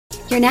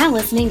You're now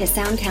listening to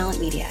Sound Talent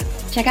Media.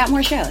 Check out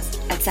more shows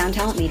at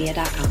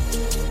soundtalentmedia.com.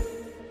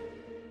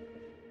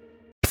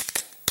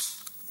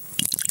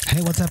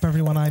 Hey, what's up,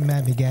 everyone? I'm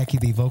Matt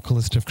McGachy, the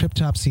vocalist of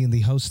Cryptopsy and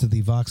the host of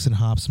the Vox and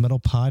Hops Metal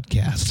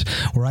Podcast,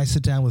 where I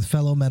sit down with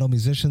fellow metal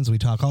musicians. We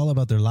talk all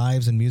about their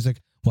lives and music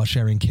while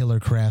sharing killer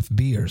craft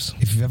beers.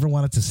 If you've ever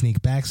wanted to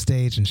sneak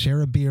backstage and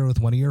share a beer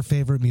with one of your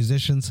favorite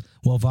musicians,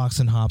 well, Vox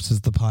and Hops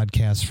is the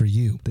podcast for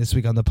you. This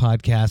week on the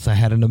podcast, I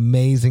had an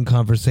amazing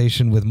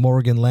conversation with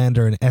Morgan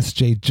Lander and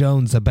S.J.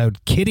 Jones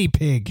about Kitty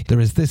Pig.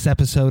 There is this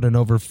episode and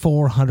over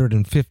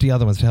 450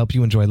 other ones to help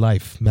you enjoy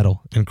life,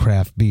 metal, and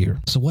craft beer.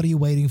 So what are you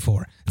waiting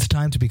for? It's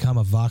time to become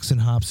a Vox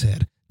and Hops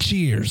head.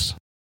 Cheers!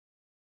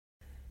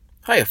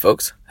 Hiya,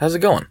 folks. How's it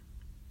going?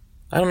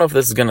 I don't know if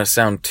this is going to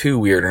sound too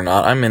weird or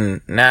not. I'm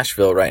in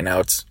Nashville right now.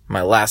 It's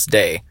my last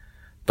day.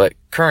 But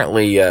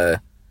currently, I'm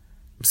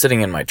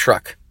sitting in my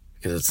truck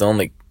because it's the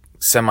only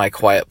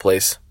semi-quiet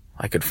place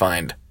I could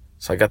find.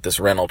 So I got this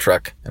rental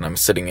truck, and I'm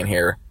sitting in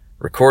here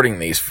recording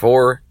these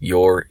for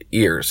your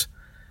ears.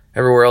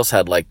 Everywhere else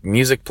had, like,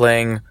 music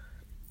playing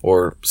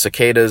or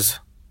cicadas.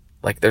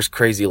 Like, there's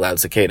crazy loud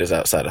cicadas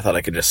outside. I thought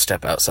I could just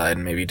step outside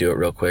and maybe do it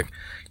real quick.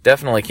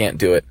 Definitely can't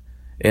do it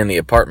in the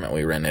apartment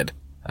we rented.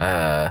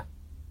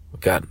 We've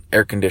got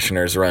air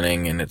conditioners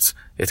running, and it's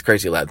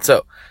crazy loud.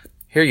 So,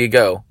 here you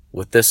go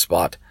with this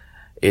spot.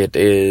 It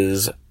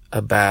is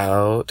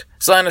about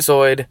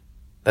Sinusoid.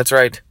 That's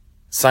right,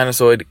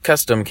 Sinusoid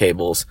custom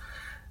cables.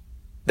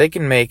 They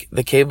can make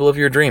the cable of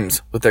your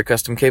dreams with their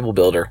custom cable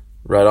builder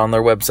right on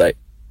their website.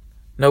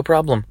 No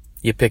problem.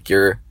 You pick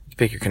your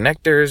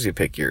connectors, you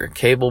pick your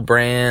cable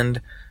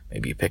brand,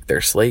 maybe you pick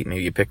their Slate,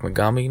 maybe you pick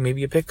Megami,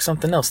 maybe you pick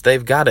something else.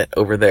 They've got it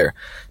over there.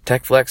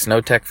 TechFlex,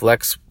 no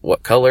TechFlex,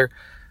 what color?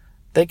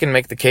 They can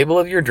make the cable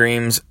of your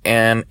dreams,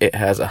 and it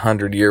has a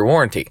 100-year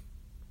warranty.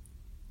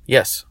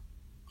 Yes,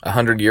 a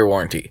 100-year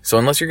warranty. So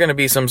unless you're going to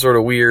be some sort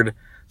of weird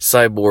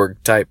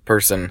cyborg-type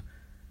person,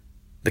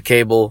 the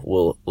cable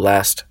will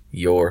last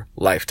your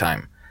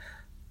lifetime.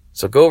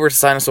 So go over to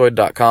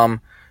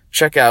sinusoid.com,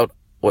 check out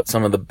what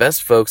some of the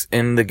best folks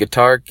in the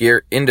guitar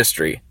gear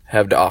industry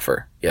have to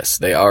offer. Yes,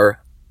 they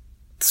are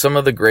some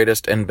of the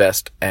greatest and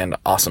best and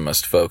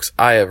awesomest folks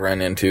I have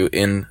run into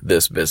in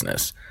this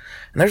business.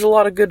 And there's a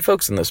lot of good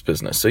folks in this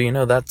business, so you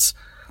know that's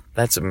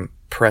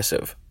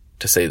impressive,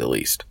 to say the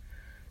least.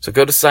 So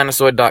go to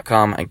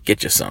sinusoid.com and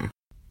get you some.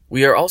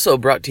 We are also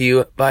brought to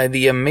you by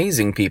the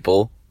amazing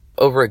people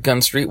over at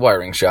Gun Street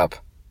Wiring Shop.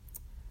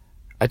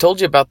 I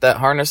told you about that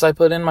harness I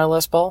put in my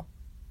Les Paul?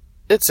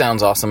 It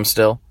sounds awesome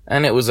still,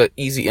 and it was an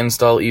easy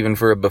install even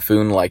for a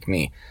buffoon like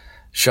me.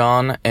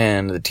 Sean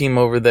and the team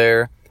over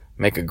there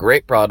make a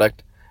great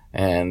product,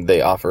 and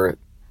they offer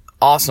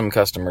awesome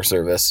customer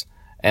service,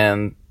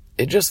 and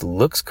it just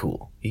looks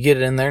cool. You get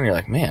it in there and you're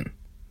like, man,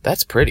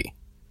 that's pretty.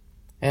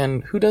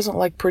 And who doesn't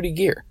like pretty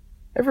gear?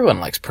 Everyone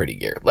likes pretty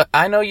gear.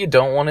 I know you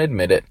don't want to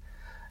admit it.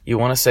 You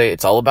want to say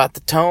it's all about the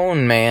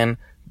tone, man,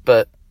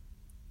 but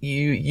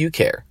you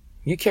care.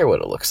 You care what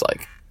it looks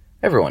like.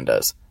 Everyone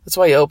does. That's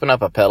why you open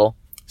up a pedal,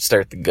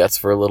 start the guts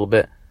for a little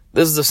bit.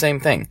 This is the same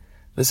thing.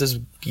 This is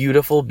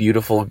beautiful,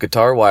 beautiful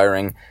guitar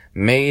wiring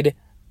made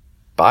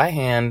by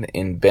hand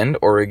in Bend,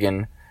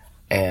 Oregon,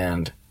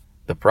 and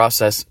the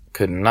process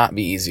could not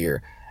be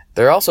easier.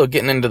 They're also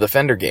getting into the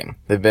Fender game.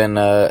 They've been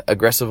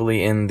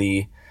aggressively in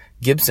the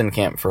Gibson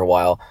camp for a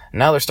while.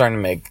 Now they're starting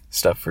to make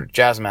stuff for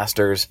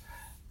Jazzmasters,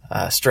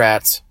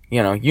 Strats,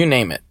 you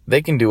name it.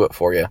 They can do it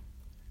for you.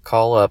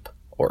 Call up,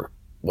 or,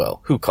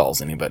 well, who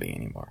calls anybody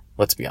anymore?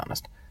 Let's be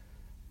honest.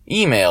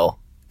 Email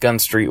Gun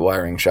Street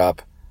Wiring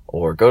Shop,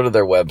 or go to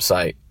their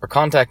website, or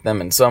contact them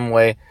in some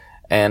way,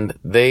 and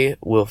they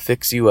will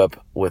fix you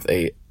up with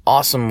a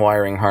awesome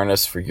wiring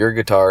harness for your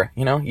guitar.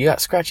 You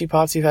got scratchy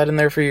pots you've had in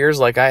there for years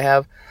like I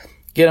have.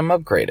 Get them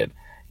upgraded.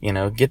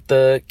 Get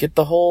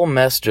the whole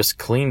mess just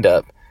cleaned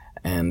up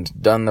and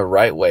done the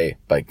right way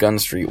by Gun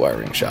Street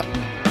Wiring Shop.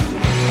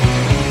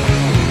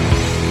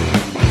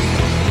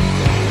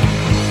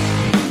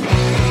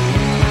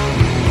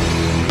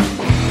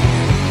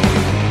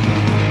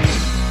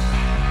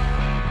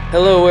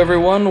 Hello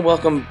everyone,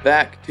 welcome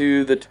back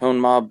to the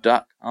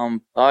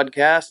ToneMob.com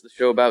podcast, the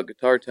show about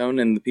guitar tone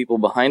and the people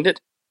behind it.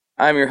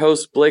 I'm your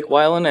host, Blake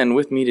Weiland, and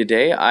with me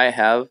today I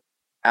have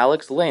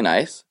Alex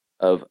Laneiss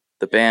of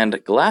the band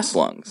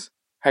Glasslungs.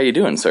 How you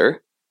doing,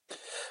 sir?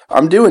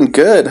 I'm doing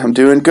good.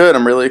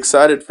 I'm really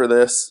excited for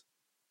this.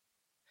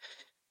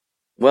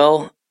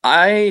 Well,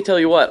 I tell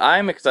you what,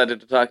 I'm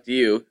excited to talk to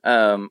you.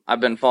 I've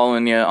been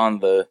following you on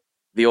the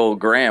old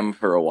gram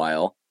for a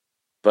while,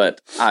 but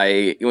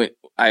I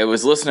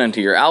was listening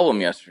to your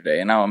album yesterday,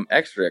 and now I'm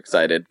extra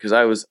excited because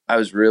I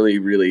was really,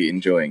 really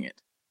enjoying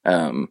it.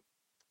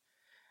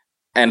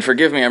 And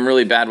forgive me, I'm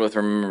really bad with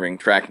remembering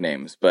track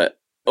names, but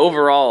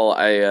overall,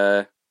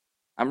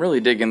 I'm really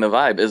digging the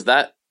vibe. Is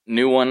that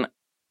new one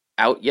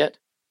out yet?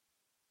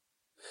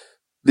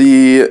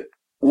 We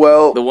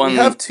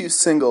have two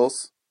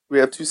singles. We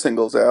have two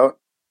singles out.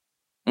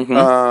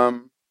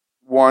 Mm-hmm.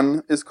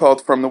 One is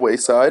called From the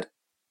Wayside.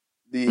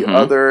 The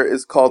other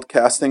is called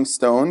Casting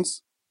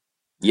Stones.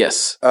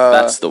 Yes,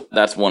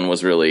 that's one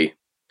was really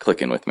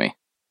clicking with me.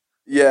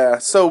 Yeah,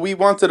 so we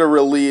wanted to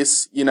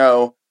release,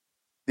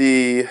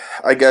 the,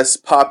 I guess,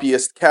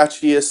 poppiest,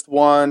 catchiest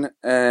one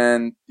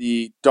and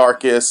the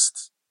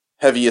darkest,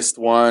 heaviest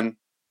one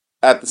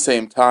at the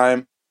same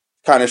time.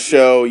 Kind of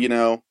show,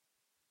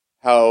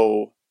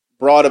 how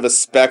broad of a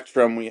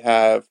spectrum we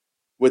have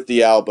with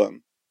the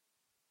album.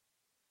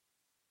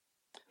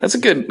 That's a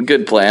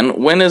good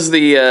plan. When is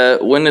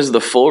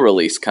the full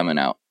release coming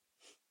out?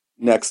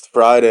 Next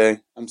Friday.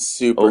 I'm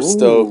super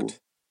stoked.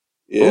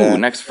 Yeah. Ooh,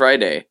 next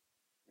Friday.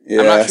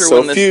 Yeah. I'm not sure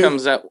when this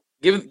comes out.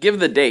 Give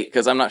the date,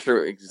 because I'm not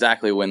sure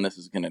exactly when this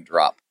is going to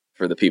drop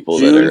for the people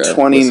that are June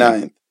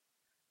 29th.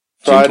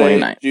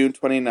 Friday, June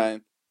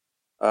 29th.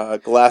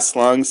 Glass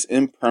Lungs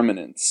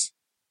Impermanence.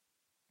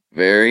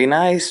 Very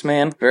nice,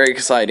 man. Very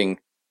exciting.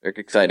 Very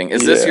exciting.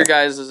 Is this your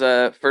guys'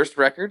 first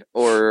record,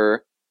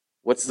 or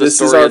what's the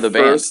story of the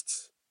band?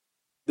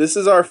 This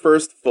is our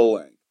first full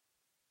length.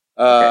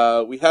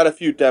 Okay. We had a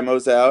few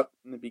demos out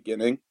in the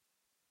beginning,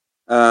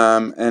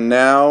 and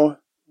now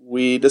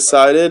we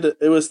decided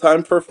it was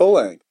time for full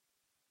length.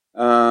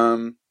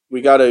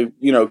 We got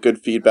good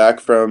feedback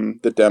from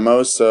the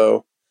demos,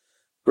 so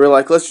we're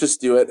like, let's just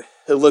do it.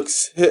 It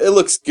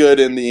looks good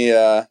in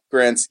the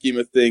grand scheme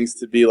of things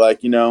to be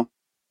like,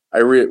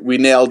 we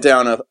nailed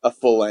down a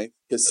full length,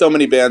 because so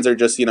many bands are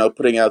just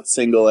putting out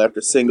single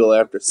after single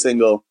after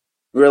single.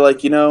 We were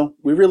like,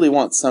 we really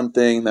want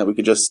something that we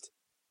could just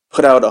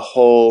put out a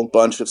whole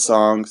bunch of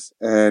songs,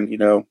 and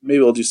maybe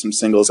we'll do some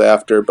singles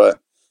after, but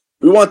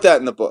we want that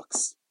in the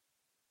books.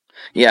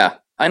 Yeah,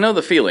 I know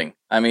the feeling.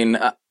 I mean,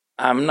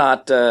 I'm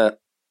not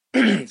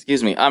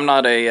excuse me, I'm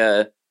not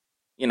a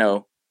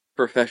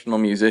professional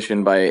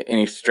musician by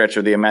any stretch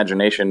of the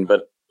imagination,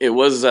 but it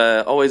was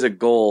always a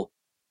goal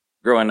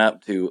growing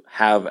up to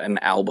have an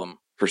album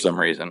for some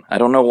reason. I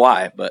don't know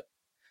why, but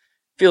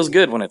it feels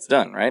good when it's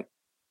done, right?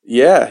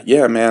 Yeah,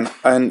 man.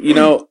 And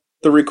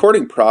the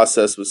recording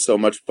process was so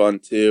much fun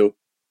too.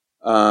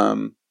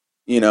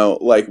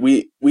 Like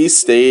we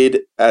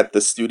stayed at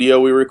the studio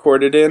we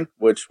recorded in,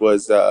 which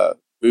was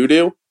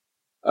Voodoo,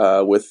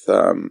 with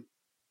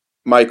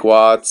Mike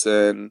Watts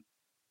and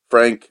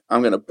Frank.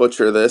 I'm gonna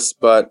butcher this,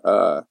 but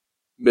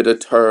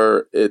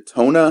Midatar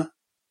Itona.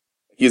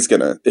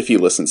 If he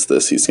listens to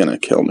this, he's gonna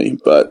kill me.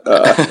 But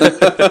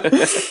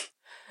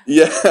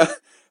yeah.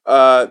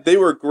 They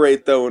were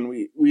great though, and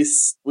we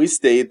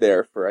stayed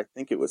there for, I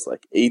think it was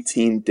like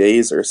 18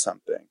 days or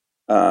something.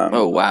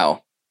 Oh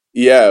wow!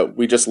 Yeah,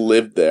 we just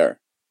lived there,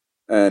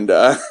 and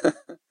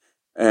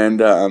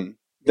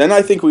then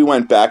I think we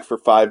went back for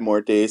 5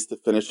 more days to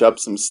finish up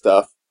some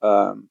stuff.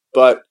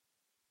 But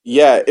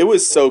yeah, it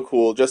was so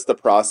cool. Just the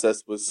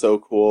process was so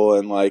cool,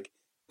 and like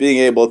being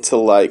able to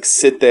like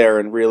sit there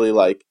and really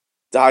like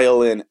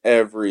dial in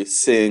every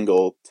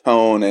single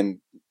tone and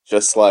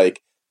just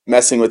like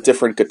messing with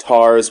different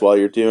guitars while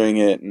you're doing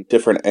it and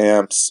different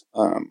amps.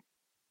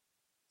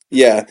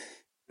 Yeah.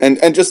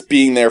 And just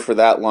being there for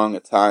that long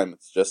a time,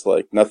 it's just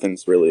like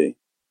nothing's really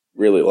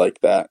like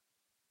that.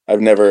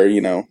 I've never,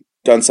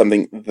 done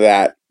something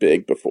that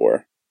big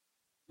before.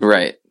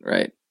 Right.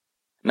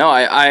 No,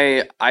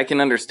 I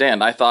can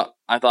understand. I thought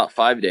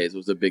 5 days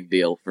was a big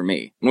deal for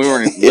me. We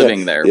weren't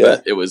living there,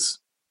 but it was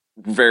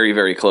very,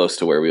 very close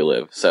to where we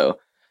live. So,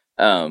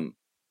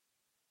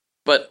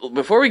 but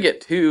before we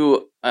get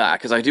to,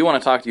 because I do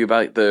want to talk to you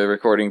about the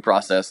recording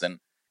process, and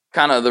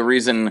kind of the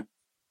reason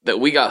that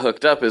we got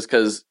hooked up is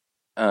because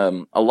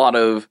a lot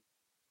of,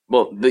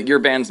 your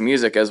band's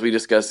music, as we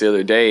discussed the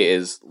other day,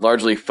 is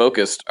largely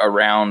focused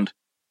around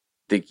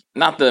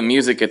not the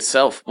music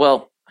itself.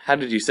 Well, how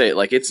did you say it?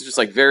 Like, it's just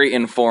like very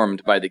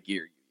informed by the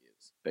gear you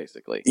use,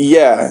 basically.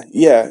 Yeah.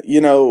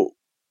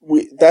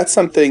 That's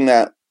something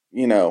that,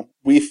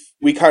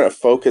 we kind of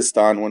focused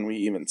on when we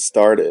even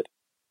started.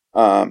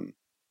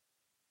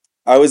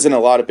 I was in a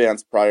lot of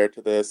bands prior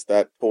to this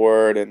that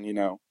toured and,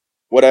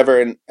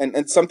 whatever.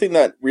 And something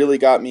that really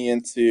got me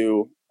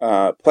into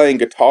playing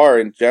guitar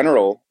in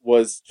general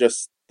was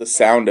just the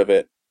sound of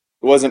it.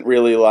 It wasn't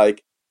really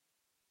like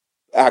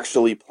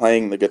actually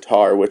playing the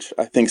guitar, which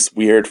I think's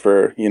weird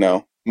for,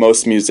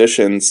 most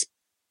musicians.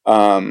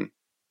 I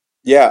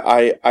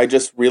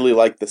just really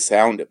like the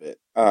sound of it.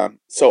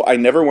 So I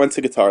never went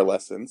to guitar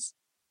lessons.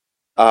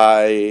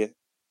 I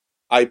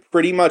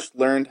pretty much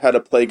learned how to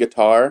play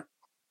guitar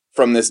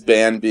from this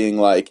band being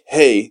like,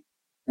 hey,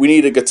 we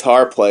need a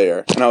guitar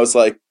player. And I was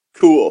like,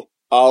 cool,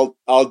 I'll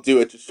do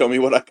it. Just show me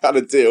what I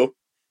gotta do.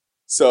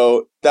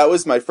 So that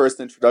was my first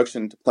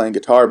introduction to playing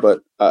guitar,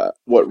 but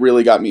what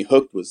really got me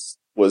hooked was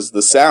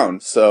the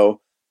sound.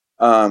 So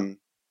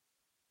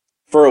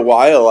for a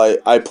while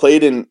I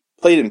played in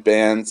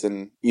bands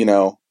and,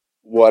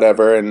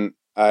 whatever, and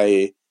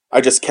I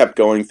just kept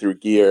going through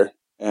gear,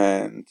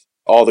 and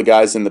all the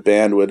guys in the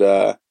band would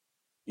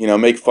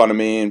make fun of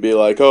me and be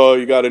like, oh,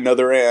 you got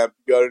another amp,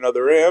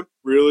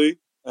 really?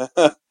 And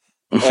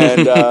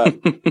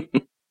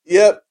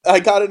yep, I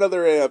got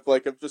another amp.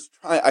 Like, I'm just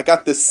trying, I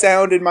got this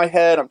sound in my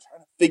head, I'm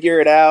trying to figure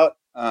it out.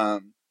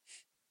 And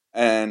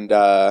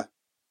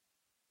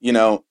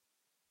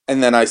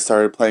And then I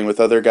started playing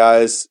with other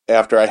guys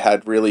after I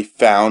had really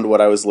found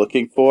what I was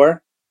looking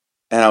for.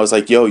 And I was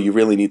like, yo, you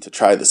really need to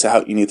try this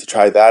out. You need to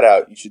try that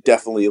out. You should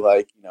definitely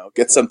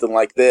get something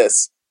like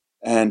this.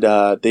 And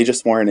they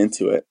just weren't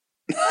into it.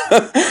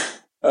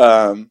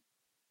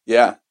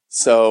 Yeah.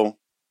 So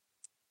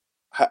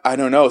I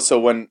don't know.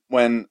 So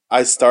when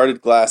I started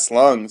Glass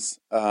Lungs,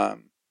 I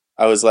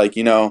was like,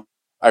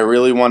 I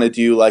really want to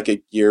do like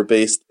a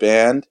gear-based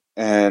band.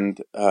 And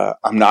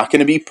I'm not going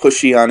to be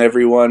pushy on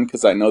everyone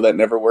because I know that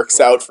never works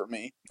out for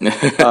me.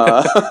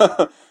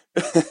 But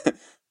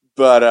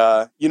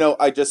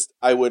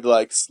I would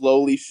like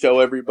slowly show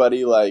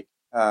everybody like,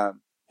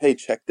 hey,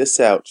 check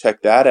this out,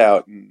 check that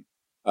out. And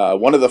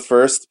one of the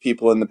first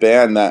people in the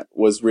band that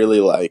was really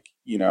like,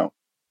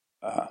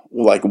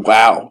 like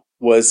wow,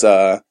 was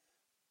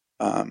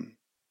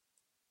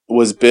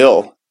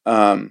Bill.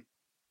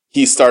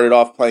 He started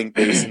off playing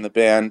bass in the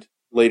band,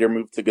 later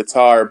moved to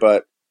guitar,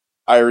 but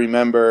I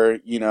remember,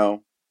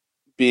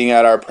 being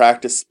at our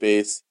practice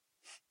space,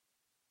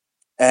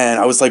 and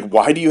I was like,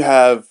 why do you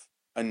have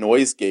a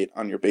noise gate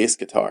on your bass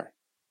guitar?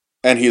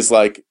 And he's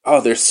like,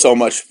 oh, there's so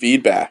much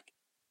feedback.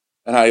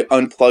 And I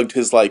unplugged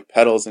his like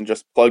pedals and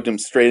just plugged him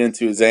straight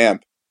into his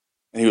amp.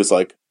 And he was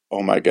like,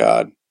 oh my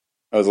God.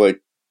 I was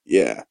like,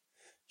 yeah.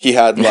 He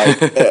had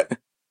like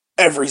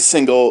every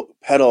single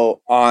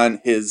pedal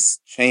on his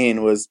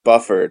chain was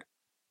buffered,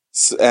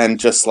 and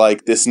just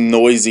like this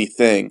noisy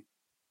thing,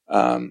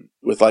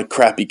 with like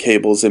crappy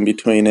cables in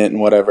between it and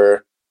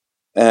whatever.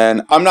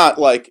 And I'm not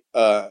like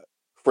a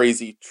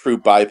crazy true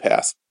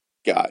bypass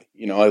guy.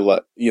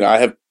 I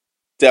have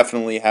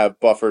definitely have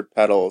buffered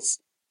pedals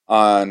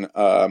on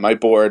my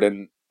board,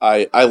 and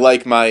I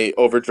like my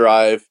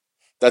overdrive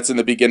that's in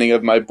the beginning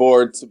of my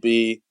board to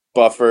be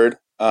buffered.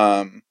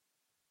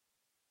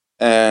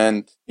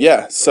 And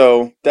yeah,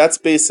 so that's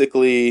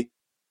basically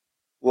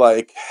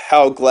like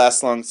how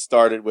Glass Lungs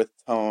started with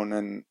Tone.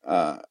 And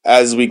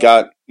as we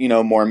got,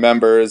 more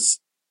members,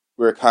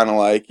 we were kind of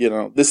like,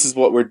 this is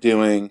what we're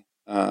doing.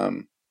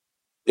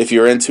 If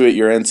you're into it,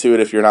 you're into it.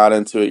 If you're not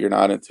into it, you're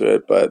not into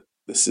it. But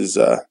this is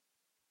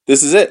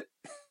it.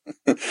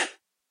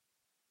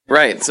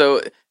 Right.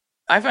 So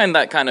I find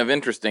that kind of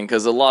interesting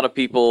because a lot of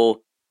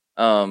people,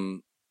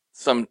 and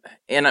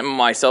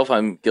myself,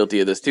 I'm guilty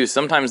of this too.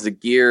 Sometimes the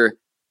gear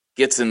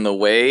gets in the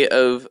way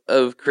of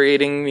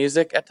creating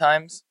music at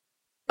times.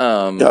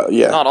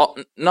 Yeah.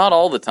 Not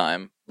all the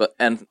time,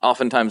 and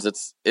oftentimes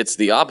it's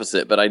the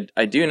opposite. But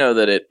I do know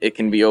that it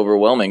can be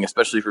overwhelming,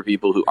 especially for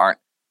people who aren't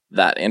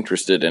that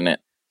interested in it.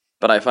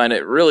 But I find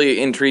it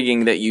really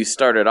intriguing that you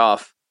started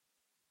off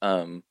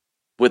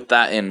with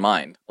that in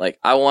mind. Like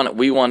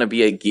we want to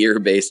be a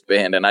gear-based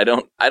band, and I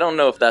don't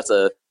know if that's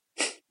a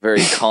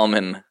very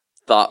common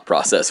thought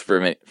process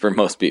for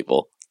most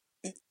people.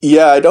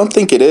 Yeah, I don't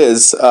think it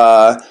is.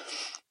 One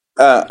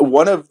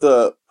of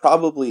the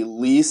probably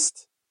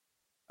least,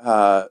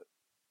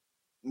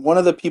 one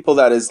of the people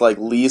that is like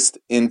least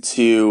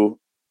into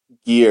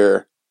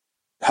gear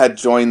had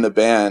joined the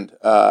band,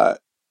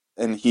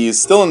 and he's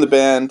still in the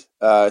band.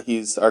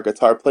 He's our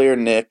guitar player,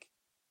 Nick.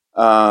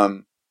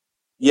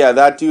 Yeah,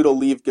 that dude will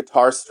leave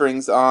guitar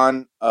strings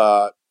on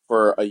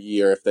for a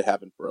year if they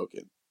haven't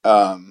broken.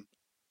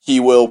 He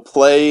will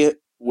play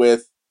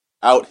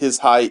without his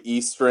high E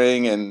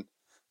string and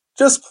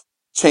just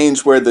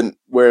change where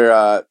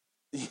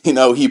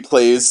he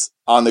plays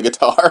on the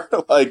guitar,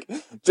 like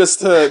just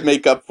to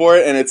make up for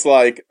it. And it's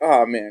like,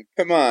 oh man,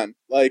 come on!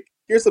 Like,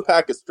 here's a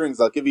pack of strings.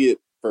 I'll give you it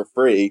for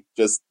free.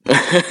 Just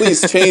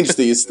please change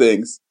these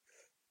things.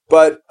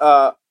 But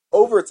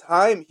over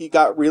time, he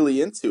got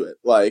really into it.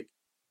 Like,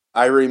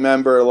 I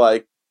remember,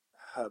 like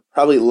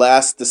probably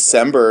last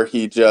December,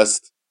 he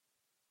just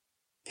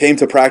came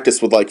to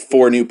practice with like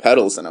 4 new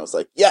pedals, and I was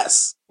like,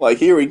 yes, like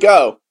here we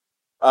go.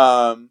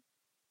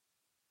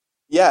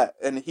 Yeah,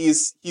 and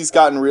he's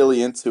gotten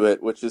really into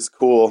it, which is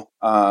cool.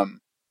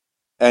 And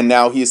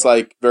now he's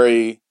like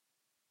he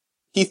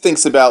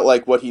thinks about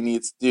like what he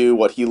needs to do,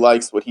 what he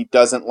likes, what he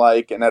doesn't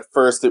like. And at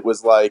first it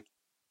was like,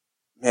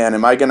 man,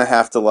 am I going to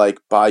have to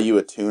like buy you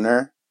a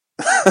tuner?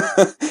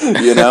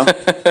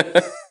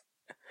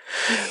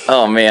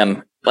 Oh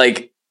man.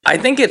 Like, I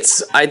think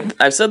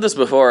I've said this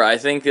before. I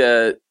think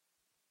the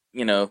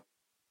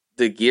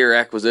gear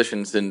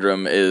acquisition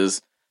syndrome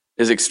is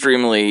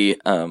extremely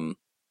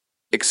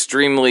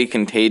extremely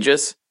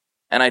contagious,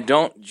 and I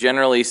don't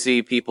generally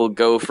see people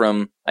go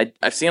from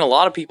I've seen a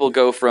lot of people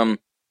go from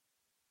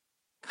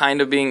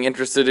kind of being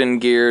interested in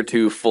gear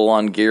to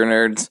full-on gear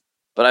nerds,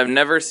 but I've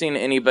never seen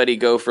anybody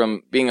go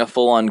from being a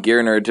full-on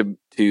gear nerd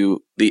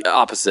to the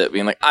opposite,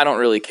 being like, I don't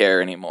really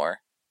care anymore.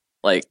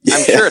 Like, yeah.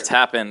 I'm sure it's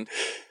happened,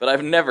 but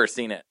I've never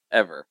seen it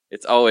ever.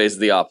 It's always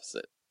the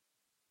opposite.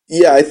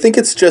 Yeah, I think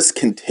it's just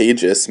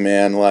contagious,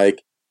 man.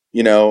 Like,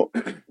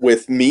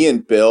 with me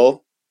and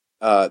Bill,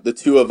 the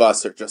two of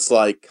us are just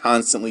like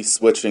constantly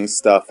switching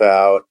stuff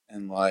out.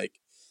 And like,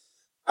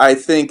 I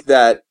think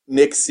that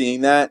Nick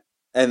seeing that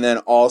and then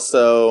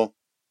also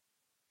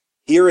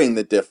hearing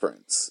the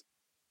difference.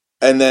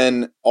 And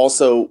then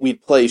also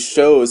we'd play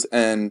shows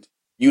and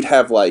you'd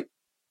have like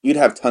you'd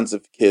have tons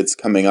of kids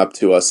coming up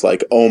to us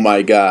like, oh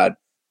my God,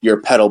 your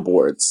pedal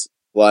boards.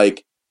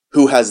 Like,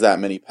 who has that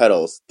many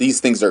pedals? These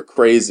things are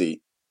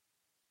crazy.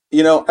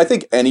 You know, I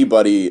think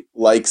anybody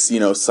likes, you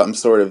know, some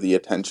sort of the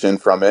attention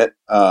from it.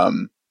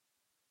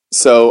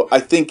 So I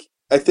think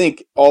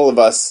all of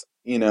us,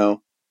 you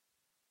know,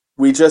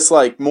 we just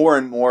like more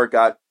and more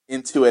got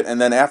into it. And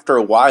then after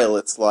a while,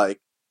 it's like,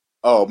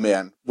 oh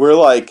man, we're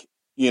like,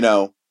 you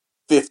know,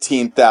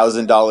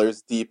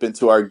 $15,000 deep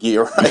into our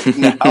gear right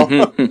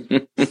now.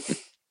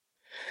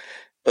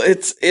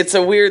 It's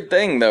a weird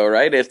thing though,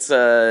 right? It's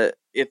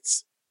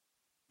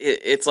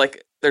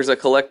like there's a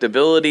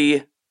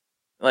collectability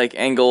like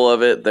angle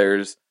of it.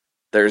 There's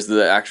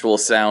the actual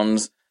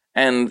sounds,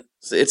 and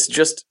it's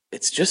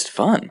just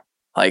fun.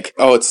 Like,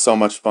 oh, it's so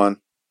much fun.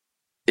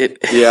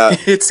 Yeah,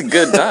 it's a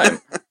good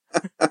time.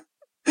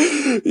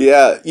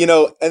 Yeah, you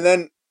know, and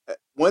then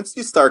once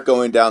you start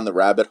going down the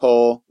rabbit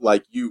hole,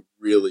 like you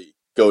really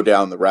go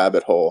down the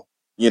rabbit hole.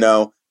 You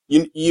know,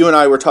 you and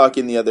I were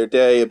talking the other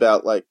day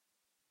about like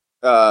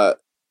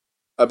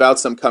about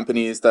some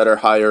companies that are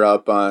higher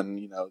up on,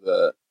 you know,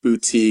 the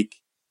boutique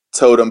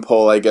totem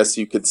pole, I guess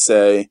you could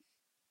say.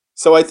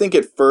 So I think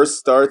it first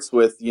starts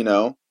with, you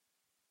know,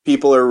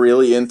 people are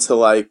really into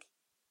like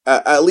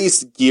at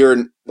least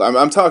gear.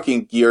 I'm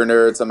talking gear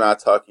nerds. I'm not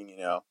talking, you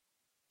know,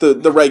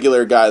 the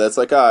regular guy that's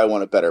like, oh, I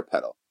want a better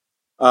pedal.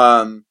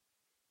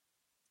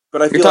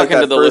 But I feel you're talking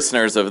like to the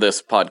listeners of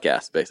this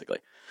podcast, basically.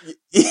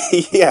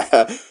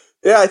 Yeah.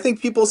 Yeah, I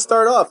think people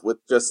start off with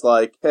just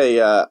like,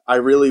 hey, I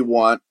really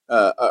want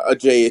a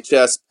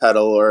JHS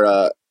pedal or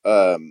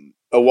a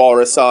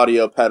Walrus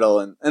Audio pedal.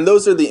 And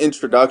those are the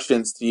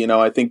introductions to, you know,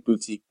 I think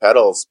boutique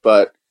pedals.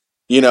 But,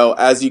 you know,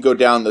 as you go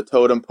down the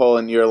totem pole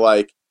and you're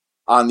like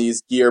on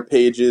these gear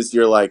pages,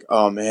 you're like,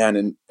 oh man.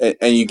 And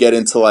you get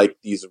into like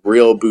these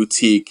real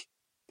boutique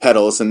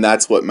pedals. And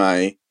that's what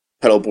my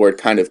pedal board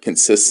kind of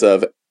consists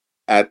of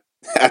at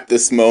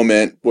this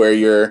moment, where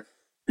you're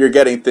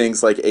getting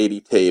things like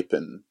 80 tape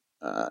and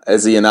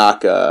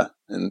Ezianaka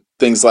and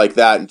things like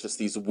that, and just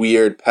these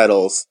weird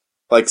pedals.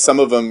 Like some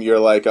of them, you're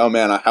like, oh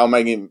man, how am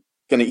I going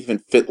to even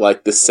fit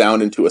like this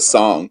sound into a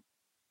song?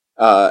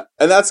 And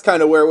that's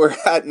kind of where we're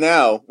at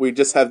now. We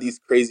just have these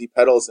crazy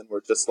pedals, and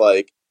we're just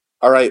like,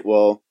 all right,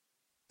 well,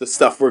 the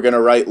stuff we're going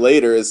to write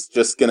later is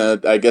just going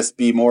to, I guess,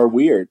 be more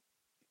weird.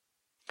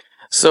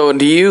 So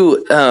do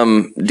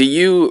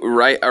you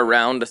write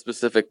around a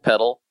specific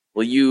pedal?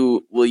 Will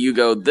you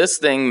go, this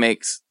thing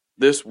makes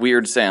this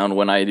weird sound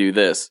when I do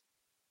this,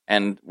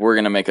 and we're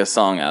going to make a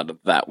song out of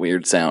that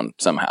weird sound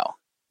somehow?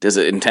 Is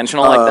it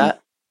intentional like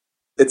that?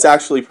 It's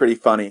actually pretty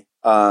funny.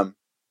 I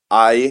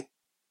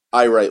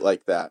write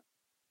like that.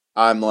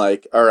 I'm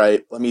like, all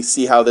right, let me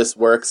see how this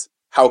works.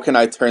 How can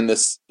I turn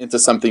this into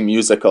something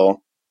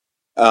musical?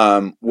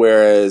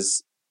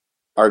 Whereas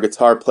our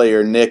guitar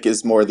player, Nick,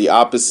 is more the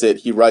opposite.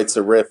 He writes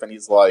a riff and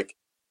he's like,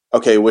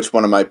 okay, which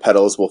one of my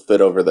pedals will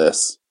fit over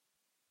this?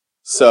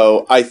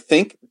 So I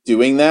think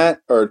doing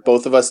that, or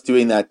both of us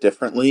doing that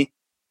differently,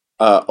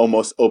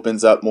 almost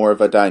opens up more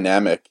of a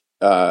dynamic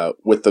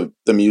with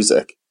the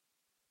music.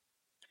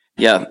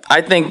 Yeah,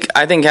 I think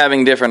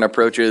having different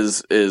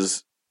approaches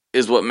is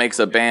what makes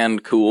a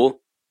band cool.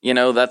 You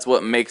know, that's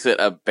what makes it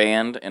a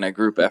band and a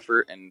group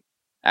effort, and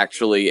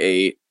actually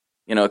a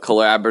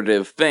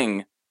collaborative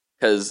thing.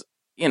 Because,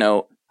 you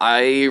know,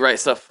 I write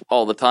stuff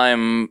all the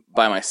time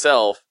by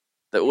myself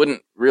that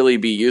wouldn't really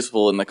be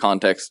useful in the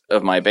context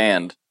of my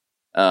band.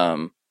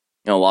 A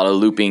lot of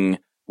looping,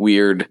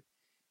 weird,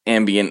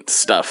 ambient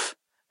stuff,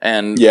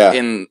 and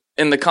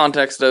in the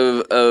context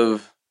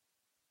of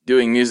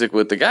doing music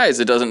with the guys,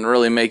 it doesn't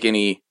really make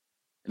any.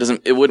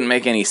 It wouldn't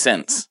make any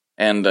sense,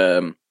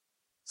 and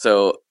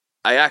so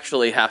I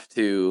actually have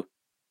to.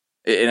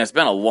 And it's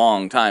been a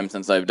long time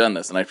since I've done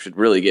this, and I should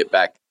really get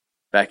back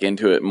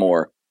into it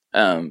more.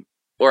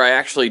 Or I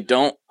actually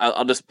don't.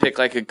 I'll just pick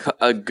like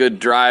a good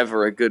drive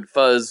or a good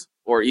fuzz,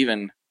 or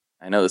even,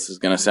 I know this is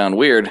going to sound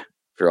weird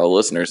for all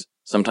listeners,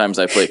 sometimes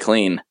I play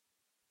clean,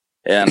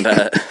 and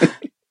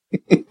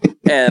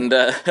and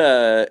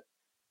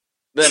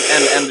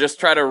just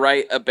try to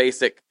write a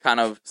basic kind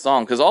of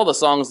song, because all the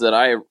songs that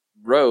I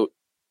wrote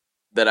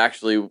that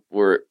actually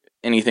were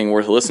anything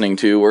worth listening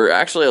to were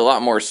actually a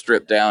lot more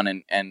stripped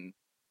down and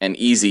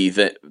easy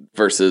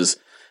versus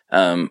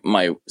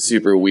my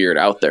super weird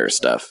out there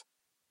stuff.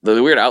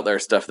 The weird out there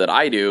stuff that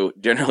I do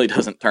generally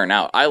doesn't turn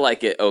out. I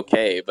like it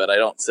okay, but I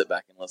don't sit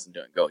back and listen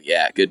to it and go,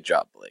 yeah, good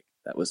job, Blake.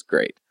 That was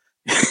great.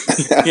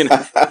 You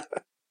know?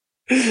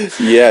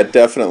 Yeah,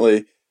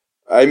 definitely.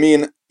 I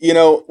mean, you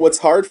know, what's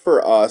hard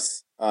for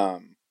us,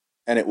 and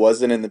it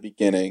wasn't in the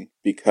beginning,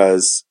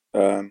 because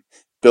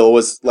Bill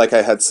was, like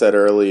I had said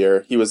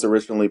earlier, he was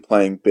originally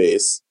playing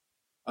bass.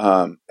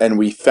 And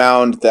we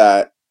found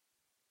that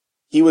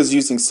he was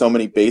using so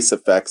many bass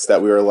effects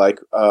that we were like,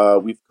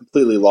 we've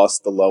completely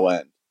lost the low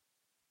end.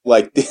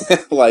 Like,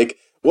 like,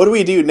 what do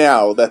we do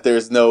now that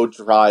there's no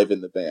drive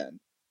in the band?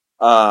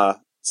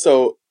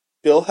 So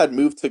Bill had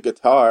moved to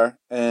guitar,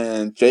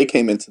 and Jay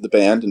came into the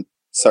band and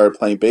started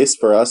playing bass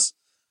for us.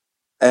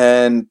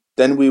 And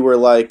then we were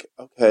like,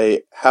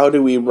 okay, how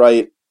do we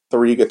write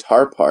 3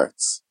 guitar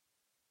parts?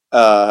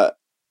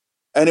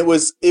 And it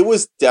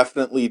was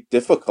definitely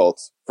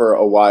difficult for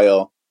a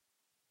while.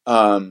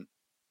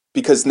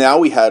 Because now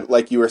we had,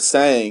 like you were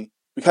saying,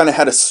 we kind of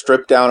had to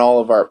strip down all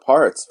of our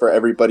parts for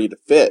everybody to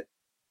fit.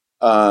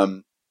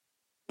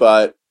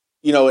 But,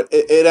 you know,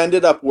 it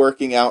ended up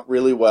working out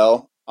really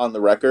well on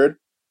the record.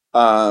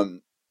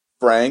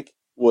 Frank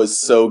was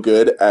so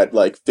good at,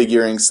 like,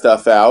 figuring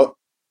stuff out,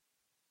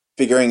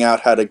 figuring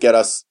out how to get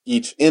us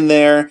each in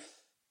there.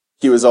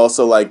 He was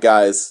also like,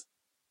 guys,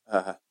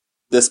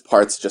 this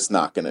part's just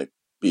not going to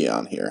be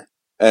on here.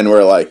 And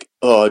we're like,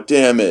 oh,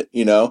 damn it,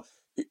 you know?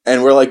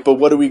 And we're like, but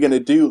what are we going to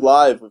do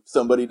live if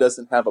somebody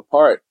doesn't have a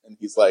part? And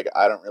he's like,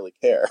 I don't really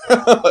care.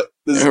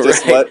 This is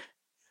just Right.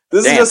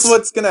 is just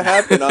what's going to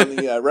happen on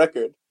the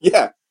record.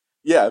 Yeah,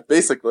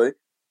 basically.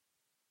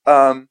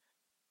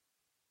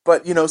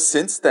 But, you know,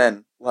 since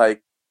then,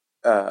 like,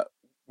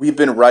 we've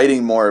been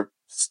writing more,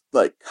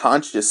 like,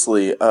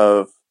 consciously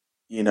of,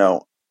 you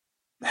know,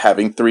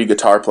 having 3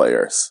 guitar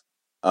players.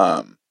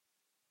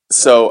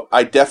 So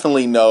I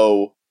definitely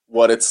know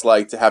what it's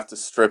like to have to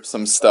strip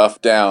some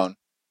stuff down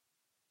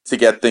to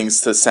get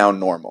things to sound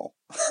normal.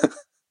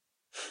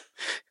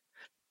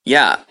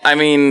 Yeah, I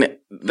mean,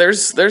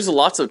 there's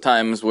lots of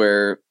times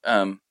where,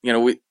 you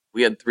know,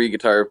 we had 3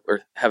 guitar,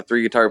 or have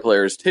 3 guitar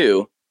players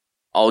too,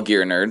 all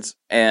gear nerds,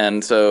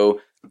 and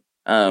so,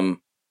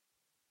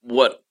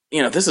 what,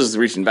 you know, this is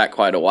reaching back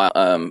quite a while,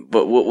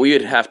 but what we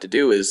would have to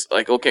do is,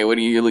 like, okay, what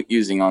are you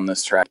using on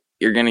this track?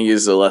 You're going to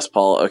use a Les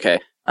Paul, okay,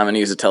 I'm going to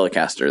use a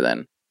Telecaster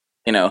then,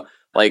 you know,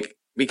 like,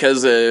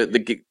 because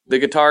the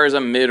guitar is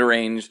a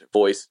mid-range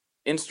voice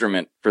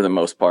instrument for the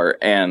most part,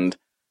 and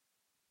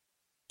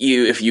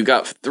if you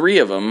got 3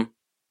 of them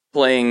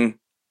playing,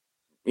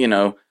 you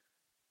know,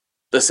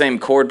 the same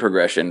chord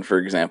progression, for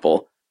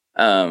example,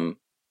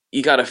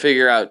 you got to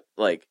figure out,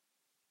 like,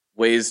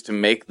 ways to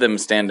make them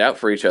stand out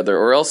for each other,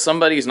 or else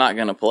somebody's not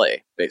going to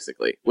play,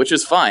 basically, which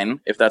is fine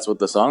if that's what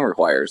the song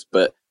requires,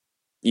 but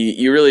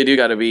you really do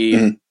got to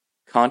be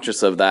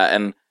conscious of that.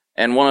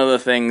 And one of the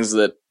things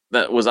that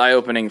was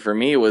eye-opening for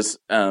me was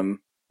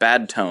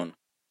bad tone.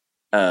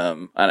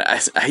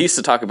 I used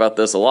to talk about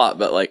this a lot,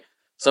 but, like,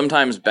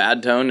 sometimes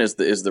bad tone is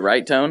the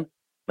right tone.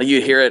 Like,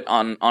 you hear it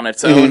on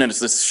its own, and it's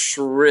this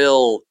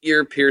shrill,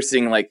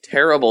 ear-piercing, like,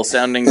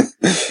 terrible-sounding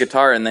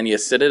guitar, and then you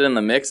sit it in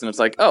the mix, and it's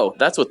like, oh,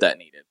 that's what that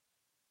needed.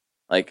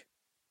 Like,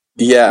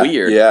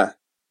 weird. Yeah.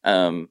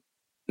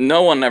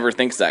 No one ever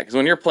thinks that, because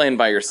when you're playing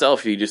by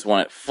yourself, you just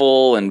want it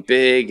full and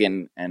big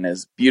and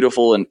as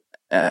beautiful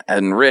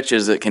and rich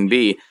as it can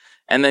be,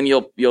 and then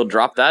you'll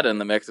drop that in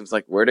the mix, and it's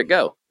like, where'd it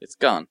go? It's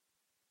gone.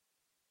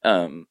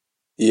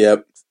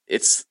 Yep.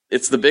 It's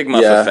the Big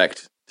Muff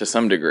effect to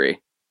some degree.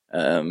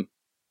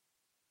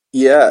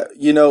 Yeah,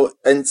 you know,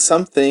 and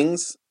some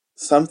things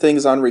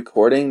on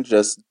recording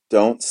just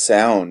don't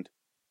sound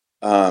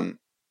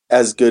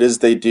as good as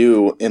they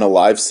do in a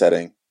live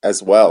setting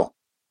as well.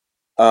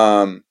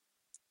 Bill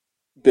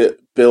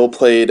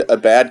played a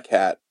Bad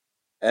Cat,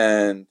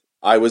 and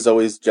I was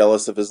always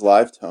jealous of his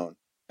live tone.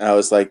 And I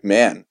was like,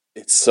 man,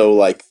 it's so,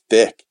 like,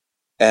 thick,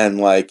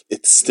 and, like,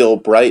 it's still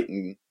bright.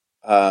 And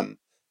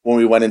when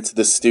we went into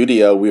the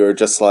studio, we were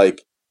just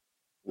like,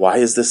 why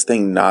is this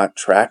thing not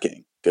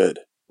tracking good?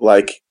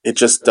 Like, it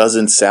just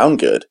doesn't sound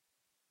good.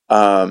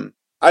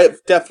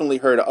 I've definitely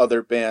heard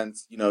other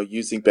bands, you know,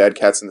 using Bad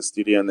Cats in the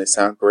studio, and they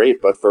sound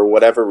great, but for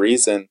whatever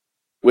reason,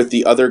 with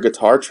the other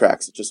guitar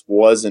tracks, it just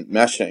wasn't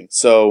meshing.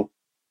 So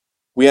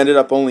we ended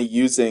up only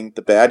using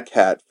the Bad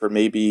Cat for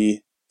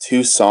maybe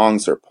 2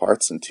 songs or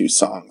parts in 2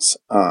 songs.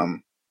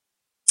 And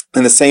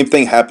the same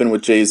thing happened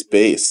with Jay's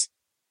bass.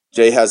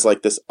 Jay has,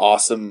 like, this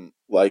awesome,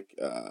 like,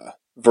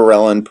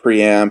 Varellin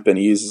preamp, and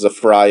he uses a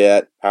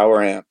Fryette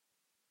power amp.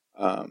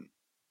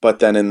 But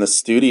then in the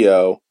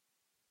studio,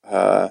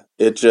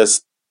 it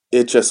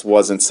just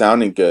wasn't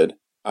sounding good.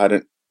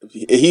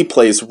 He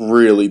plays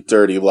really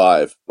dirty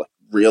live, like,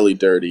 really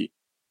dirty.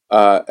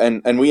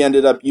 And we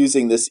ended up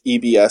using this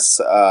EBS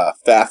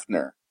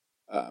Fafner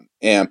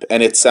amp,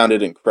 and it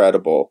sounded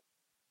incredible.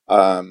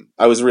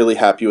 I was really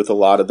happy with a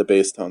lot of the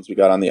bass tones we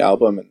got on the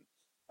album,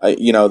 and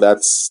you know,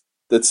 that's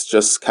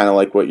just kind of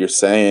like what you're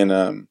saying,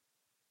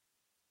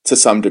 to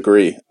some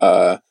degree.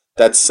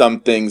 That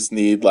some things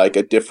need, like,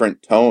 a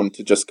different tone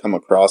to just come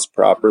across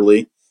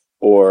properly,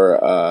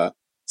 or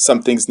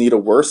some things need a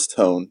worse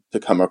tone to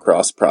come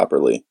across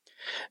properly.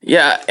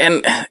 Yeah,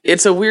 and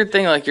it's a weird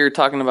thing, like, you're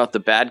talking about the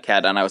Bad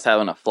Cat, and I was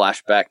having a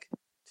flashback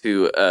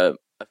to a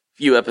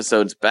few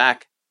episodes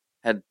back,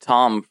 had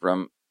Tom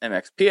from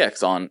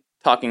MXPX on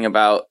talking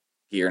about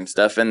gear and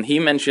stuff, and he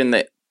mentioned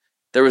that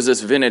there was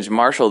this vintage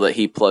Marshall that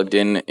he plugged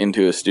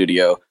into a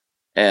studio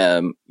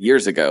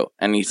years ago,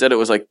 and he said it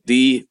was, like,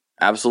 the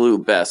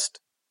absolute best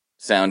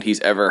sound he's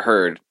ever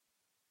heard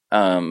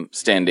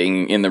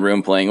standing in the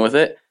room playing with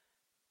it,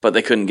 but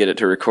they couldn't get it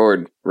to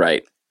record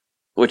right,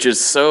 which is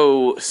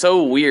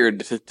so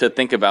weird to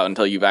think about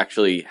until you've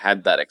actually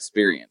had that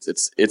experience.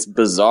 It's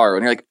bizarre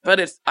when you're like, but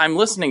I'm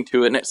listening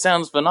to it and it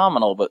sounds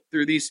phenomenal, but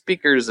through these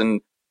speakers, and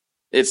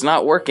It's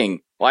not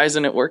working. Why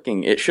isn't it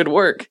working? It should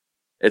work.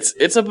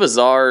 It's a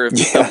bizarre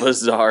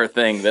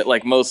thing that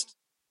like most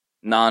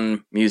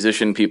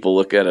non-musician people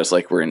look at us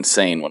like we're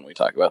insane when we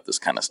talk about this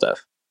kind of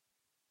stuff.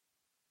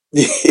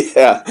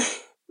 Yeah,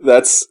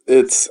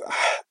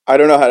 I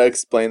don't know how to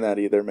explain that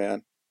either,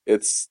 man.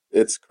 It's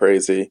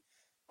crazy.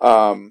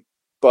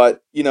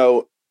 But you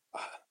know,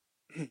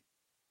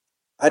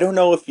 I don't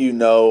know if you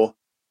know,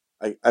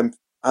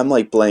 I'm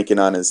like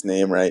blanking on his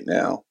name right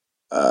now.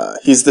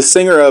 He's the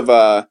singer of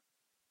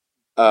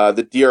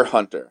the Deer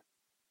Hunter.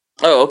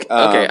 Oh, okay.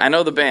 Okay. I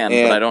know the band,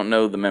 but I don't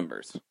know the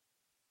members.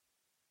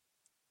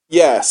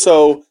 Yeah,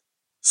 so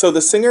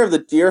the singer of the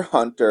Deer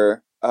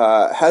Hunter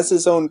has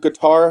his own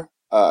guitar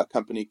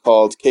company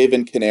called Cave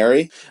and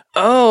Canary.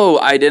 Oh,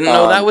 I didn't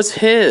know that was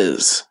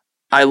his.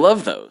 I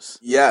love those.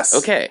 Yes.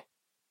 Okay.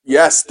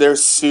 Yes, they're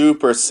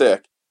super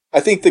sick. I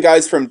think the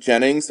guys from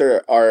Jennings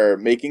are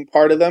making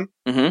part of them.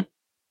 Mm-hmm.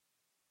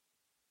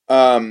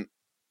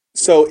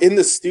 So in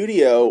the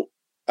studio,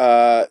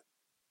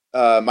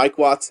 Mike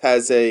Watts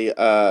has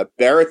a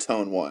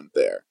baritone one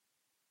there.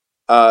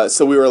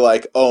 So we were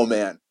like, oh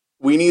man,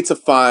 we need to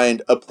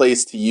find a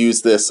place to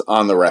use this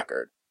on the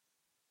record.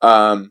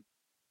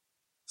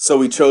 So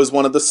we chose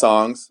one of the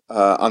songs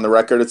on the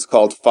record. It's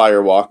called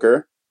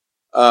Firewalker.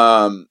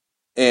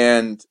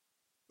 And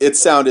it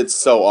sounded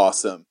so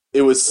awesome.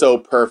 It was so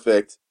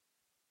perfect.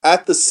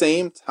 At the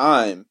same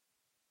time,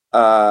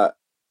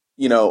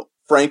 you know,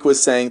 Frank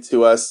was saying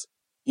to us,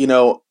 you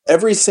know,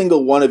 every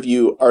single one of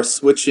you are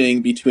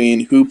switching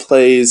between who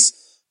plays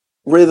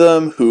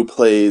rhythm, who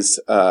plays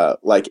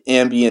like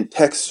ambient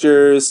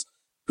textures,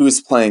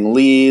 who's playing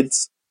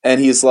leads. And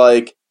he's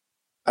like,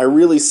 I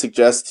really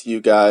suggest to you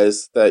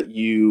guys that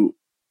you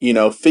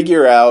know,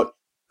 figure out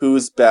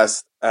who's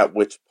best at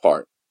which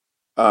part.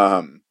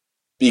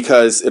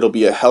 Because it'll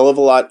be a hell of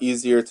a lot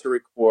easier to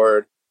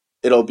record.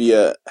 It'll be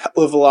a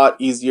hell of a lot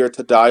easier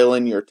to dial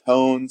in your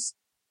tones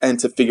and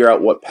to figure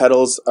out what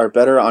pedals are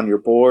better on your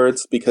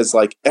boards, because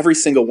like every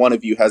single one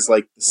of you has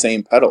like the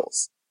same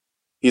pedals.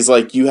 He's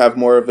like, you have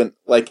more of an,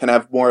 like, can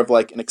have more of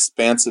like an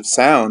expansive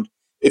sound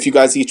if you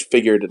guys each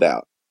figured it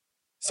out.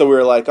 So we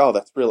were like, oh,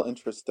 that's real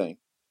interesting.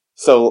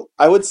 So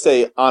I would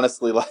say,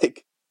 honestly,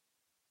 like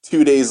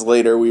 2 days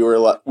later,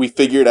 we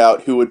figured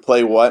out who would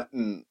play what,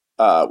 and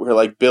we were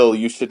like, Bill,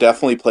 you should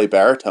definitely play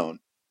baritone.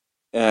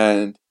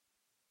 And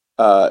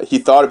he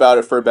thought about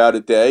it for about a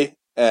day,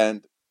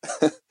 and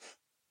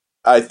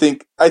I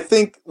think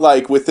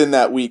like within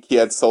that week he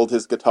had sold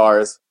his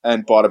guitars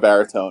and bought a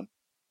baritone.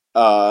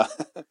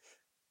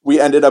 We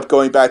ended up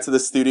going back to the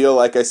studio,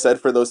 like I said,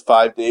 for those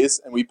 5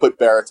 days, and we put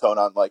baritone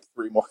on like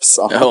 3 more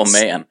songs. Oh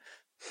man,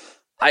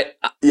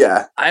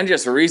 I'm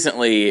just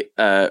recently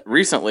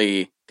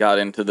got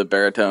into the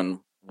baritone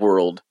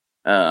world,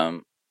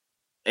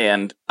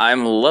 and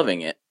I'm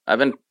loving it. I've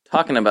been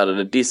talking about it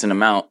a decent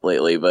amount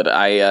lately, but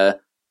I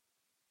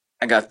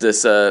got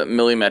this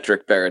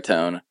millimetric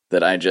baritone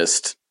that I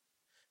just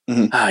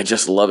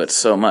love it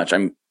so much.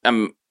 I'm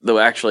though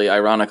actually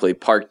ironically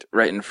parked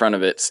right in front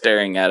of it,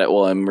 staring at it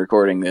while I'm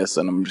recording this,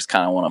 and I'm just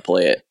kind of want to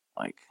play it,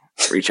 like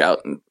reach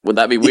out. And would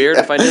that be weird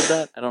if I did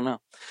that? I don't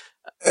know.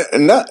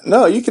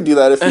 No, you can do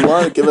that if you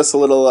want to give us a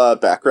little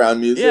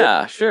background music.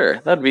 Yeah, sure.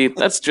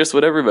 That's just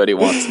what everybody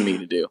wants me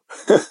to do.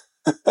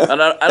 I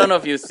don't know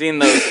if you've seen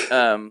those.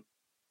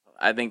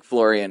 I think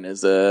Florian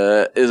is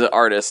an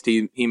artist.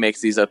 He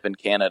makes these up in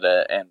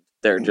Canada, and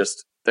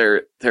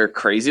they're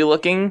crazy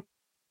looking,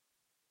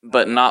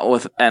 but not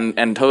with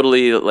and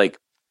totally like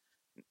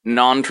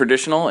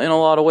non-traditional in a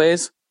lot of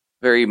ways.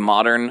 Very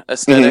modern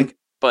aesthetic,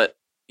 but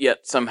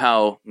yet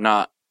somehow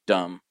not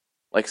dumb.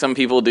 Like some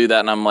people do that,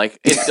 and I'm like,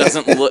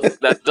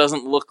 that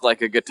doesn't look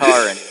like a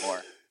guitar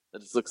anymore. It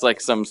just looks like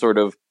some sort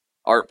of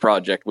art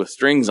project with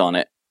strings on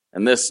it.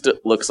 And this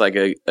looks like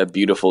a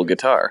beautiful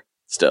guitar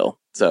still.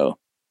 So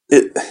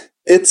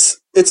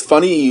it's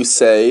funny you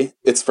say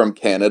it's from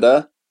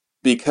Canada,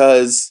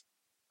 because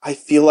I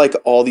feel like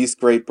all these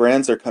great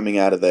brands are coming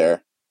out of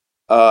there.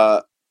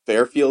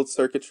 Fairfield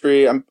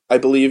Circuitry, I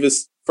believe,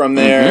 is from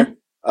there.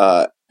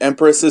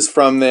 Empress is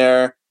from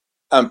there.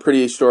 I'm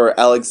pretty sure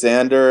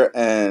Alexander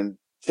and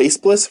Chase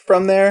Bliss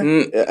from there.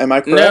 Am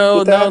I correct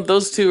with that? No,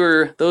 those two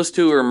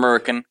are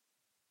American.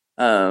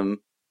 They're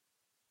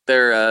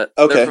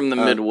from the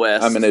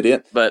Midwest. I'm an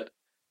idiot. But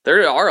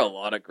there are a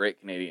lot of great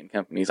Canadian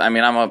companies. I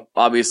mean, I'm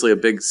obviously a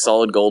big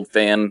Solid Gold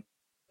fan.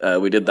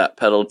 We did that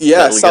pedal.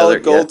 Yeah,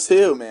 Solid Gold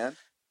too, man.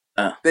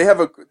 They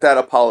have that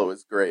Apollo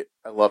is great.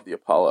 I love the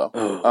Apollo.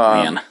 Oh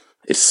man,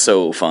 it's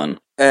so fun.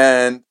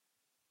 And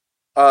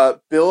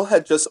Bill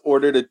had just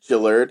ordered a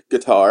Gillard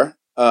guitar.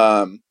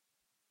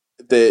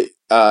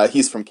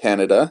 He's from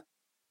Canada,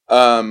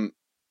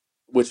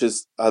 which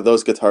is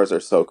those guitars are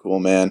so cool,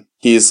 man.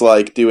 He's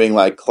like doing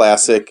like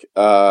classic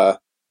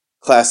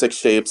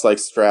shapes like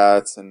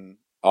Strats and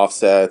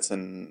offsets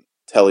and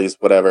Tellys,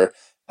 whatever.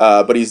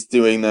 But he's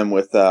doing them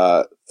with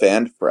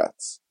fan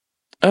frets.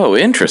 Oh,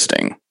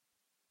 interesting.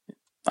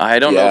 I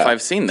don't know if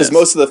I've seen this. Because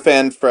most of the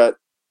fan fret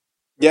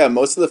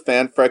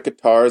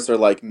guitars are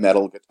like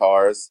metal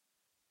guitars.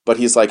 but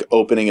he's like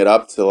opening it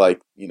up to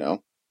like, you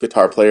know,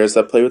 guitar players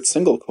that play with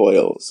single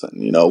coils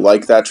and, you know,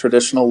 like that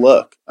traditional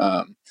look,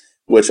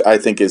 which I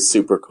think is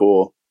super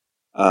cool.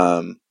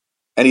 And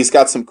he's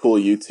got some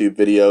cool YouTube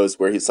videos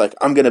where he's like,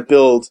 I'm going to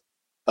build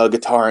a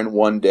guitar in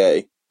one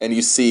day. And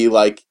you see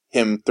like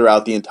him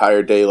throughout the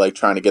entire day, like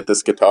trying to get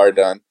this guitar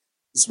done.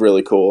 It's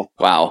really cool.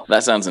 Wow,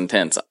 that sounds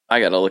intense. I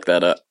got to look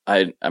that up.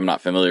 I'm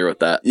not familiar with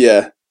that.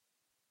 Yeah.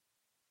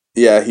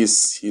 Yeah,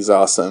 he's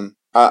awesome.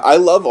 I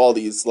love all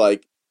these,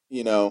 like,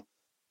 you know,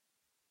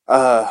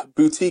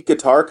 boutique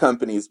guitar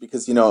companies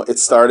because, you know, it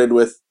started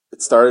with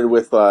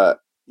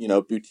you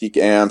know, boutique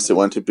amps. It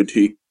went to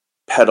boutique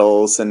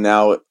pedals, and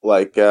now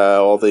like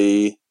all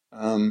the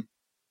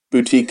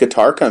boutique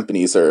guitar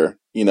companies are,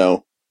 you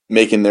know,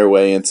 making their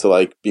way into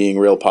like being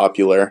real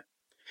popular.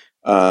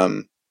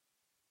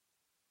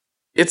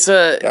 It's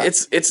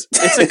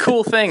a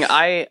cool thing.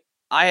 I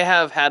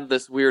have had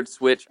this weird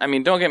switch. I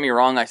mean, don't get me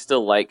wrong. I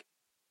still like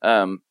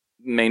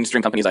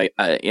mainstream companies.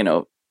 I you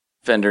know,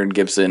 Fender and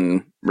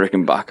Gibson,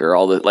 Rickenbacker,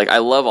 all the like. I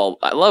love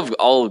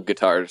all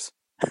guitars.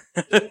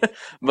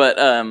 but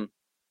yeah.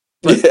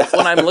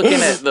 When I'm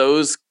looking at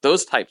those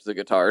types of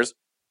guitars,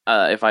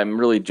 if I'm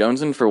really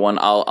jonesing for one,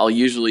 I'll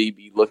usually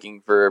be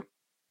looking for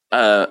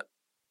a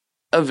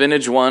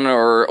vintage one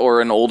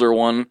or an older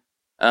one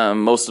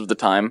most of the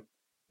time.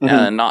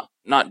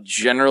 Not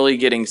generally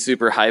getting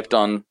super hyped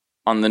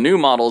on the new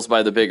models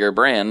by the bigger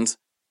brands,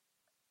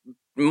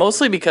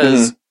 mostly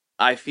because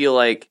I feel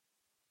like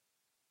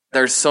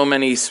there's so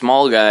many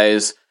small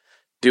guys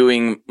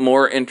doing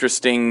more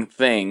interesting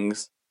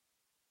things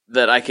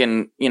that I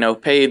can, you know,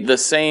 pay the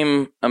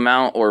same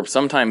amount or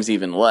sometimes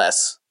even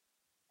less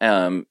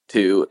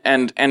to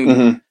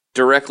and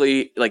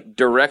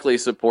directly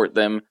support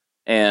them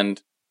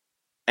and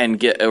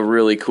get a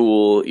really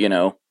cool, you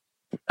know,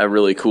 a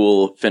really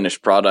cool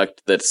finished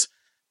product that's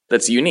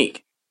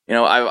unique. You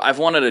know, I've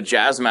wanted a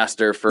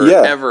Jazzmaster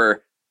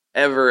forever,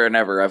 ever and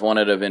ever. I've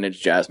wanted a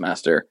vintage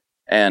Jazzmaster,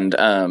 and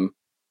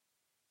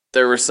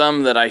there were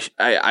some that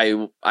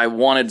I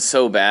wanted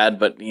so bad,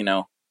 but you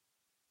know,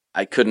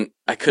 I could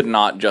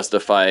not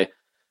justify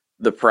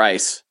the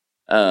price.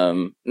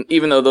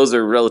 Even though those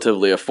are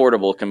relatively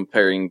affordable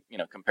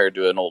compared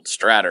to an old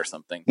Strat or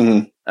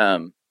something.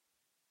 Oh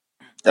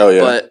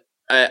yeah. But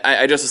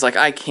I just was like,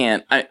 I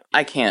can't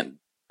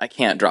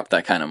drop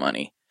that kind of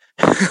money.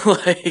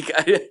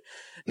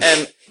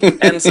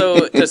 And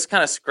so just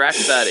kind of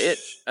scratch that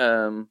itch.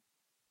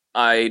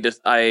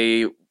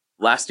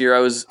 Last year I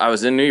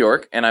was in New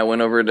York and I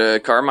went over to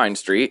Carmine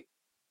Street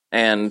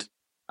and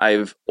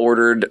I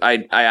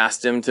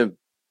asked him to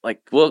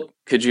like, well,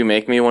 could you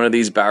make me one of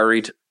these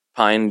Bowery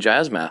Pine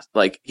Jazzmasters?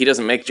 Like, he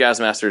doesn't make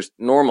Jazzmasters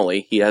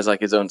normally. He has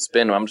like his own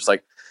spin. I'm just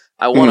like,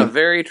 I want a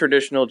very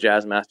traditional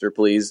Jazzmaster,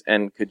 please.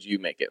 And could you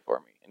make it for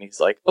me? And he's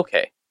like,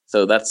 okay.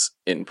 So that's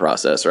in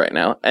process right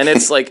now. And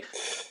it's like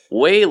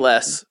way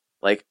less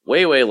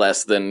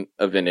than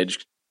a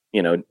vintage,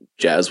 you know,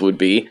 jazz would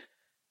be.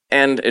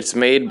 And it's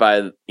made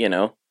by, you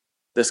know,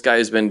 this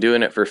guy's been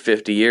doing it for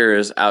 50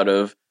 years out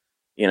of,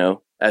 you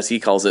know, as he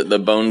calls it, the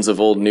bones of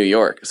old New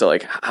York. So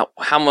like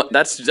how much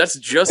that's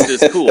just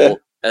as cool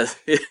as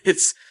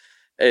it's,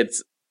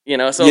 you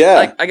know, so yeah.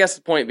 Like, I guess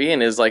the point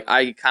being is like,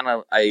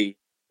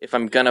 if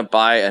I'm going to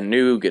buy a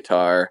new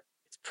guitar,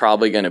 it's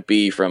probably going to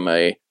be from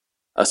a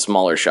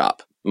smaller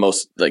shop,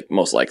 most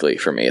likely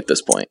for me at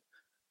this point.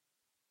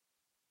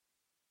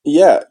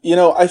 Yeah, you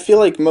know, I feel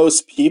like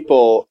most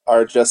people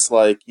are just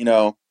like, you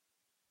know,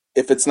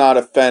 if it's not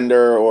a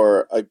Fender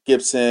or a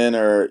Gibson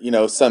or, you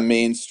know, some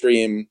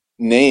mainstream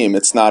name,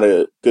 it's not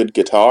a good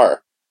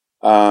guitar,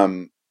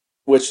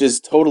 which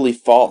is totally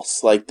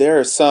false. Like, there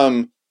are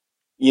some,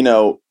 you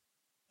know,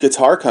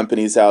 guitar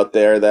companies out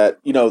there that,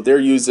 you know, they're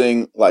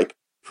using like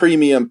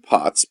premium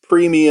pots,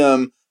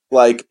 premium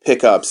like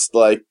pickups,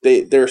 like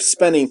they're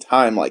spending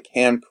time like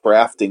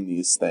handcrafting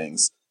these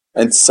things.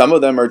 And some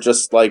of them are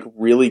just like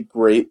really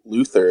great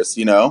Luthers,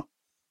 you know?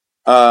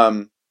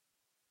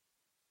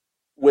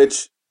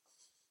 Which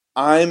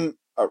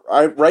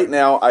right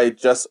now I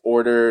just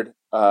ordered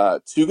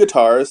 2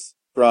 guitars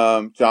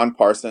from John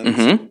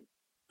Parsons,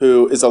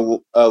 who is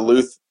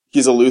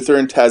he's a Luther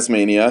in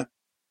Tasmania.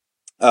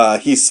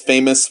 He's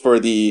famous for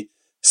the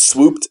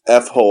swooped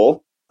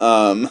F-hole.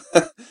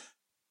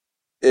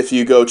 If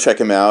you go check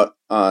him out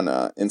on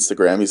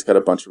Instagram, he's got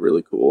a bunch of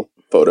really cool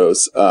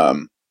photos.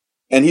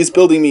 And he's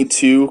building me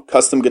 2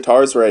 custom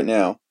guitars right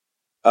now.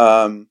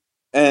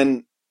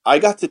 And I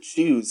got to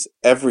choose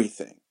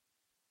everything.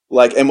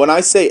 Like, and when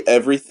I say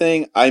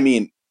everything, I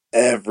mean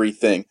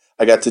everything.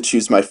 I got to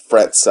choose my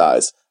fret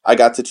size. I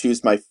got to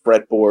choose my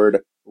fretboard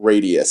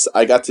radius.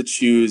 I got to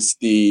choose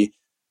the,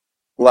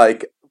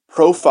 like,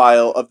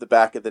 profile of the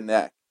back of the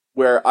neck,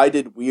 where I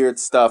did weird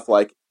stuff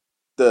like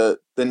the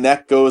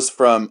neck goes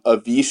from a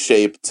V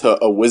shape to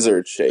a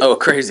wizard shape. Oh,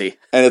 crazy.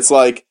 And it's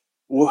like,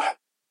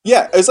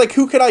 yeah, it's like,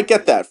 who could I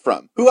get that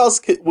from? Who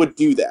else would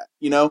do that?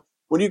 You know,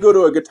 when you go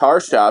to a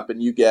guitar shop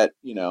and you get,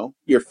 you know,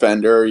 your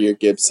Fender or your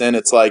Gibson,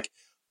 it's like,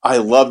 I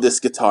love this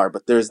guitar,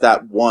 but there's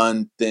that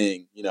one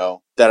thing,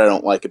 that I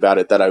don't like about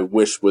it that I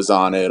wish was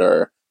on it,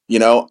 or,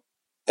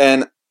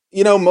 and,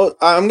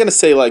 I'm going to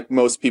say like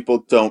most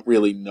people don't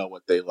really know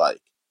what they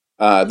like.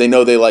 They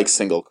know they like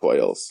single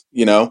coils,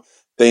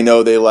 they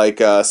know they like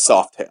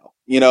soft tail,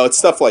 it's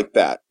stuff like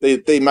that.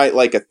 They might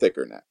like a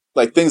thicker neck,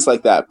 like things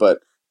like that. But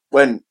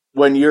when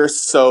you're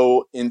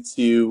so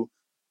into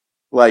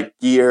like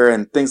gear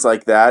and things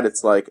like that,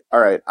 it's like, all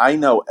right, I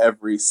know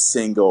every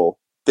single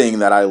thing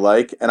that I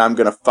like, and I'm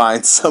going to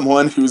find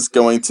someone who's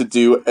going to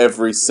do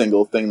every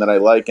single thing that I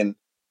like. And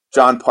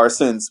John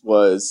Parsons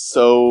was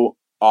so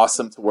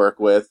awesome to work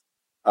with.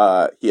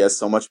 He has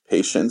so much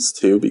patience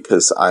too,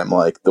 because I'm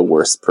like the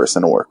worst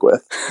person to work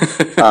with.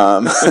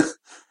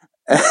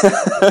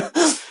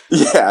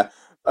 Yeah.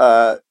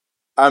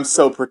 I'm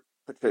so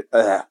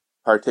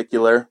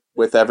particular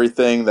with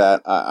everything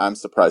that I'm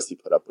surprised he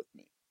put up with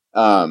me.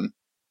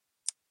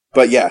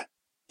 But yeah,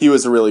 he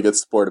was a really good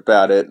sport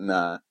about it.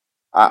 And,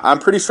 I'm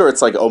pretty sure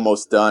it's like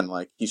almost done.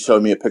 Like he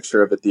showed me a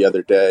picture of it the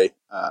other day.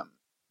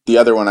 The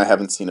other one I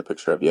haven't seen a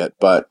picture of yet,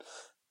 but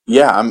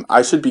yeah,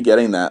 I should be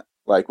getting that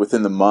like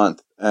within the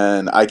month,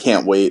 and I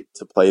can't wait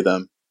to play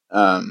them.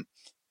 I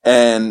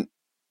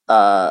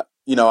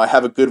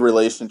have a good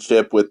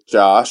relationship with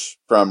Josh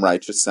from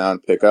Righteous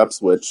Sound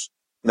Pickups, which,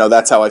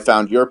 that's how I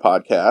found your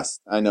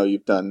podcast. I know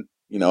you've done,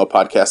 a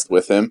podcast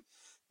with him.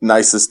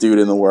 Nicest dude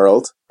in the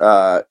world.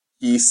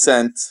 He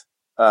sent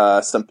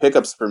some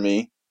pickups for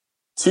me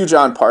to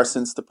John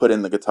Parsons to put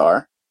in the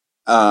guitar.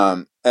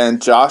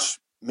 And Josh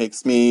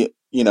makes me,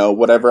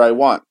 whatever I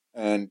want,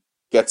 and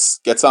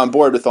gets on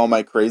board with all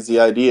my crazy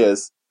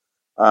ideas.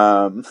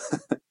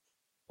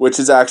 Which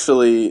is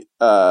actually,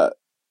 now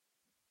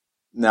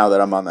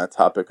that I'm on that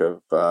topic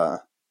of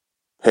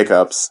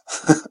pickups,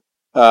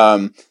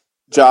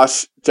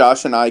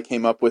 Josh and I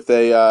came up with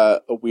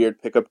a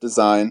weird pickup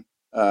design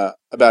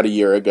about a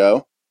year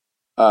ago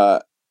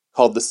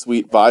called the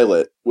Sweet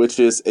Violet, which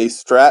is a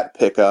Strat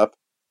pickup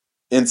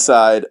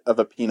inside of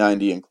a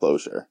P90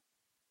 enclosure,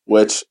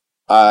 which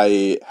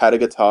I had a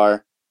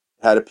guitar,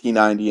 had a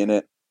P90 in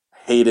it,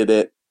 hated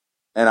it,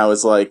 and I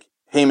was like,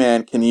 hey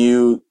man, can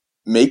you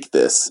make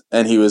this?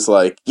 And he was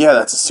like, yeah,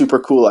 that's a super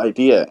cool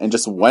idea, and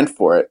just went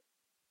for it.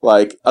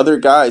 Like, other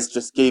guys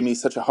just gave me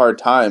such a hard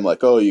time,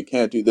 like, oh, you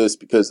can't do this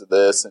because of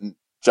this, and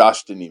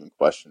Josh didn't even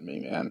question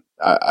me, man.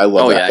 I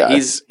love that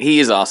guy. He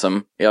is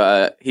awesome.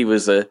 He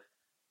was on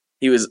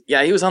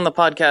the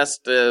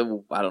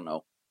podcast, I don't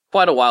know,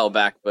 quite a while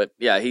back, but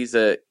yeah, he's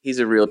a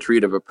real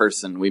treat of a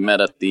person. We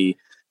met at the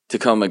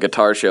Tacoma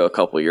Guitar Show a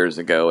couple years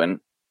ago and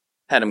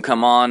had him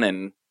come on,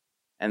 and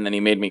then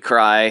he made me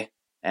cry,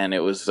 and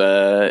it was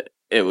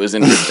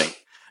interesting.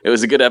 It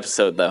was a good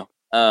episode though.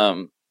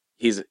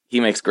 He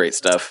makes great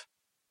stuff,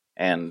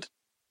 and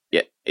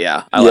I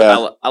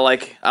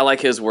like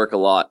his work a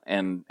lot,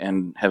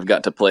 and have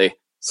got to play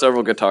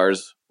several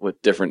guitars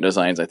with different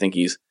designs. I think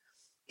he's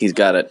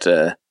got it.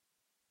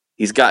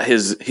 He's got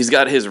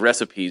his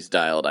recipes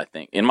dialed, I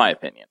think, in my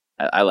opinion.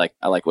 I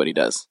like what he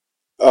does.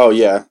 Oh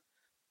yeah,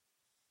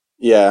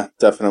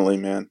 definitely,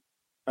 man.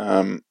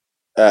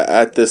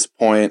 At this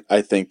point,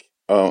 I think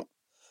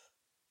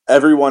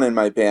everyone in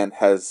my band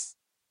has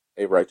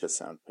a Righteous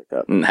Sound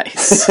pickup.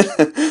 Nice.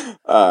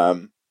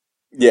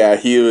 Yeah,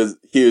 he was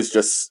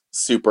just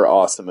super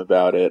awesome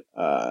about it.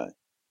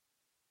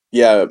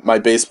 Yeah, my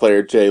bass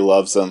player Jay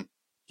loves them.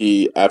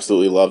 He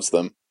absolutely loves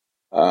them.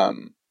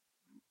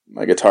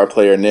 My guitar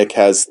player Nick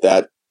has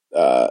that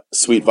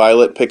Sweet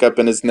Violet pickup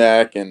in his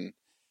neck, and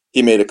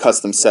he made a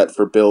custom set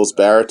for Bill's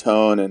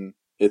baritone, and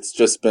it's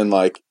just been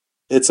like,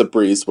 it's a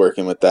breeze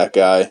working with that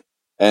guy,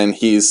 and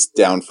he's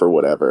down for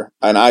whatever.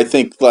 And I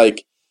think,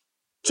 like,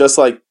 just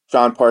like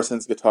John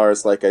Parsons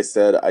guitars, like I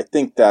said, I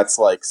think that's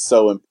like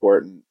so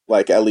important,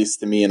 like at least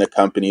to me, in a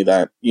company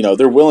that,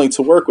 they're willing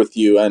to work with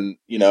you and,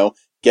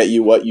 get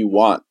you what you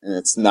want. And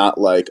it's not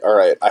like, all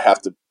right, I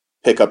have to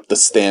pick up the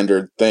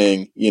standard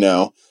thing,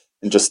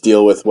 and just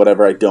deal with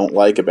whatever I don't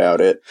like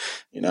about it,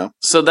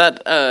 So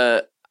that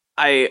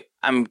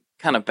I'm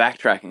kind of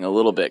backtracking a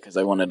little bit, because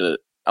I wanted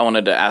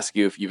to ask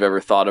you if you've ever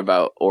thought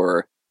about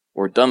or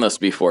done this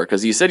before,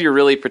 because you said you're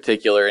really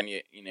particular and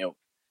you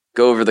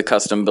go over the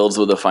custom builds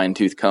with a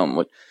fine-tooth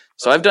comb.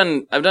 So I've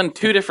done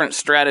two different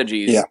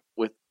strategies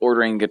with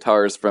ordering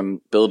guitars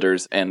from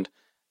builders, and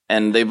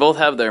they both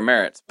have their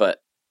merits.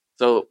 But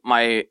so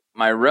my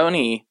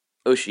Roni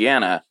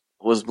Oceana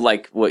was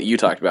like what you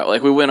talked about.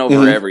 Like, we went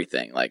over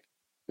everything. Like,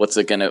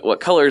 what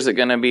color is it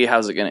gonna be?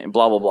 How's it gonna,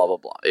 blah blah blah blah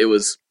blah. It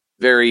was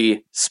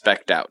very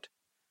specced out,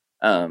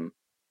 and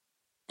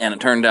it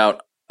turned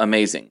out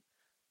amazing.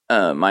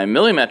 My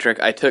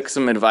Millimetric, I took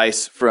some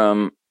advice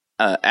from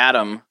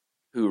Adam,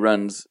 who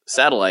runs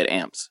Satellite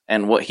Amps,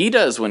 and what he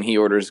does when he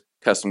orders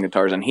custom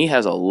guitars, and he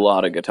has a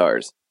lot of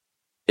guitars,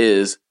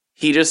 is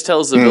he just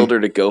tells the builder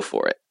to go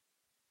for it.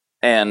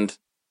 And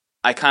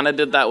I kind of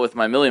did that with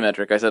my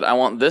Millimetric. I said, I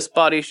want this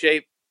body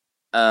shape,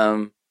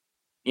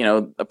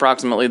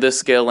 approximately this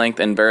scale length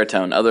and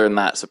baritone. Other than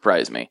that,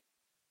 surprise me.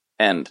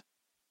 And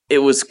it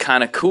was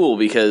kind of cool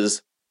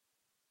because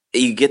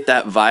you get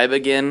that vibe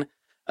again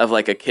of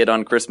like a kid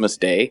on Christmas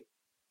Day.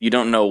 You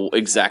don't know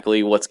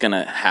exactly what's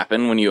gonna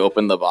happen when you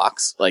open the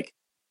box, like,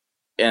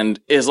 and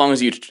as long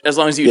as you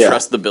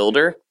trust the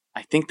builder,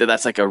 I think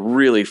that's like a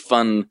really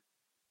fun,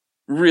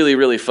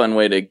 really fun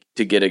way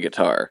to get a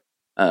guitar.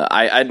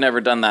 I'd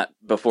never done that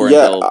before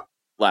until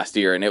last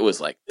year, and it was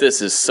like,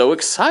 this is so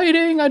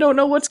exciting. I don't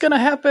know what's gonna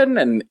happen,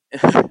 and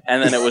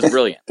then it was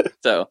brilliant.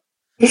 So.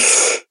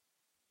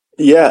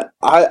 Yeah,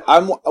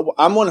 I'm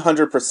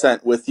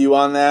 100% with you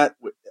on that,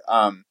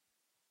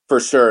 for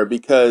sure,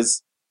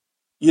 because,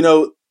 you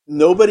know,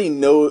 nobody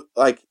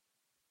like,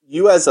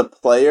 you as a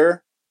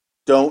player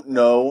don't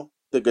know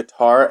the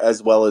guitar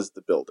as well as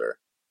the builder.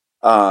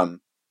 And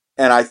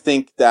I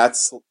think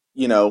that's,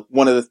 you know,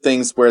 one of the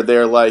things where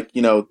they're like,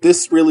 you know,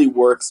 this really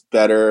works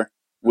better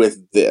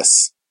with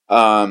this.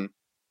 And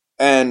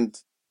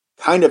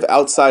kind of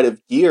outside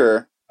of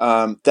gear,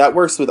 that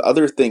works with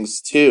other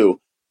things too.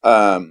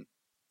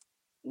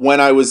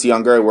 When I was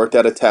younger, I worked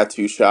at a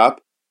tattoo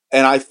shop,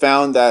 and I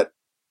found that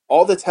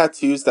all the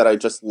tattoos that I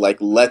just like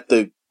let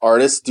the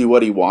artist do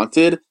what he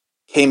wanted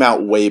came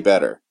out way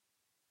better,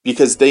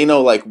 because they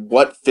know like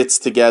what fits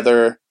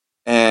together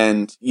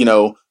and, you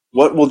know,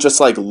 what will just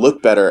like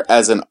look better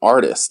as an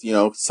artist. You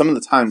know, some of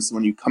the times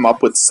when you come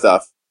up with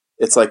stuff,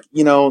 it's like,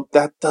 you know,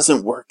 that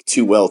doesn't work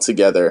too well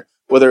together,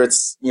 whether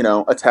it's, you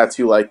know, a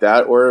tattoo like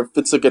that or if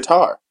it's a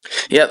guitar.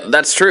 Yeah,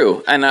 that's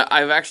true. And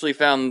I've actually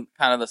found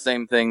kind of the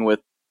same thing with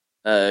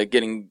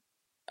getting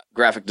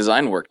graphic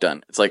design work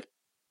done. It's like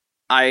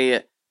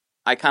I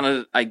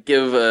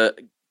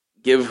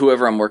give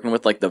whoever I'm working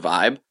with like the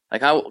vibe.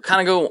 Like I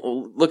kind of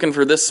go looking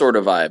for this sort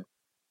of vibe,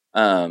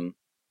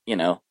 you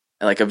know,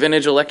 like a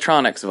vintage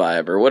electronics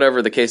vibe or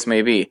whatever the case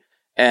may be.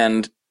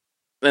 And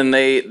then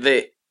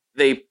they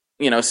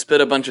you know,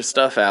 spit a bunch of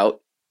stuff out.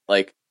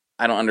 Like,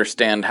 I don't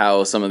understand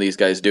how some of these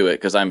guys do it,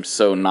 because I'm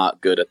so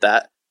not good at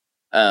that.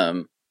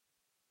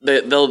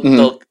 They'll you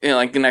know,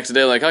 like the next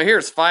day, like, oh,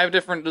 here's 5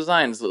 different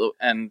designs,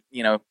 and,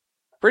 you know,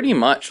 pretty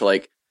much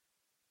like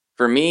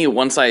for me,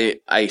 once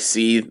I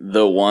see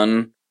the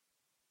one,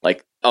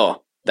 like,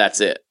 oh,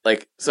 that's it.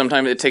 Like,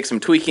 sometimes it takes some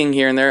tweaking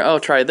here and there. Oh,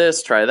 try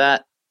this, try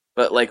that.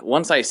 But like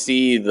once I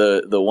see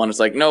the one, it's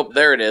like, nope,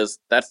 there it is.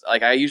 That's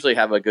like, I usually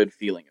have a good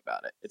feeling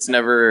about it. It's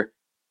never,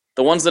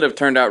 the ones that have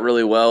turned out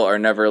really well are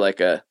never like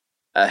a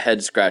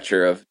head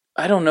scratcher of,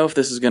 I don't know if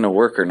this is going to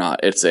work or not.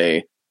 It's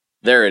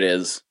there it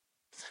is.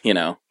 You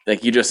know,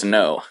 like, you just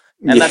know.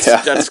 And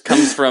that's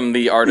comes from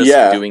the artist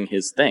doing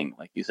his thing,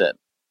 like you said.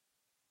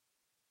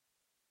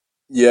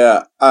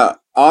 Yeah.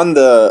 On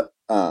the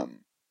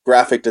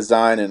graphic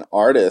design and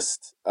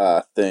artist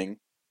thing,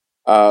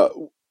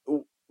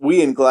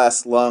 we in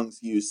Glass Lungs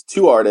use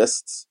 2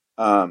 artists.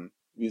 We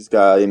use a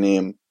guy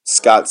named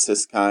Scott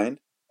Siskind,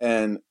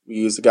 and we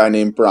use a guy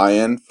named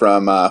Brian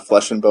from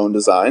Flesh and Bone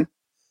Design.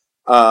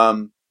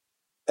 And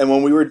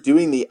when we were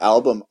doing the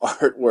album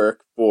artwork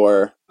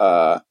for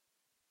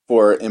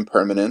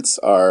Impermanence,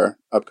 our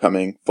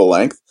upcoming full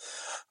length,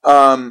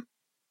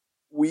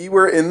 we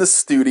were in the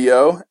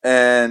studio,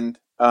 and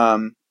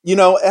you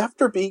know,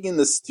 after being in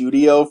the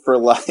studio for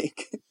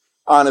like,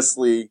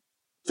 honestly,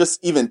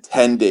 just even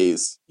 10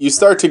 days, you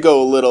start to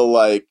go a little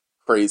like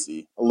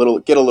crazy,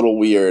 get a little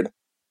weird,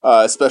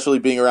 especially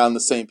being around the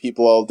same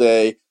people all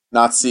day,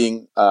 not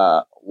seeing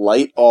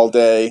light all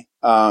day.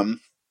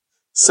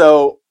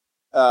 So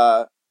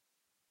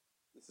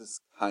this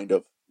is kind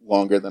of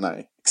longer than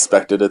I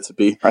expected it to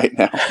be right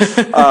now.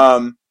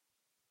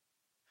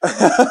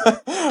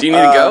 Do you need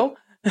to go?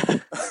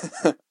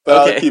 But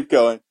okay. I'll keep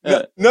going.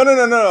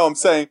 No. I'm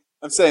saying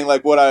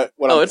like what I'm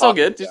it's all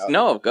good. Just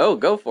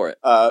go for it.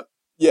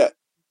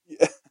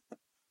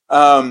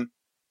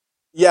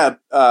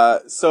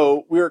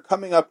 So we were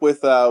coming up with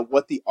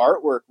what the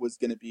artwork was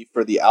going to be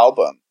for the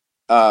album.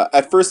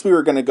 At first we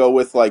were going to go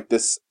with like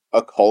this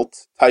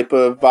occult type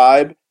of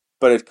vibe,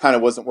 but it kind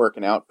of wasn't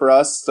working out for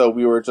us. So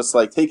we were just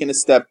like taking a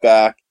step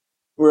back.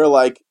 We were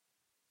like,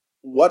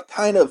 what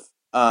kind of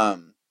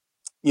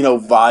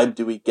vibe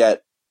do we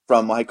get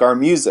from like our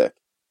music?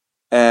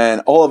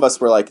 And all of us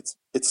were like,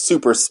 it's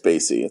super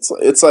spacey.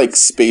 It's like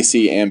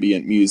spacey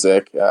ambient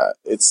music.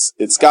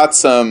 It's got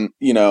some,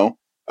 you know,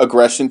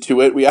 aggression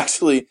to it. We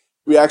actually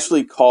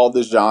call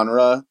the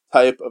genre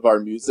type of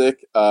our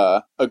music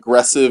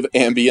aggressive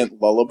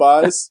ambient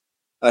lullabies.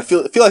 And I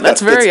feel like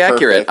that's very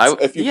accurate.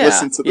 If you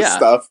listen to the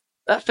stuff,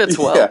 that fits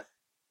well.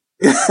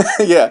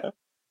 Yeah.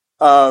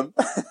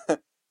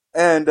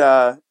 And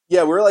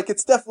we're like,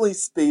 it's definitely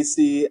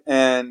spacey.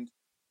 And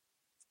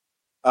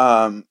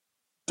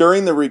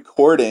during the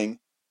recording,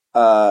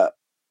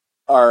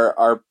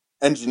 our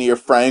engineer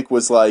Frank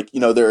was like, you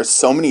know, there are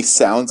so many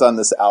sounds on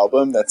this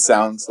album that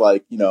sounds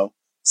like, you know,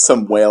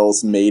 some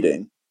whales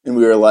mating. And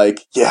we were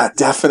like, yeah,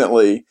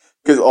 definitely,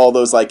 because all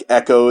those like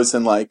echoes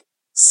and like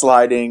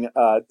sliding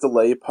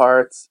delay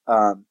parts.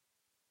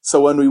 So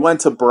when we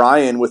went to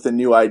Brian with a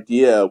new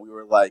idea, we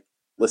were like,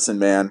 listen,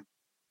 man,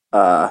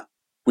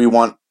 we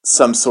want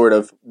some sort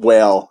of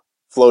whale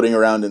floating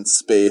around in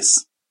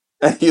space.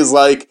 And he's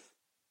like,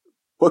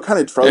 what kind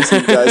of drugs are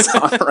you guys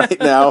on right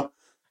now?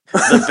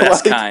 The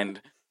best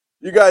kind.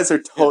 You guys are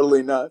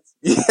totally nuts.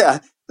 Yeah,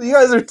 you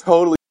guys are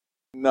totally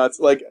nuts.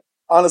 Like,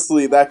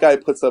 honestly, that guy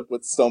puts up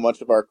with so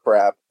much of our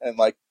crap and,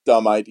 like,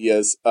 dumb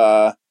ideas.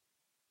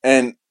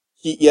 And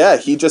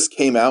he just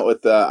came out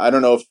with I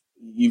don't know if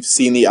you've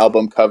seen the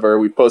album cover.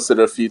 We posted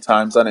it a few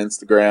times on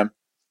Instagram,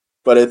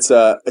 but it's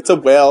a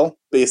whale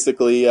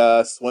basically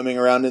swimming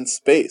around in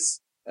space.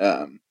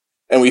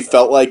 And we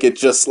felt like it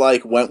just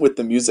like went with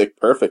the music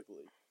perfectly.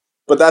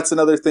 But that's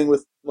another thing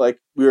with, like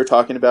we were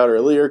talking about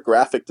earlier,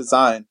 graphic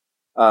design.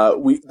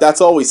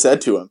 That's all we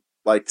said to him,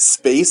 like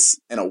space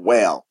and a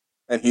whale.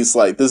 And he's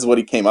like, this is what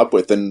he came up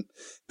with. And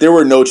there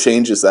were no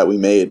changes that we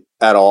made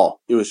at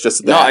all. It was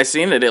just that. No, I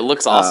seen it. It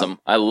looks awesome.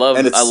 I love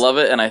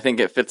it. And I think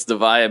it fits the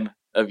vibe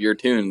of your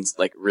tunes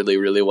like really,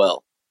 really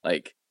well.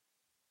 Like,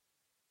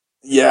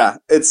 yeah,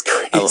 it's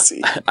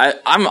crazy.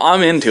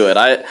 I'm into it.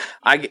 I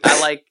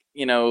like,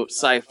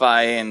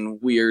 sci-fi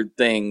and weird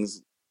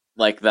things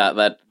like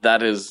that.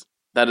 That is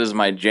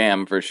my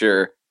jam for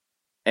sure.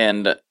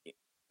 And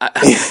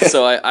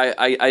so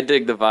I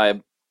dig the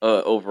vibe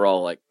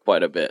overall like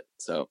quite a bit.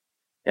 So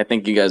I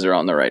think you guys are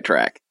on the right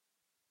track.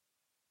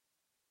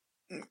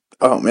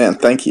 Oh man,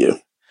 thank you.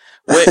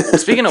 Wait,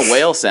 speaking of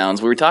whale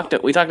sounds, we talked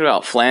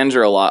about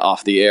flanger a lot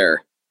off the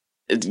air.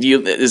 Yeah,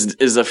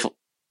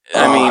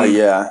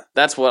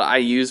 that's what I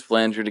use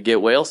flanger to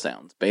get whale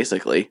sounds.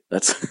 Basically,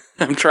 that's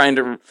I'm trying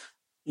to.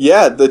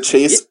 Yeah, the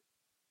Chase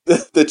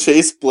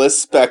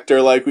Bliss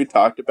Spectre, like we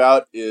talked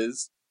about,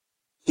 is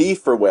key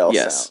for whale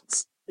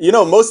sounds.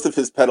 Most of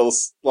his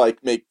pedals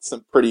like make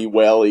some pretty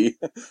whaley,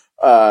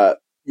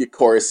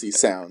 chorusy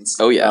sounds.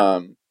 Oh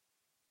yeah.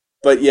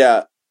 But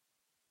yeah,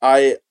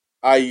 I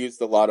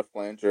used a lot of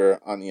flanger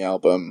on the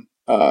album.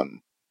 Bill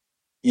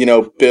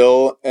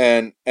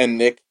and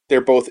Nick,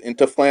 they're both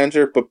into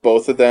flanger, but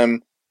both of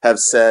them have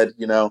said,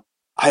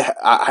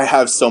 I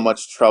have so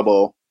much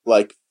trouble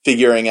like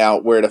figuring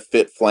out where to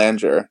fit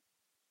flanger.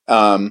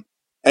 And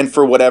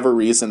for whatever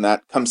reason,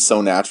 that comes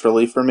so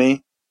naturally for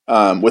me,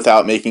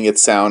 without making it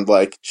sound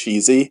like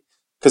cheesy.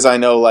 Because I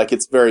know like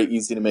it's very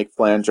easy to make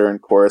flanger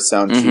and chorus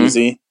sound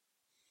cheesy.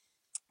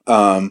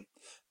 I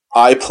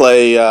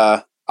play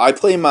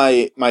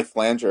my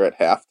flanger at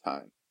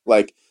halftime.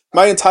 Like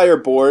my entire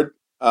board,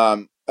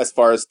 as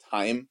far as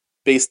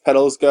time-based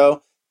pedals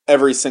go,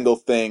 every single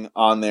thing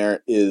on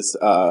there is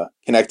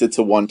connected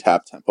to one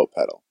tap tempo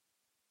pedal,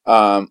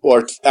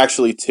 or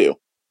actually two.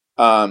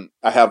 I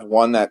have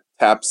one that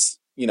taps,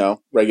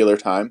 regular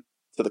time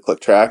to the click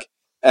track,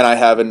 and I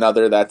have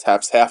another that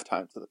taps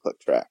halftime to the click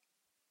track.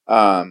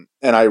 And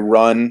I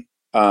run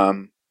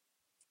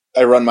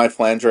my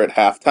flanger at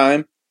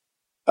halftime,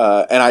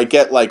 and I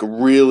get like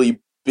really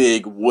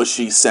big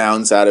whooshy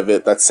sounds out of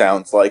it that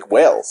sounds like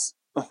whales.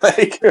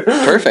 Like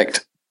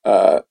perfect.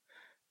 Yeah.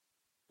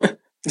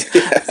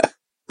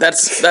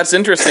 That's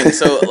interesting.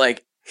 So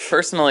like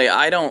personally,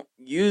 I don't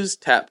use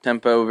tap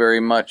tempo very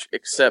much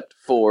except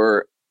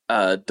for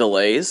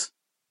delays.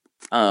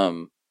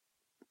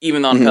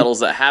 Even on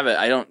pedals that have it,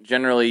 I don't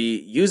generally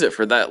use it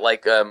for that.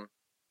 Like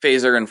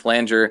phaser and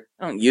flanger,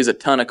 I don't use a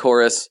ton of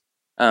chorus.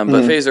 But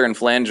phaser and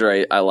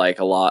flanger I like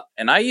a lot,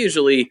 and I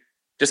usually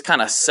just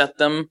kind of set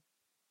them.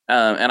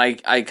 And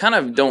I kind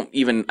of don't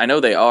even, I know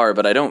they are,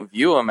 but I don't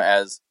view them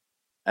as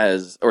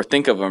or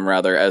think of them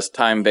rather as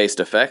time-based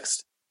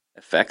effects.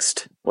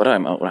 What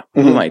am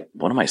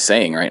I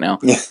saying right now?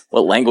 Yeah.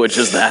 What language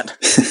is that?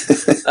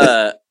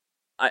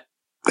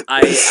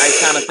 I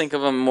kind of think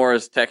of them more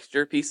as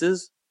texture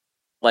pieces.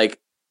 Like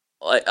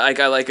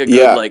I like a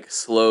good like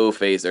slow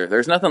phaser.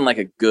 There's nothing like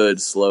a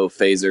good slow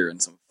phaser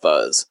and some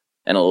fuzz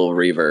and a little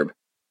reverb.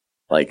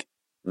 Like,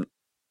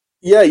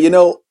 yeah,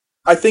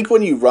 I think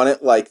when you run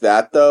it like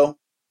that, though,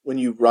 when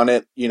you run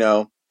it,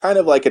 kind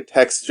of like a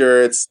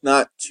texture, it's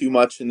not too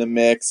much in the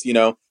mix,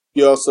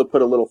 you also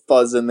put a little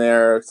fuzz in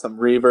there, some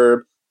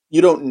reverb.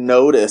 You don't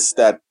notice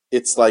that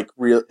it's like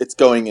real, it's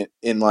going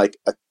in like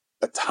a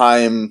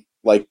time,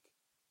 like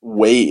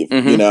wave,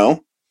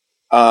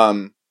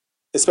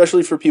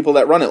 especially for people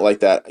that run it like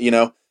that,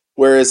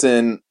 whereas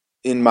in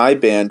my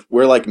band,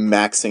 we're like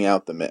maxing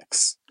out the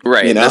mix.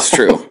 Right. That's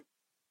true.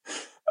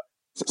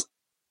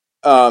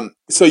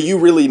 So you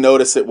really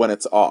notice it when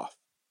it's off.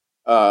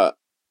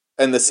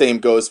 And the same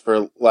goes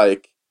for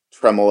like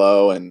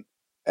tremolo and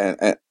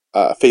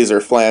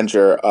phaser,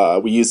 flanger.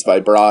 We use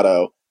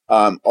vibrato,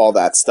 all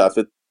that stuff.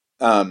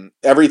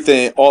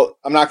 Everything.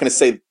 I'm not going to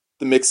say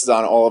the mixes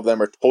on all of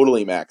them are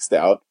totally maxed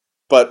out,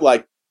 but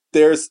like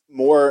there's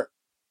more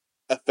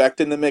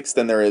effect in the mix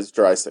than there is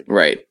dry signal.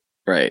 Right.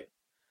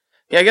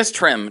 Yeah, I guess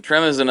trem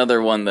is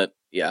another one that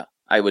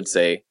I would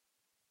say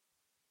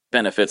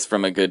benefits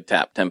from a good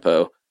tap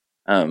tempo.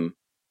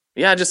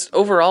 Yeah, just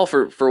overall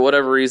for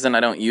whatever reason I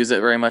don't use it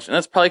very much, and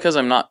that's probably because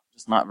I'm not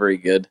very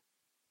good,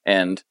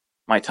 and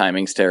my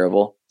timing's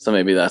terrible. So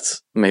maybe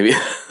that's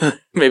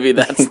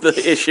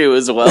the issue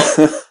as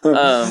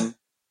well.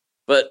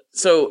 But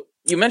so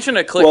you mentioned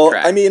a click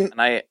track. I mean,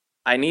 and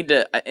I need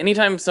to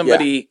anytime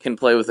somebody can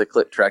play with a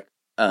click track,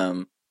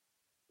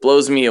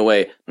 blows me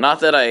away.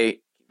 Not that I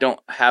don't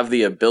have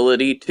the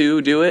ability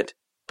to do it,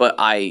 but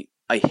I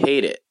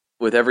hate it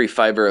with every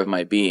fiber of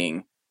my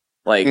being.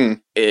 Like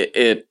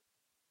it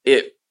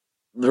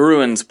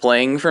ruins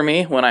playing for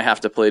me when I have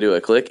to play to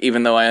a click,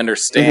 even though I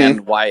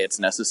understand why it's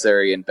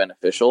necessary and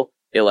beneficial.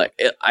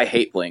 I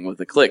hate playing with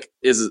a click.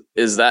 Is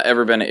that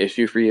ever been an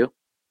issue for you?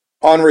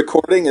 On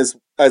recording as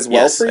well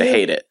yes, for you? I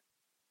hate it.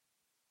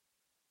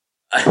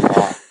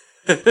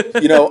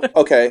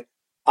 Okay.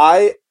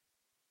 I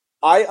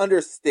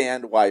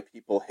understand why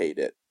people hate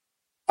it.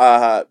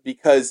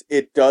 Because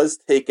it does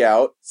take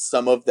out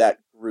some of that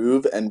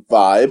groove and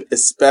vibe,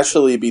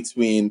 especially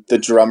between the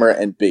drummer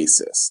and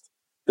bassist.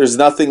 There's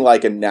nothing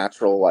like a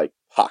natural like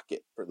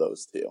pocket for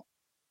those two.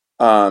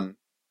 For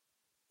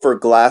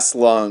Glass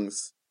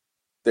Lungs,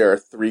 there are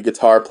 3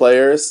 guitar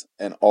players,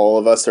 and all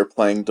of us are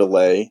playing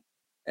delay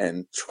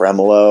and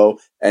tremolo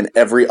and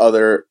every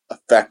other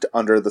effect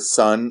under the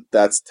sun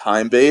that's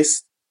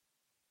time-based.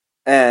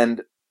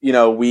 And,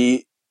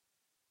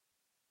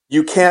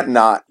 you can't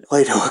not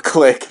play to a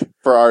click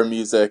for our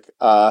music.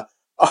 Our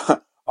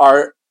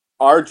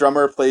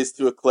drummer plays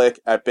to a click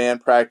at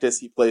band practice.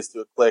 He plays to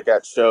a click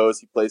at shows.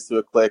 He plays to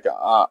a click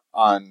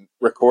on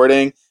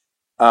recording.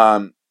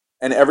 And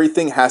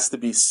everything has to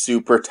be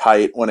super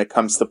tight when it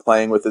comes to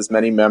playing with as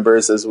many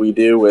members as we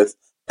do with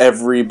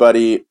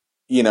everybody.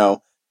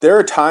 There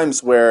are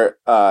times where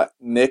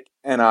Nick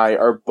and I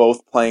are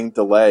both playing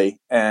delay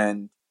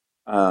and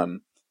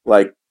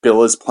like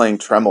Bill is playing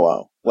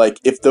tremolo.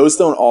 Like, if those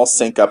don't all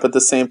sync up at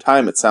the same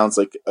time, it sounds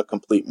like a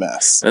complete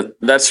mess.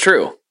 That's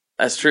true.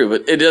 That's true.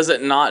 But it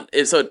doesn't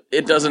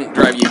it doesn't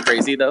drive you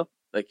crazy, though?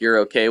 Like, you're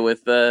okay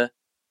with oh,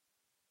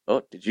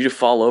 did you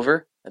fall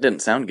over? That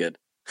didn't sound good.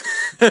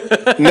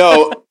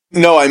 No,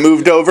 I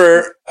moved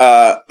over.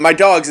 My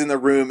dog's in the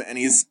room, and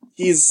he's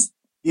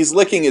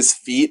licking his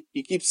feet.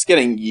 He keeps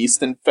getting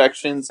yeast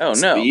infections in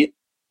his feet,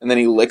 and then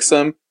he licks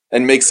them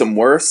and makes them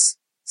worse.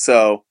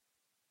 So...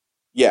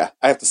 yeah,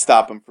 I have to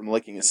stop him from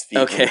licking his feet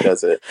when he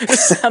does it. It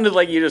sounded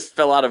like you just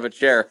fell out of a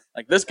chair.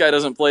 Like, this guy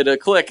doesn't play to a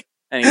click,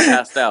 and he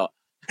passed out.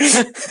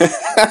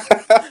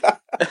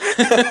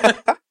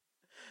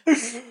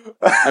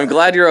 I'm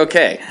glad you're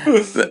okay.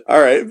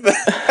 All right.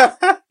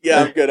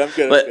 Yeah, I'm good.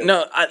 But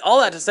no, all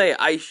that to say,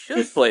 I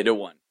should play to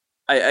one.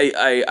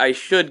 I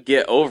should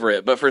get over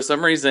it. But for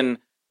some reason,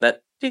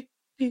 that tick,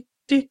 tick,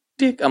 tick,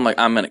 tick, I'm like,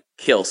 I'm going to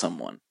kill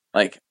someone.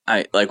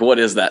 What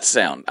is that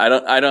sound? I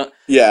don't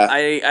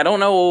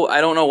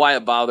know why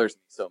it bothers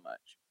me so much.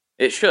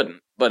 It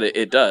shouldn't, but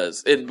it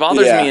does. It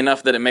bothers me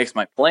enough that it makes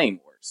my playing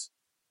worse.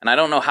 And I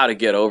don't know how to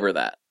get over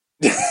that.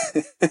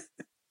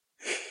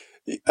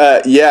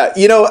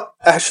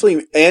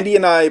 Actually, Andy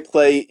and I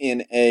play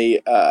in a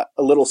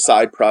little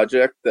side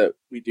project that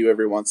we do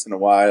every once in a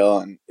while,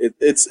 and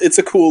it's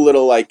a cool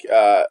little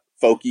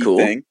folky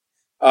thing.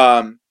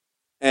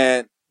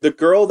 And the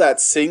girl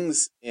that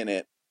sings in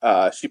it,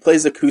 she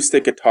plays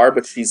acoustic guitar,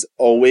 but she's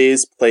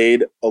always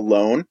played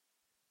alone.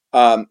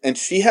 And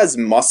she has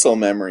muscle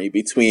memory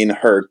between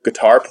her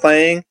guitar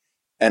playing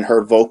and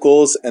her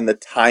vocals and the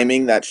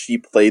timing that she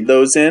played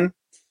those in.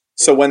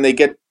 So when they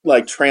get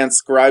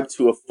transcribed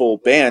to a full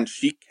band,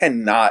 she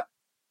cannot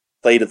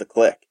play to the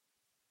click.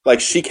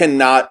 She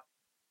cannot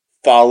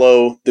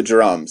follow the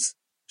drums.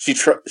 She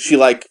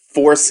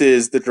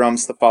forces the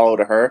drums to follow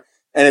to her,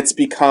 and it's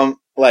become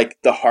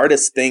the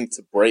hardest thing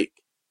to break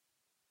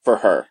for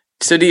her.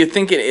 So do you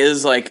think it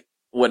is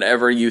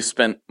whatever you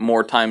spent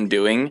more time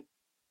doing?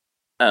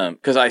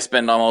 Because I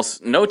spend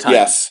almost no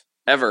time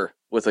ever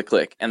with a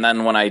click. And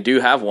then when I do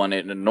have one,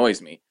 it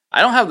annoys me. I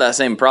don't have that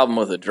same problem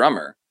with a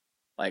drummer.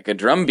 A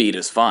drum beat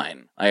is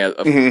fine. I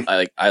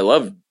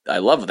love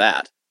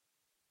that.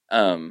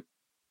 In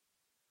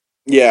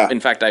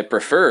fact, I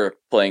prefer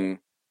playing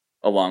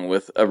along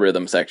with a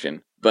rhythm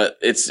section, but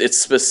it's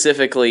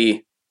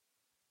specifically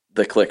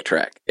the click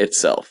track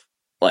itself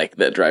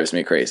that drives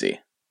me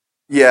crazy.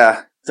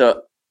 Yeah.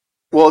 So,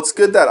 well, it's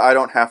good that I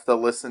don't have to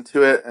listen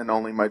to it, and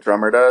only my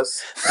drummer does.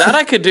 That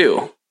I could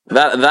do.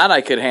 That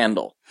I could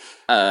handle.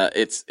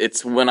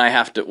 It's when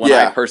I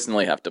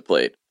personally have to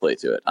play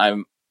to it.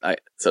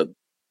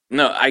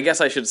 No, I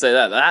guess I should say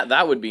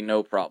that would be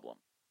no problem.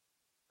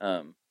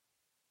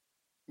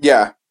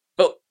 Yeah.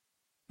 But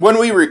when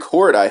we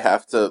record, I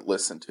have to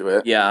listen to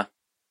it. Yeah.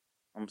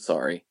 I'm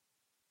sorry.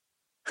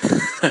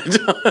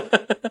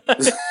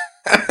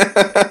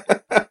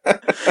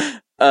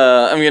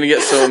 I'm gonna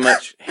get so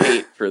much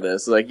hate for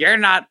this. You're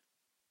not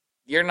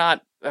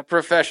a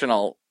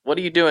professional. What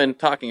are you doing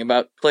talking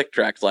about click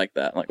tracks like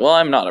that? Well,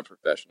 I'm not a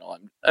professional.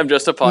 I'm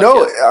just a podcast.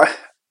 No,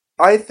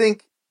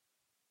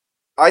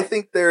 I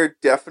think there are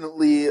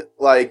definitely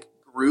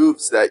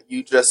grooves that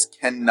you just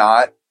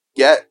cannot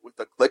get with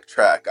a click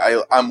track.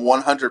 I'm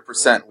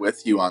 100%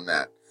 with you on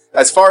that.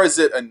 As far as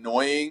it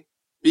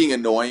being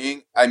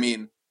annoying, I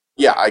mean,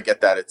 yeah, I get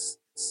that it's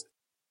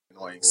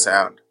annoying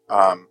sound.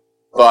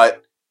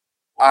 But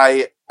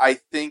I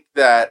think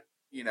that,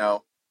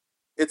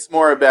 it's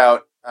more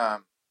about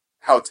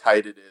how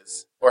tight it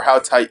is, or how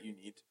tight you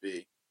need to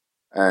be.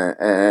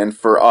 And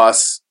for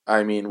us,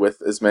 I mean,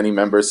 with as many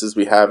members as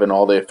we have and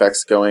all the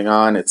effects going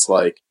on, it's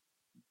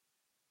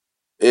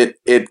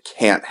it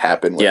can't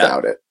happen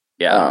without it.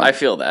 Yeah, I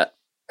feel that.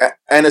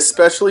 And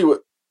especially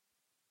with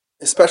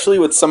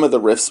some of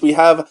the riffs we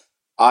have,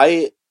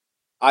 I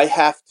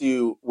have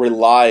to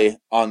rely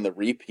on the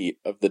repeat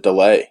of the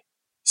delay.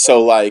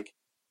 So like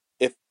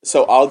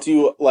I'll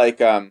do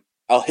like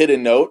I'll hit a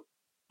note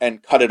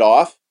and cut it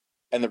off,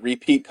 and the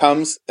repeat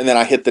comes, and then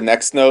I hit the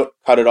next note,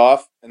 cut it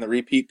off, and the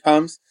repeat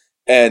comes,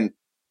 and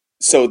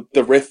so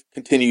the riff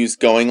continues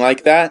going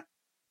like that.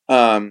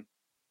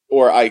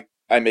 Or I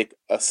make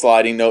a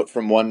sliding note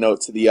from one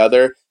note to the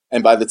other,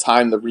 and by the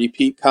time the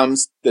repeat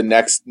comes, the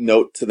next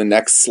note to the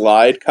next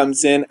slide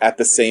comes in at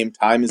the same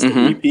time as the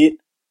repeat.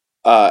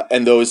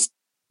 And those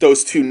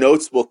two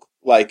notes will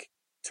like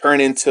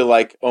turn into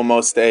like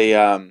almost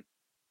a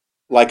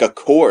like a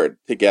chord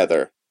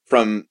together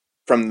from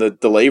the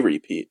delay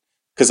repeat.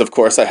 Because of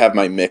course I have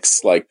my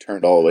mix like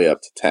turned all the way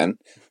up to 10.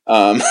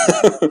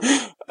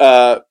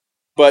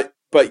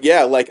 But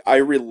yeah, like I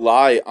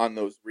rely on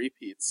those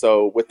repeats.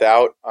 So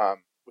without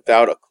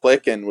a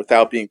click and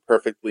without being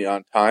perfectly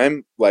on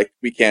time, like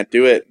we can't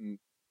do it. And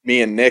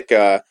me and Nick,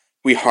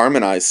 we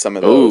harmonize some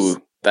of those.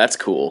 Ooh, that's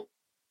cool.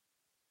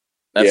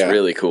 That's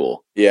really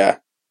cool. Yeah.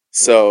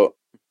 So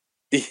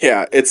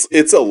yeah,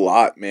 it's a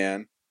lot,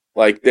 man.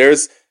 Like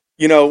there's,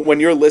 when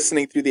you're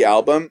listening through the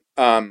album,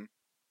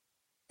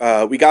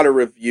 we got a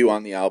review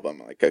on the album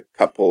like a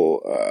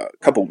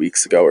couple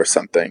weeks ago or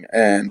something,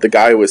 and the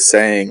guy was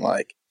saying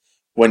like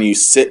when you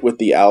sit with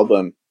the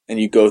album and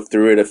you go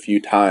through it a few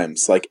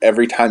times, like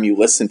every time you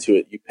listen to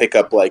it, you pick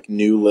up like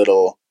new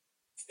little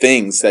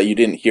things that you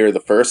didn't hear the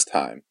first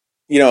time.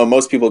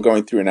 Most people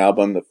going through an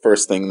album, the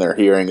first thing they're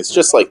hearing is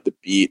just like the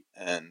beat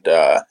and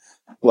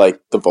like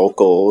the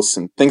vocals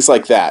and things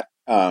like that.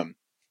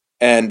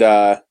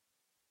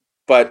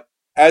 But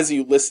as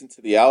you listen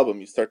to the album,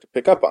 you start to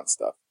pick up on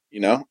stuff,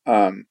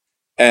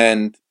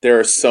 and there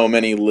are so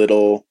many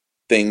little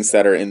things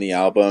that are in the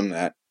album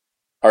that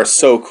are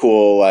so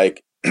cool.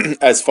 Like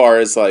as far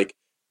as like,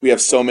 we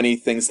have so many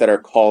things that are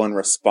call and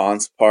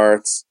response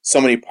parts, so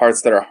many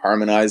parts that are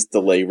harmonized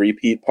delay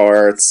repeat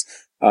parts,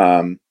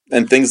 and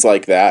things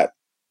like that.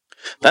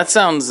 That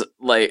sounds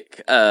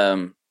like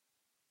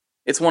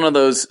it's one of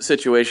those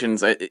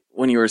situations.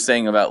 When you were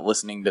saying about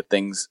listening to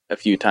things a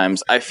few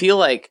times, I feel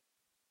like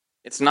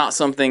it's not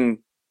something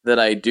that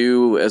I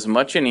do as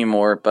much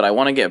anymore, but I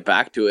want to get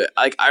back to it.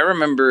 Like I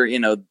remember,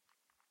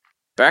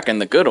 back in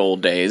the good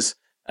old days,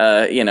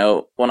 when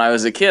I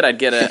was a kid, I'd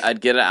get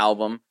an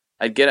album,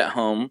 I'd get it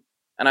home,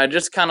 and I'd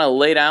just kind of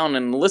lay down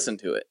and listen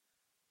to it,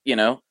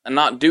 and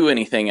not do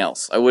anything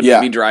else. I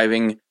wouldn't be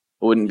driving,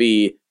 I wouldn't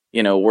be,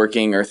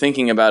 working or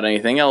thinking about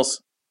anything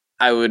else.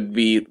 I would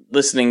be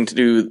listening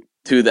to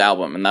the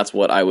album, and that's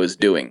what I was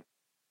doing.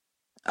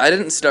 I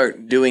didn't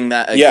start doing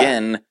that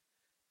again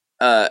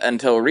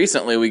until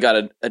recently. We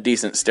got a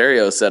decent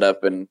stereo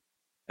setup and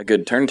a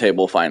good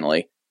turntable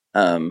finally.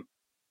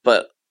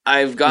 But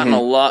I've gotten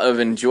a lot of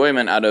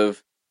enjoyment out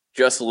of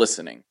just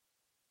listening,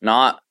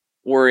 not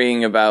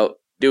worrying about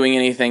doing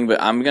anything,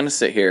 but I'm going to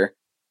sit here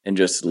and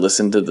just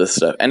listen to this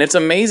stuff. And it's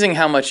amazing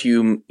how much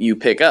you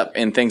pick up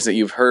in things that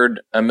you've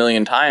heard a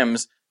million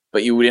times,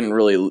 but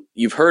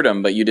you've heard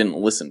them, but you didn't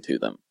listen to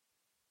them.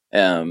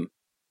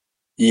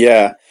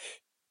 Yeah.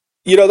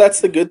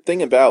 That's the good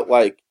thing about,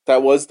 like,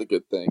 that was the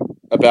good thing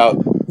about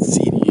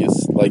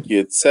CDs. Like you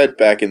had said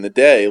back in the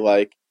day,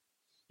 like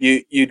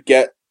you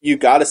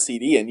got a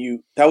CD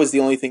and that was the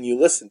only thing you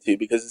listened to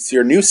because it's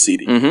your new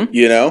CD,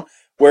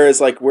 Whereas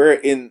like we're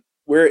in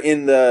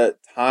the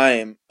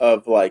time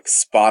of like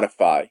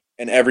Spotify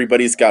and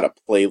everybody's got a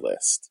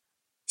playlist.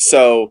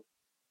 So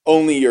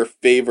only your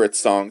favorite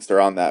songs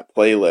are on that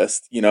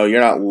playlist. You're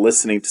not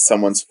listening to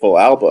someone's full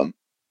album.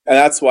 And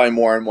that's why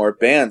more and more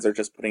bands are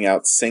just putting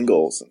out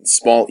singles and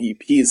small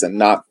EPs and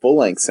not full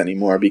lengths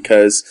anymore,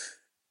 because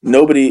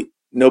nobody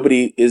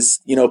is,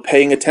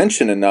 paying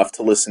attention enough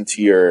to listen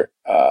to your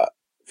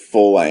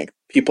full length.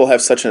 People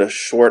have such a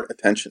short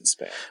attention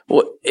span.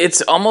 Well,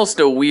 it's almost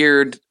a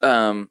weird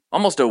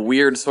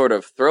sort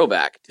of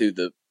throwback to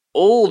the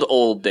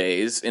old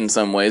days in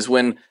some ways,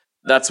 when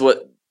that's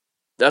what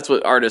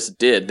artists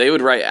did. They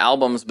would write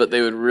albums, but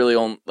they would really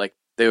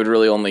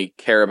only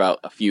care about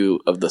a few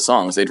of the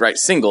songs. They'd write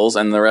singles,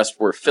 and the rest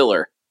were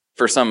filler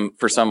for some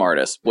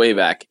artists way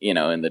back,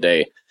 in the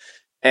day.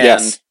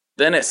 And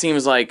then it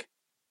seems like,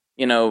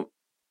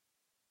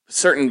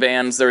 certain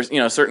bands, there's,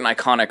 certain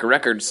iconic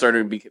records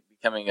started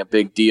becoming a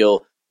big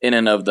deal in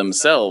and of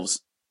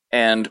themselves.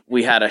 And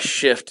we had a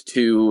shift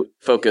to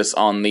focus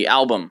on the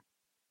album,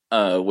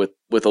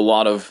 with a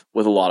lot of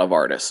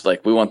artists.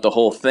 Like, we want the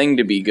whole thing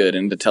to be good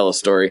and to tell a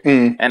story.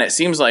 And it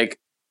seems like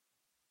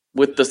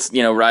with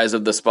the, rise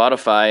of the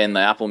Spotify and the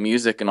Apple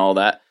Music and all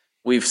that,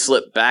 we've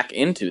slipped back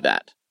into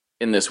that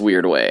in this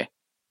weird way.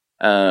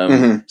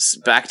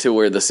 Back to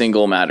where the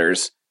single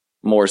matters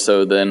more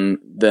so than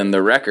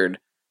the record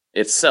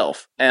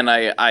itself. And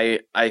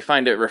I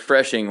find it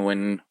refreshing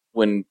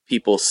when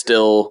people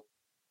still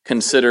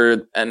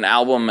consider an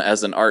album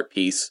as an art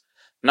piece.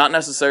 Not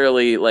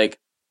necessarily like,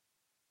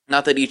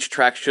 not that each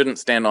track shouldn't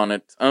stand on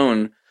its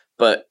own,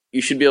 but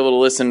you should be able to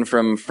listen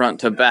from front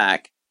to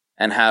back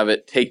and have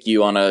it take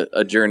you on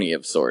a journey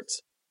of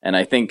sorts. And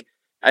I think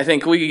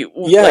we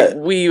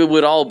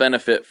would all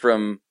benefit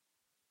from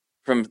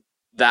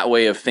that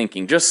way of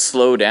thinking. Just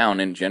slow down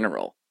in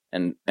general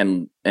and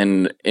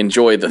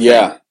enjoy the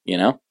thing, you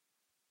know?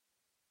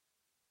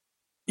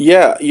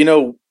 Yeah,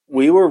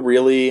 we were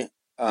really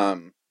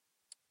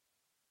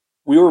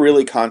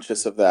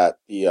conscious of that.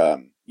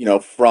 The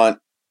front,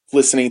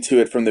 listening to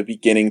it from the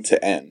beginning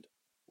to end,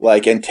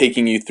 and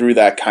taking you through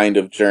that kind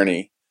of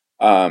journey.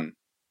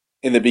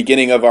 In the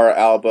beginning of our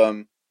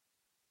album,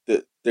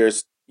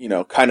 there's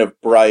kind of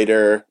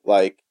brighter,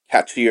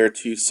 catchier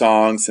 2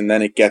 songs, and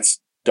then it gets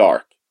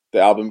dark. The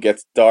album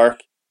gets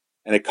dark,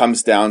 and it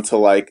comes down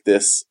to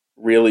this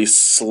really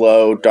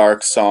slow,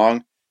 dark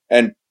song,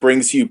 and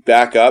brings you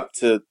back up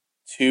to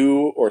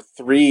 2 or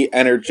 3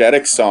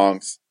 energetic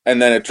songs,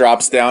 and then it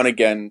drops down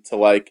again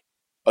to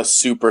a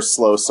super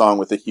slow song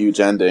with a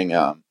huge ending.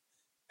 And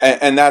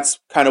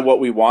that's kind of what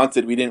we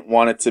wanted. We didn't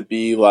want it to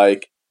be oh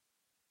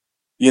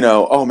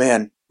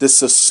man,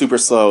 this is super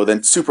slow,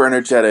 then super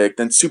energetic,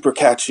 then super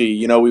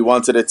catchy. We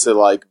wanted it to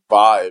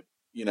vibe,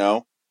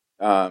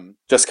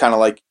 just kind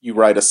of like you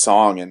write a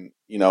song and,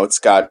 it's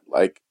got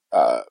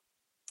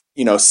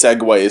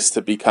segues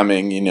to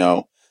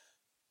becoming,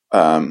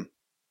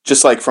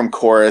 just from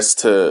chorus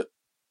to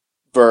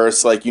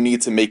verse, you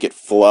need to make it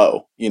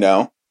flow,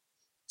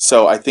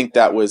 So I think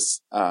that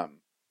was a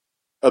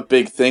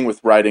big thing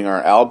with writing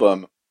our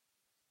album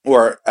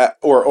or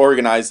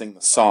organizing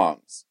the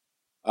songs.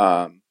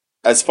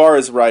 As far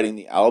as writing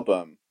the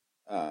album,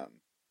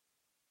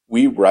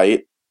 we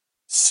write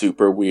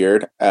super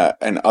weird,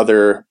 and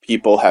other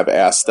people have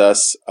asked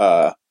us,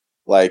 how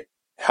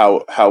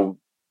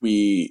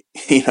we,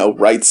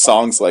 write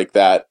songs like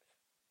that.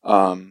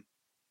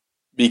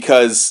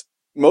 Because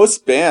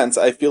most bands,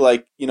 I feel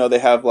they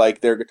have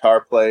their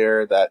guitar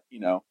player that,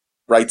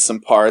 writes some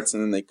parts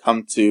and then they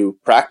come to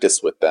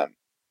practice with them.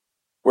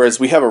 Whereas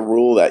we have a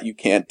rule that you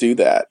can't do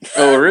that.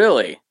 Oh,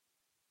 really?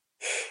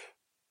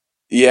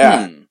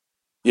 Yeah.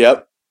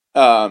 Yep.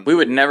 We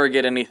would never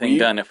get anything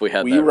done if we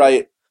had that. We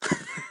write.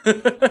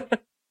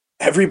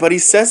 Everybody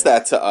says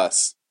that to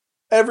us.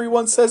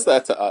 Everyone says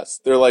that to us.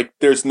 They're like,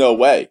 there's no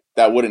way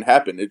that wouldn't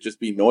happen. It'd just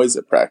be noise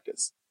at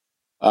practice.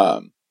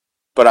 But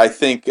I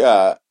think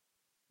the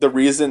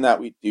reason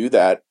that we do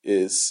that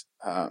is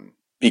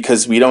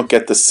because we don't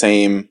get the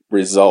same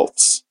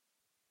results.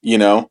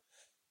 You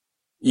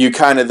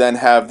kind of then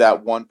have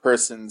that one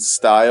person's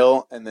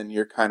style, and then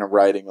you're kind of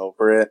writing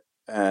over it,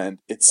 and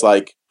it's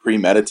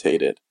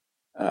premeditated.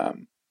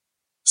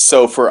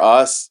 So for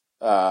us,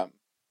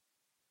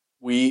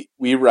 we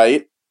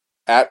write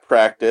at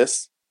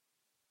practice,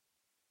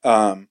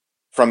 from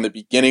the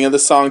beginning of the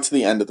song to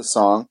the end of the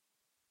song,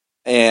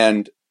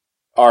 and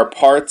our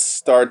parts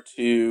start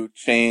to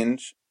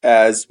change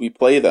as we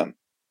play them.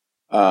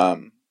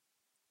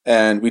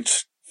 And we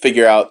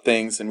figure out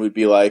things, and we'd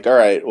be like, all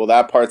right, well,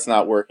 that part's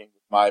not working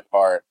with my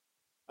part.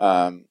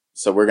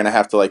 So we're going to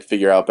have to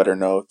figure out better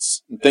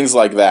notes and things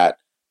like that.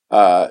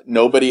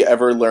 Nobody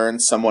ever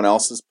learns someone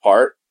else's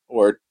part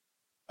or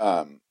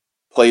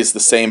plays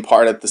the same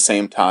part at the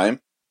same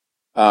time.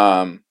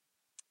 And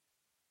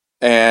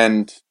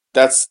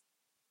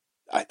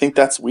I think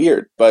that's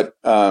weird, but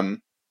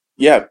that's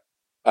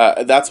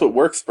what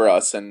works for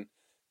us. And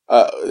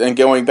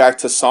going back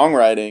to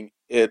songwriting,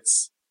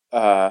 it's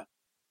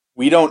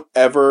we don't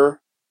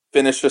ever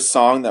finish a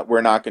song that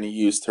we're not going to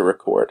use to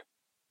record.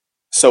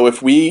 So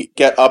if we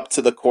get up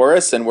to the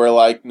chorus and we're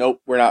like,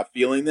 nope, we're not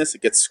feeling this,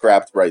 it gets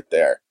scrapped right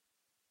there.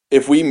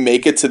 If we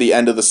make it to the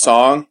end of the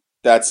song,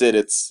 that's it.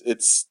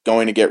 It's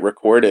going to get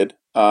recorded.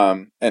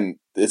 And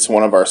it's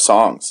one of our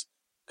songs,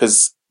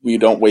 because we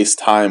don't waste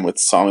time with a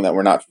song that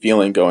we're not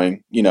feeling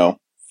going,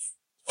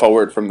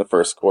 forward from the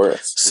first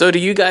chorus. So do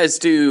you guys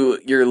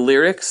do your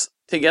lyrics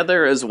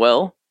together as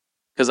well?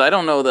 Because I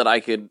don't know that I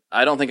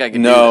don't think I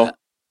could do that.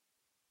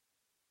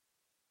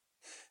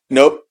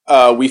 Nope.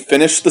 We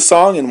finish the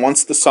song, and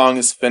once the song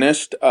is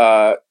finished,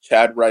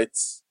 Chad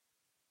writes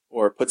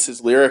or puts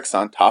his lyrics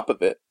on top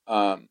of it.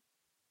 And,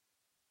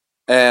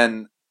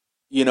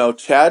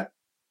 Chad's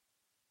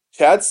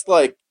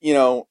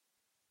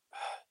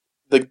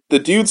the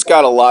dude's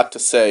got a lot to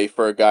say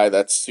for a guy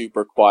that's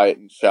super quiet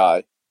and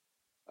shy.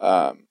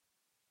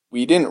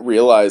 We didn't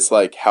realize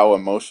how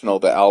emotional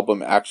the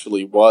album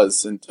actually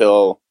was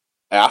until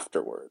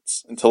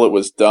afterwards, until it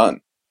was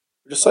done.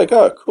 We're just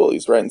oh, cool,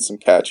 he's writing some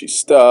catchy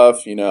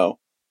stuff,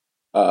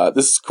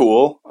 this is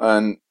cool.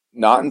 And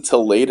not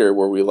until later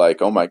were we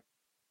oh my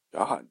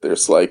God,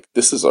 there's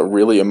this is a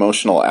really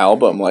emotional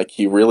album.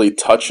 He really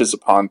touches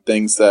upon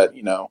things that,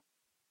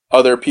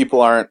 other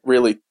people aren't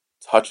really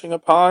touching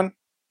upon,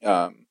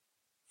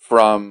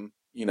 from,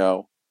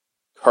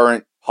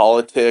 current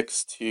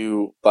politics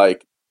to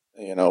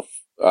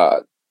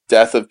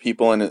death of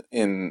people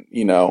in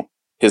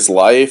his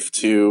life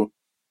to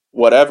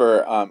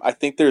whatever. I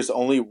think there's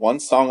only one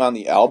song on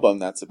the album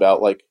that's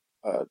about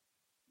a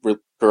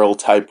girl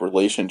type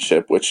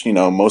relationship, which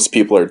most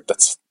people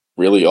that's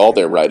really all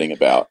they're writing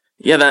about.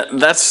 Yeah,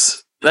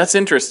 that's That's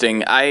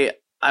interesting. I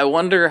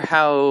wonder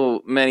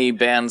how many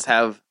bands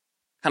have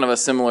kind of a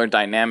similar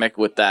dynamic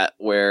with that,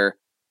 where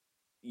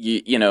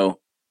you know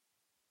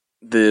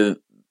the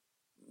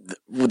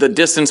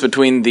distance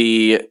between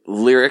the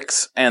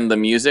lyrics and the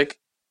music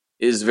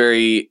is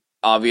very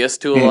obvious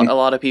to a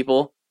lot of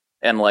people,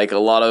 and like a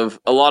lot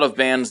of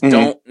bands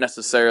don't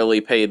necessarily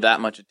pay that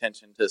much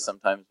attention to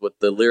sometimes what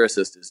the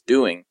lyricist is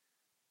doing.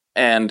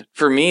 And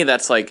for me,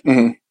 that's like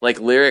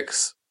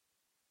lyrics,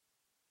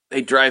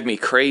 they drive me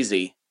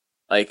crazy,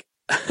 like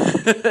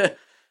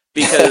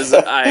because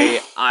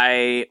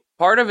I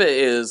part of it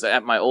is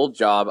at my old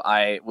job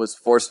I was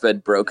force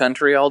fed Bro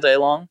Country all day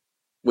long,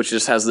 which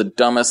just has the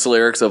dumbest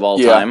lyrics of all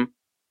time.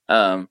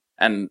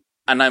 And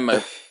I'm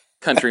a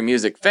country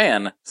music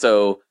fan,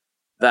 so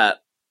that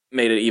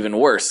made it even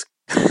worse.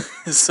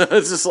 So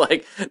it's just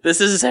like,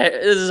 this is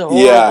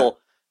horrible.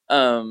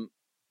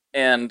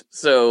 And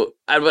so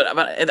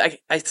I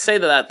say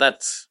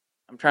that's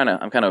I'm kind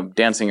of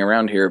dancing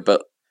around here,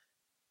 but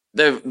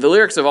the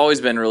lyrics have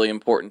always been really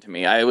important to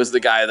me. I was the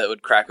guy that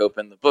would crack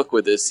open the book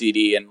with his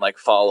CD and like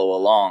follow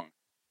along.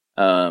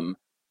 And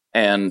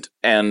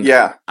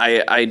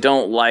I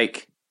don't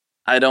like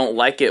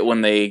it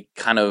when they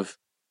kind of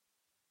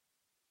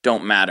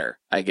don't matter,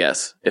 I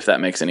guess, if that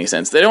makes any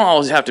sense. They don't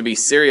always have to be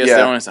serious. They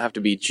don't always have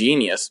to be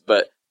genius,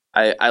 but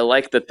I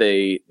like that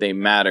they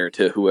matter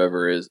to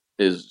whoever has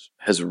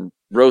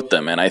wrote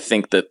them. And I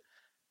think that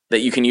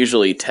you can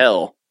usually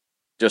tell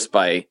just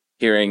by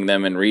hearing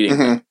them and reading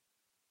them.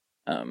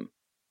 I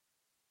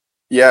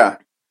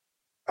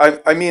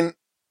mean,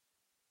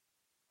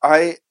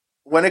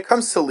 when it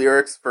comes to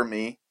lyrics for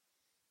me,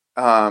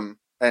 and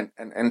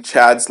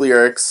Chad's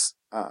lyrics,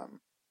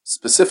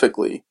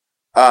 specifically,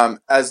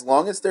 as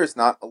long as there's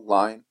not a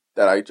line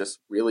that I just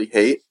really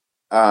hate,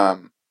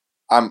 I'm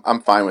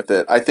fine with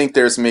it. I think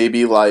there's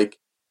maybe like,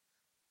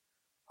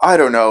 I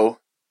don't know,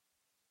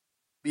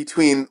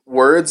 between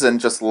words and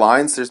just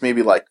lines, there's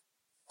maybe like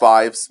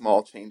 5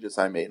 small changes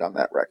I made on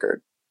that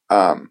record.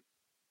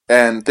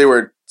 And they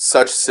were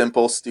such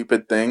simple,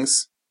 stupid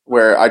things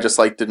where I just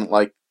didn't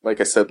like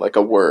I said, like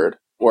a word,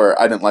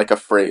 or I didn't like a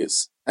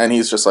phrase. And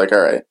he's just like, all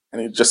right.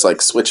 And he'd just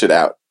like switch it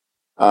out.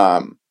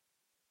 And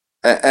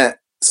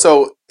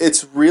so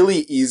it's really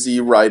easy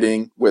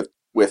writing with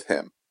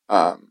him.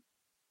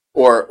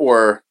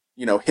 Or,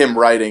 you know, him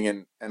writing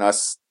and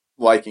us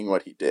liking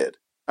what he did.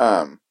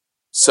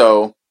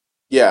 So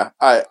yeah,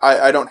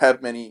 I don't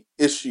have many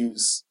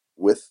issues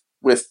with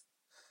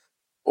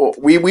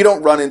we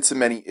don't run into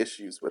many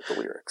issues with the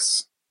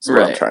lyrics. That's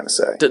what I'm trying to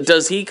say.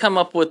 Does he come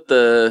up with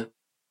the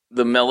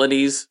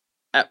melodies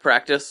at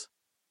practice?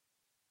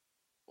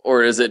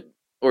 Or is it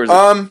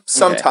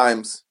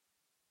sometimes. Okay.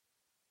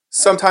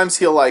 Sometimes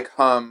he'll like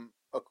hum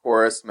a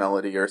chorus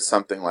melody or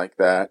something like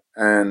that.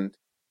 And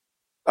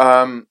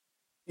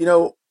you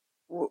know,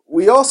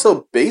 we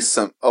also base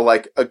a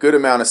good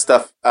amount of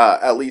stuff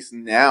at least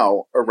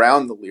now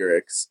around the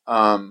lyrics.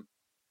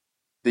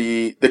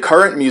 The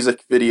current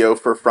music video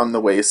for From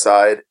the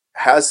Wayside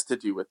has to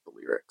do with the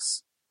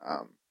lyrics.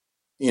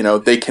 You know,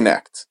 they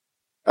connect.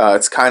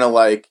 It's kind of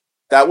like,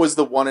 that was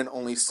the one and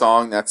only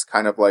song that's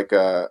kind of like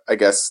I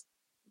guess,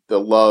 the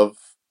love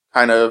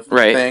kind of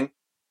thing.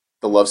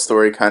 The love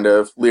story kind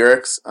of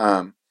lyrics.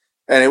 And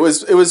it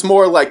was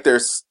more like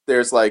there's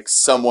like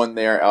someone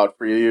there out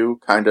for you,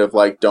 kind of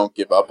like, don't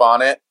give up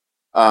on it.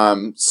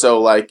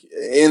 So like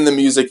in the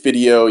music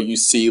video, you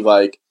see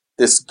like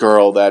this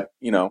girl that,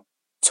 you know,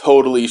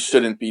 totally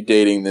shouldn't be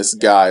dating this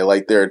guy.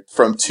 Like they're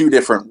from 2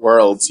 different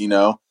worlds, you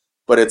know,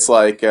 but it's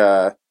like,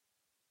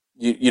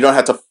 you don't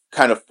have to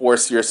kind of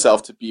force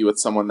yourself to be with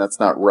someone that's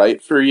not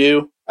right for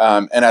you.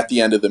 And at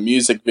the end of the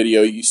music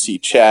video, you see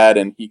Chad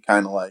and he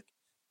kind of like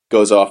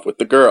goes off with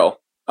the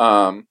girl.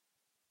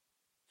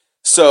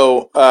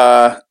 So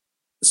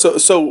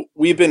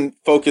we've been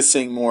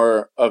focusing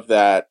more of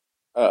that,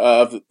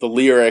 of the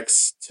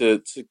lyrics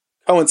to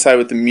coincide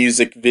with the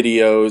music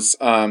videos.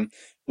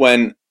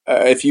 When,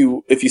 if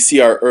you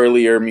see our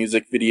earlier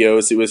music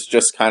videos, it was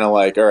just kind of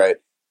like, all right,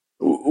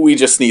 we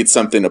just need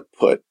something to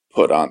put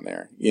on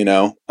there, you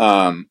know?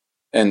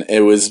 And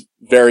it was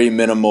very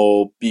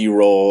minimal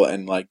B-roll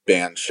and like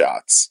band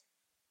shots.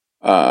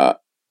 And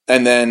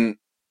then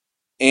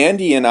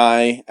Andy and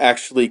I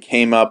actually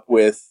came up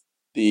with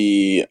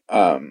the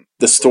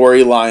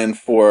storyline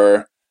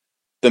for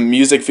the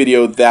music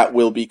video that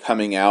will be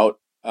coming out.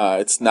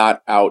 It's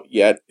not out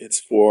yet. It's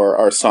for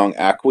our song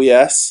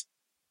Acquiesce,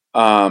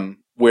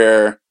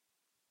 where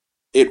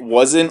it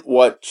wasn't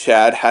what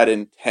Chad had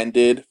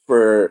intended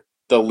for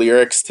the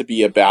lyrics to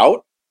be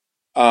about.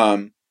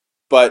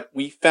 But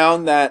we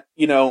found that,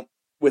 you know,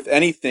 with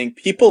anything,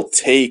 people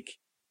take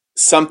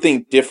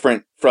something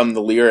different from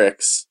the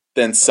lyrics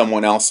than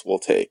someone else will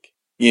take,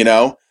 you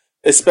know,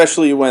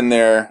 especially when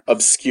they're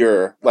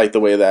obscure, like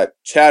the way that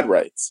Chad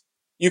writes.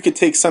 You could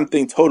take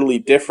something totally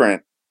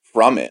different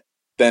from it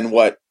than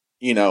what,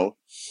 you know,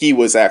 he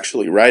was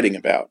actually writing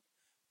about.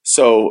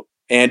 So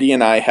Andy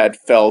and I had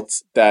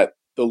felt that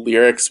the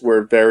lyrics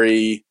were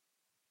very,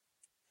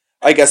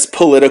 I guess,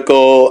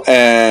 political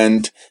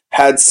and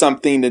had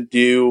something to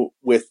do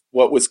with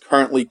what was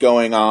currently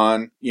going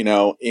on, you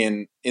know,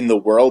 in the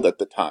world at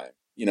the time,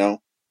 you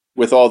know,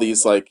 with all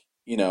these like,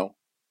 you know,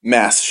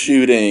 mass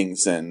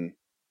shootings and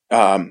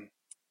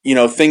you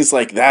know, things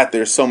like that.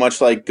 There's so much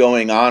like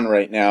going on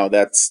right now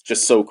that's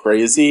just so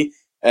crazy.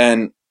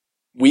 And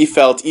we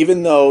felt,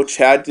 even though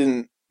Chad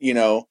didn't, you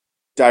know,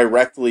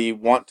 directly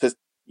want to,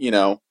 you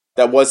know,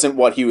 that wasn't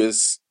what he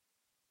was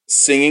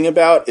singing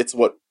about. It's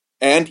what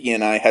Andy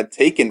and I had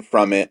taken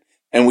from it.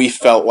 And we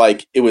felt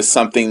like it was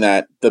something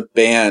that the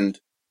band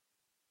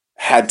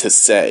had to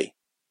say,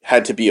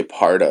 had to be a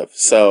part of.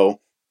 So,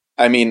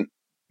 I mean,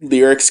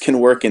 lyrics can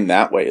work in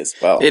that way as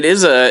well. It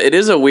is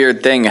a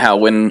weird thing how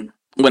when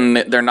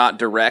they're not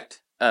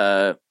direct,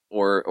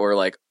 or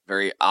like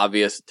very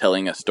obvious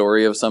telling a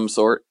story of some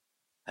sort,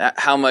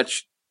 how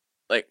much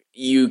like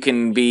you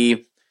can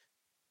be,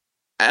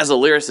 as a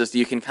lyricist,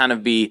 you can kind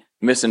of be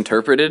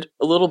misinterpreted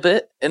a little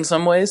bit in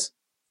some ways,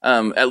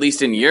 at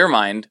least in your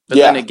mind. But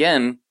then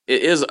again,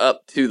 it is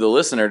up to the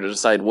listener to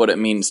decide what it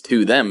means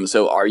to them.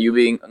 So are you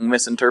being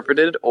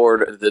misinterpreted,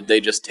 or did they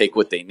just take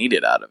what they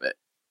needed out of it?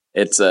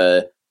 It's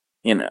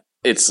you know,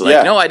 it's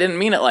like, no, I didn't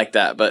mean it like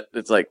that. But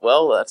it's like,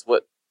 well,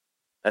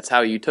 that's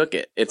how you took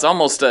it. It's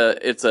almost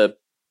it's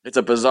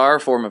a bizarre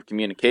form of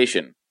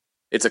communication.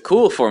 It's a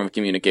cool form of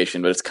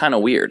communication, but it's kind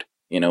of weird,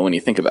 you know, when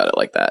you think about it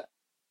like that.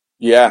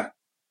 Yeah.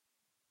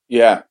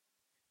 Yeah.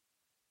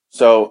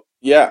 So,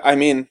 yeah, I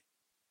mean,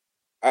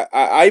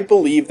 I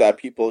believe that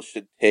people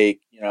should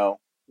take, you know,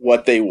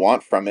 what they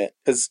want from it.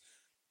 Because,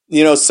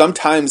 you know,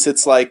 sometimes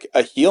it's like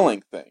a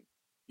healing thing,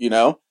 you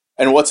know?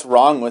 And what's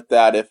wrong with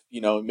that if,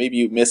 you know, maybe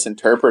you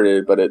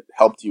misinterpreted, but it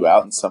helped you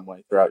out in some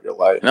way throughout your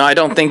life? No, I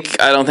don't think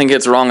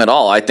it's wrong at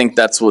all. I think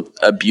that's what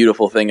a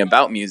beautiful thing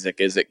about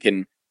music is. It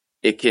can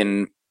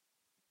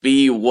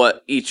be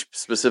what each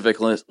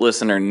specific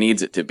listener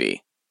needs it to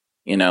be.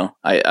 You know,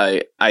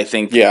 I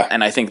think,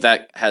 and I think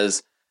that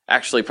has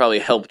actually probably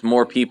helped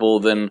more people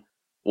than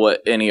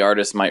what any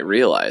artist might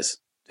realize,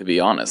 to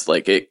be honest.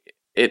 Like the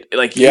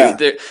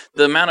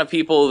amount of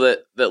people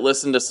that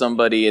listen to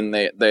somebody and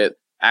they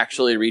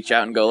actually reach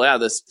out and go, yeah,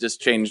 this just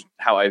changed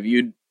how I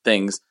viewed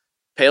things,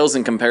 pales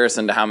in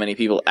comparison to how many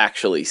people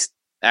actually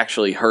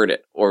heard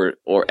it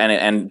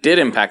and did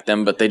impact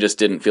them, but they just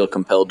didn't feel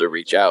compelled to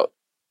reach out.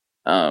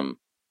 One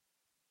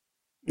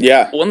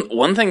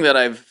thing that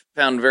I've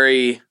found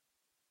very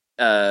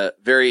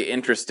very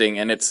interesting,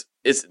 and this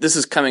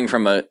is coming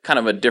from a kind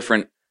of a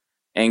different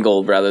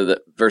angle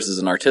versus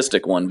an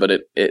artistic one, but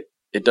it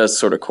does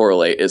sort of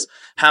correlate, is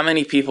how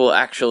many people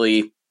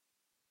actually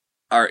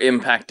are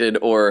impacted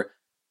or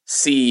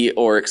see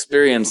or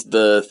experience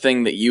the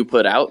thing that you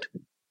put out,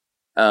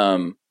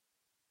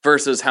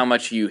 versus how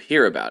much you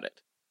hear about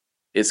it.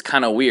 Is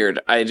kind of weird.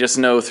 I just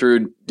know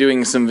through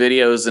doing some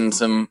videos and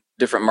some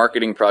different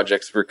marketing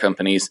projects for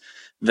companies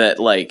that,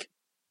 like,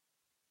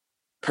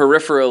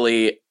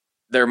 peripherally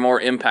they're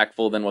more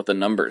impactful than what the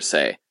numbers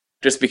say.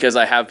 Just because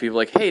I have people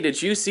like, hey, did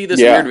you see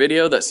this weird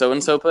video that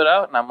so-and-so put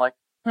out? And I'm like,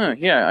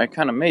 yeah, I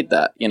kind of made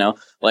that, you know?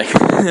 Like,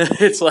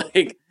 it's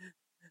like,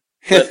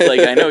 but,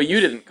 like, I know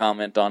you didn't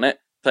comment on it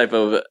type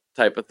of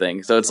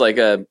thing. So it's like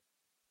a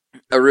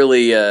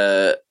really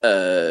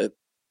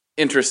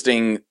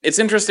interesting. It's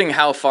interesting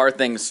how far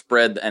things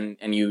spread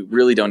and you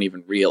really don't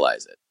even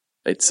realize it.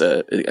 It's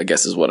I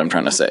guess is what I'm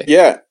trying to say.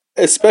 Yeah,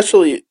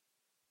 especially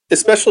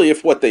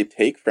if what they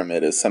take from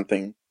it is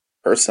something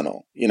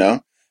personal, you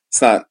know?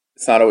 It's not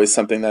always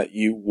something that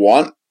you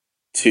want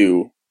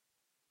to,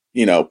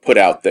 you know, put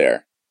out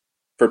there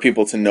for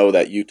people to know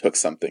that you took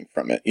something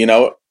from it. You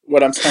know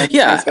what I'm saying?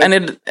 Yeah,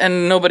 and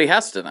nobody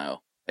has to know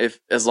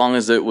as long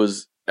as it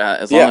was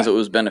as it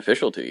was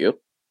beneficial to you,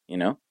 you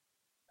know?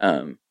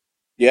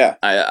 Yeah.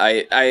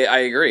 I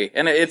agree.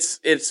 And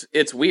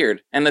it's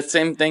weird. And the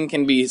same thing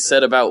can be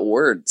said about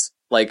words.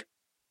 Like,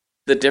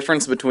 the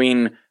difference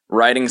between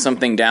writing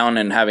something down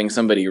and having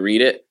somebody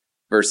read it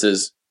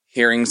versus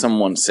hearing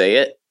someone say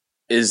it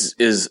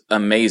is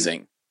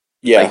amazing.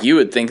 Yeah. Like, you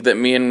would think that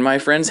me and my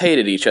friends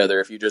hated each other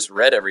if you just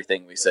read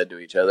everything we said to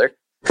each other.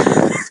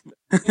 But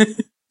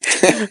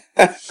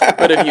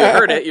if you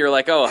heard it, you're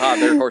like, oh,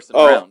 they're horsing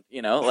around,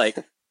 you know? Like,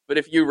 but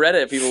if you read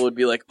it, people would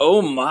be like,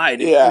 oh my,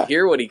 did you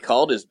hear what he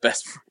called his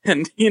best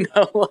friend? You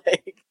know,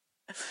 like,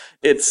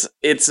 it's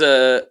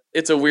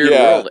a weird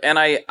world. And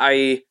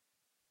I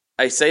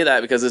say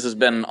that because this has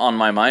been on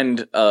my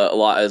mind a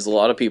lot, as a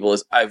lot of people,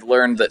 is I've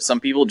learned that some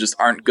people just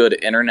aren't good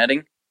at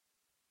interneting.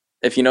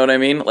 If you know what I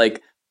mean?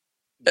 Like,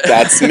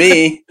 that's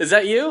me. Is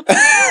that you?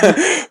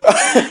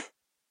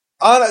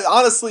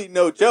 Honestly,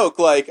 no joke.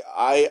 Like,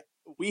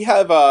 we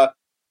have a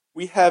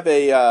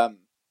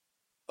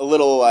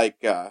little,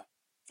 like,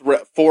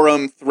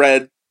 forum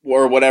thread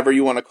or whatever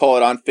you want to call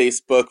it on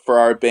Facebook for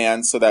our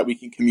band, so that we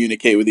can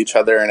communicate with each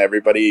other and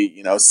everybody,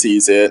 you know,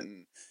 sees it,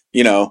 and,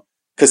 you know,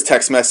 because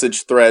text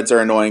message threads are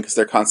annoying because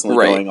they're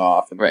constantly going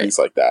off and things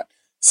like that.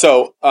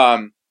 So,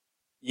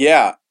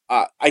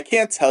 I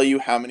can't tell you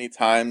how many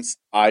times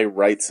I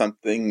write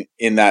something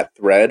in that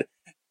thread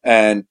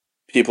and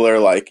people are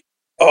like,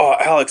 oh,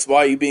 Alex, why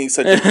are you being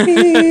such a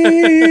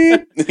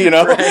beep? You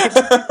know? Right?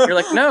 You're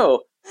like,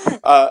 no.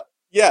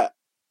 Yeah.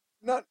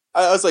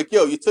 I was like,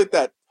 yo, you took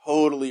that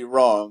totally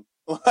wrong.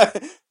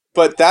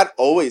 But that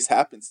always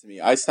happens to me.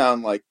 I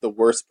sound like the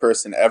worst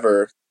person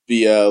ever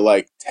via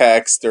like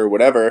text or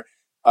whatever.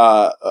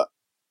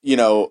 You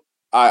know,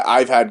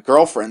 I've had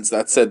girlfriends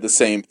that said the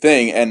same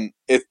thing, and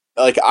it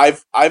like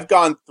I've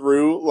gone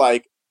through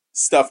like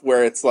stuff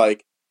where it's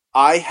like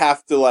I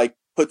have to like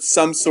put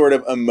some sort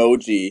of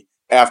emoji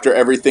after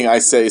everything I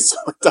say so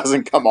it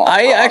doesn't come off.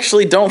 I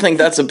actually don't think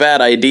that's a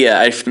bad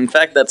idea. In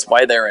fact, that's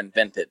why they're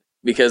invented.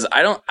 Because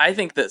I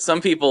think that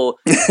some people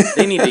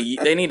they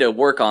need to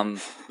work on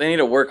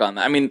that.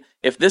 I mean,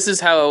 if this is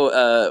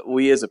how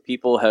we as a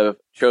people have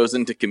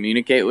chosen to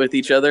communicate with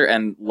each other,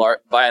 and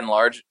by and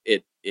large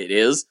it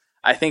is,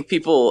 I think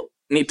people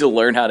need to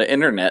learn how to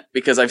internet,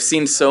 because I've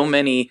seen so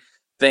many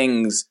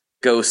things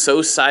go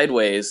so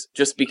sideways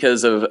just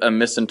because of a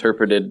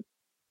misinterpreted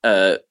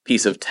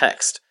piece of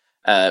text.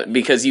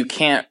 Because you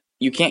can't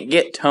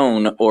get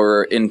tone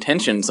or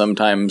intention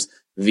sometimes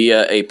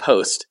via a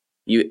post.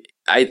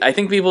 I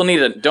think people need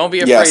to, don't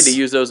be afraid to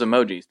use those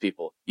emojis,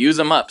 people. Use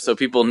them up so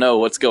people know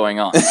what's going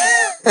on.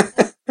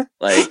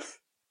 Like,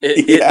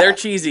 they're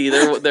cheesy,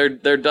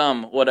 they're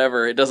dumb,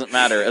 whatever, it doesn't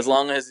matter. As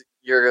long as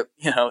your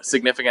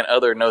significant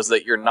other knows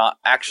that you're not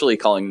actually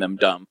calling them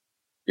dumb.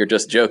 You're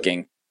just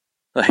joking.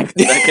 Like,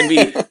 that can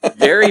be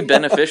very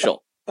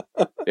beneficial.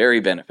 Very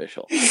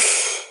beneficial.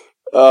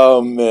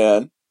 Oh,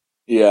 man.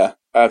 Yeah,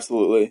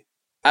 absolutely.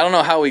 I don't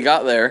know how we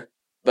got there,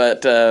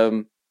 but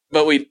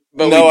we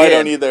did. I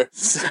don't either.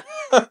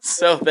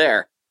 So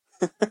there.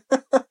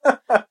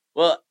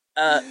 Well,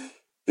 yeah,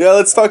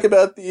 let's talk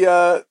about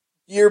the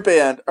year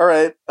band. All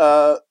right.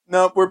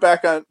 No, we're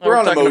back on. We're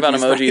on talking emojis about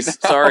emojis. Right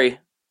now. Sorry.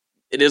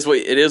 It is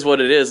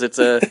what it is. It's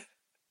a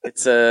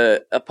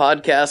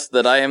podcast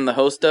that I am the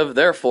host of.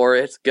 Therefore,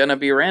 it's gonna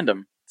be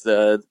random.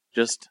 It's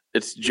just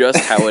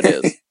how it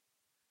is.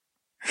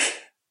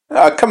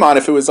 Come on,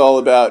 if it was all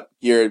about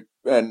gear,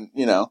 and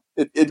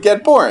it'd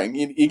get boring.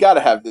 You got to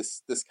have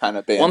this kind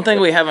of band. One thing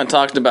we haven't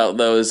talked about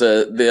though is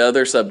the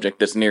other subject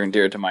that's near and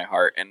dear to my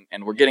heart,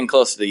 and we're getting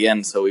close to the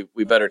end, so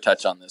we better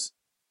touch on this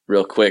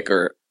real quick,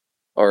 or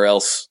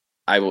else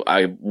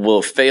I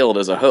will have failed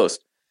as a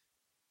host.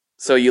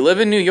 So you live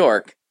in New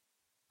York.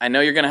 I know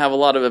you're going to have a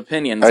lot of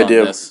opinions on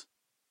this.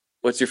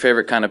 What's your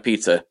favorite kind of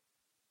pizza?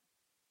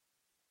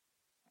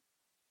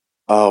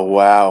 Oh,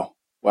 wow.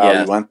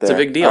 Yeah, you went there. It's a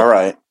big deal. All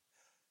right.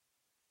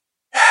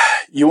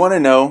 You want to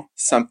know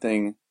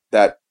something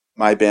that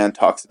my band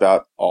talks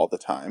about all the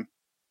time?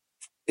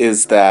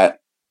 Is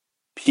that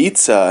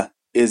pizza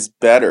is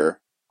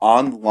better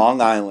on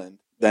Long Island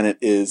than it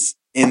is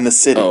in the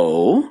city.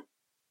 Oh,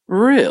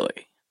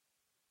 really?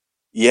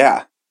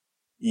 Yeah.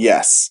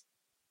 Yes.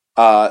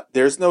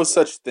 There's no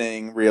such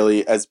thing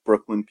really as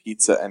Brooklyn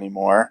pizza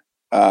anymore.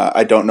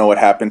 I don't know what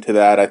happened to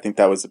that. I think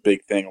that was a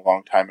big thing a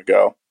long time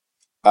ago.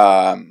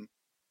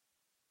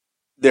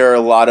 There are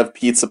a lot of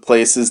pizza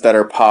places that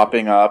are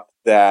popping up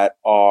that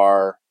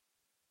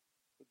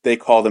they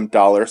call them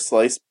dollar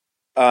slice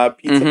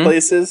pizza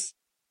places.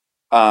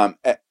 And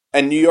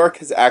New York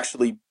has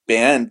actually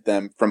banned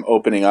them from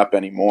opening up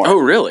anymore. Oh,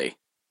 really?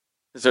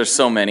 Is there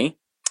so many?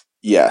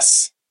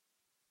 Yes.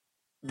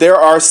 There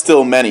are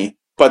still many,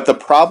 but the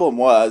problem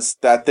was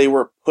that they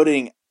were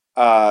putting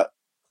what's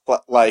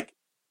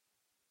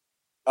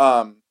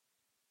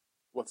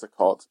it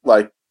called?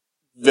 Like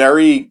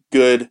very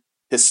good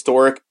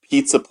historic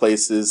pizza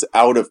places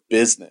out of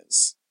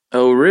business.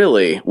 Oh,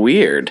 really?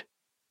 Weird.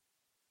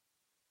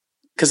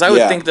 Because I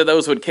would think that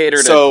those would cater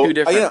to two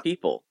different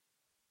people.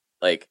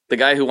 Like, the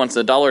guy who wants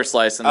a dollar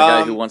slice and the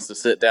guy who wants to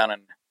sit down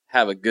and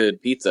have a good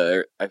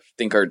pizza, I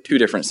think are two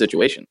different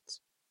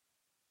situations.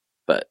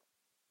 But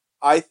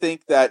I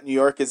think that New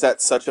York is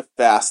at such a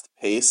fast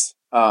pace.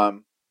 I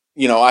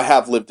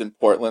have lived in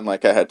Portland,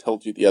 like I had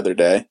told you the other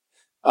day.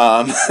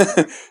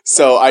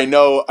 So I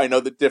know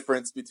the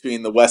difference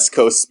between the West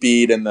Coast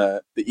speed and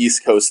the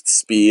East Coast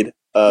speed.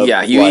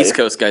 Yeah, you East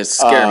Coast guys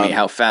scare me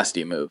how fast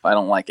you move. I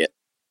don't like it.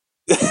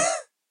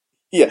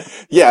 Yeah.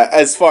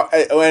 As far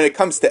when it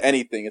comes to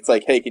anything, it's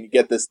like, hey, can you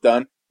get this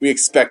done? We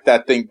expect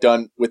that thing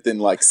done within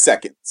like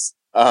seconds.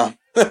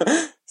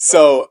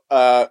 So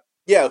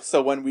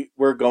when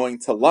we're going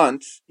to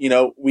lunch,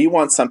 we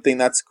want something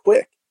that's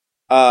quick.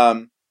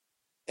 And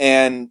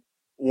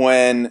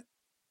when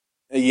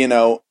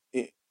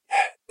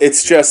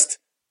it's just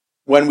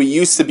when we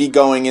used to be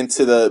going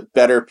into the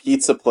better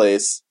pizza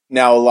place.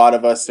 Now a lot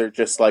of us are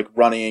just like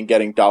running and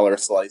getting dollar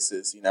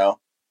slices, and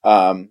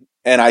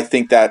I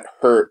think that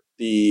hurt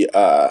the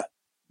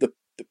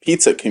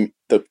pizza. I'm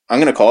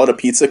going to call it a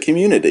pizza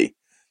community,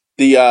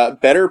 the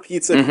better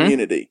pizza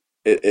community.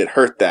 It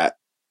hurt that.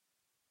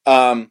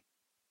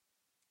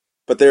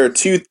 But there are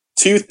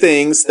two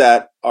things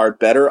that are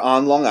better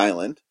on Long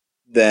Island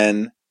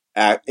than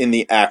in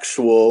the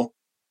actual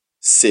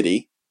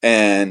city,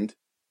 and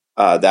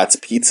that's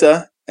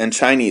pizza and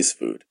Chinese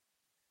food.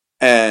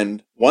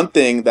 And one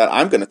thing that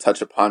I'm going to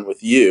touch upon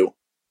with you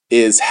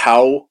is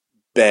how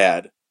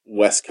bad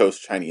West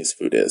Coast Chinese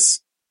food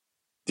is.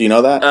 Do you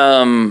know that?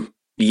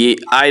 Yeah,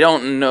 I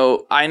don't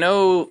know. I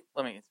know.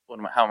 How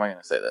am I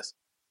going to say this?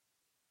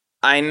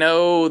 I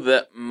know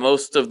that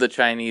most of the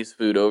Chinese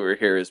food over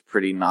here is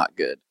pretty not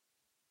good,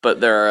 but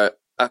there are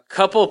a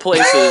couple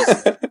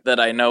places that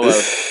I know of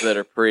that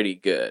are pretty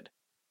good.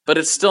 But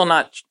it's still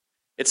not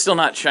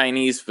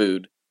Chinese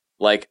food.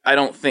 Like, I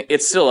don't think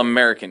it's still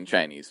American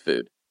Chinese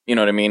food. You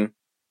know what I mean?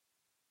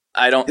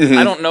 I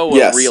don't know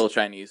what real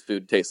Chinese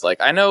food tastes like.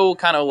 I know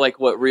kind of like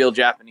what real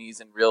Japanese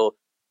and real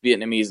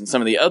Vietnamese and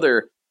some of the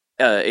other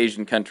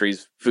Asian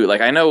countries' food.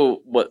 Like, I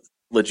know what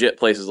legit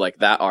places like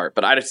that are,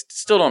 but I just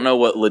still don't know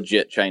what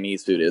legit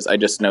Chinese food is. I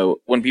just know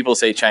when people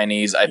say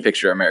Chinese, I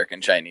picture American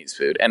Chinese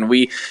food. And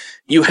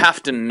you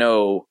have to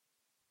know,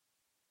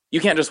 you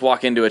can't just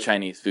walk into a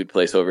Chinese food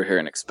place over here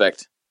and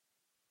expect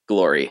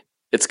glory.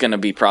 It's going to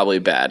be probably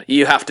bad.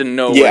 You have to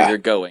know where you're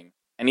going.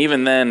 And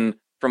even then,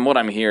 from what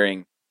I'm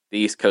hearing, the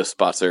East Coast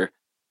spots are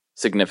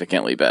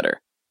significantly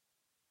better.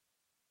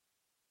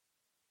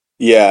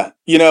 Yeah,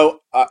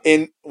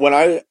 when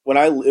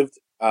I lived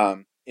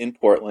in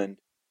Portland,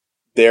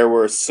 there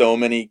were so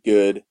many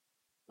good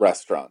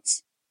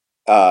restaurants,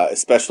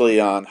 especially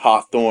on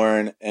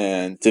Hawthorne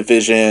and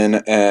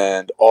Division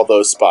and all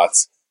those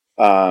spots.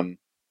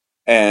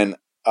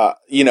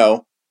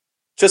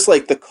 Just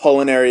like the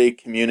culinary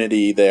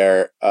community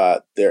there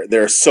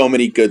are so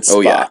many good spots.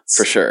 Oh yeah,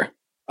 for sure.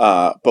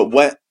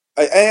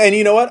 And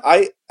you know what?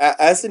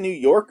 As a New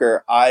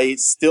Yorker, I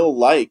still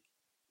like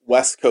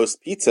West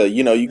Coast pizza.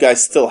 You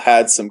guys still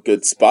had some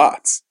good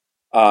spots.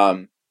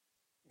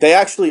 They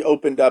actually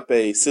opened up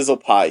a Sizzle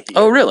Pie here.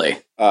 Oh, really?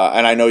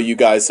 And I know you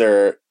guys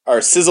are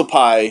Sizzle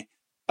Pie,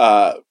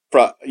 and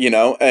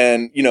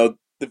the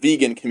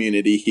vegan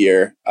community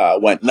here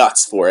went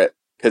nuts for it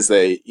because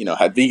they,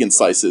 had vegan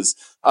slices.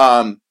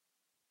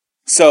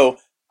 So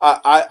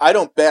I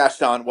don't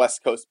bash on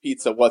West Coast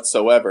pizza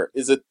whatsoever.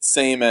 Is it the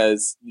same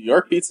as New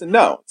York pizza?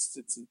 No,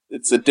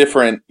 it's a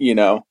different,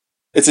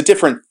 it's a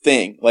different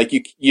thing. Like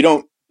you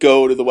don't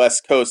go to the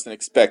West Coast and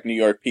expect New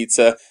York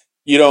pizza.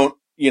 You don't,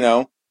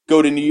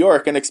 go to New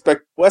York and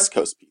expect West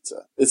Coast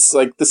pizza. It's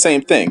like the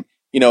same thing.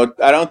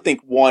 I don't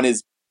think one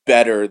is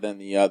better than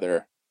the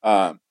other.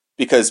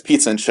 Because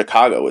pizza in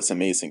Chicago is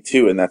amazing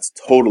too, and that's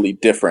totally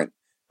different.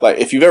 Like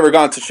if you've ever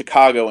gone to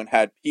Chicago and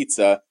had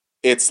pizza,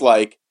 it's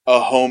like a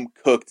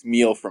home-cooked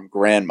meal from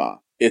grandma.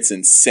 It's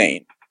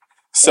insane.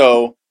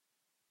 So,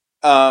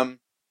 I'd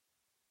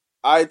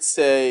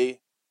say,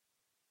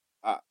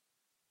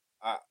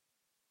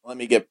 let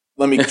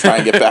me try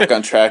and get back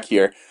on track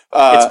here.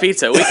 It's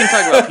pizza. We can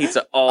talk about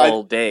pizza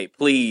all day.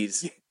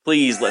 Please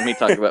let me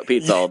talk about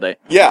pizza all day.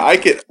 Yeah, I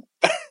could.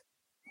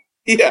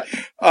 Yeah.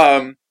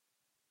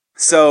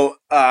 So,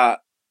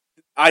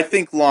 I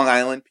think Long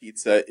Island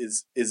pizza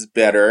is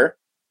better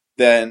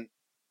than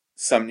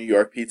some New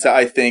York pizza.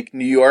 I think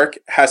New York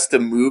has to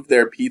move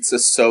their pizza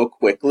so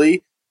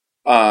quickly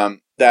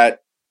that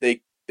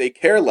they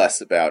care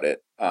less about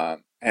it.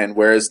 And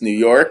whereas New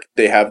York,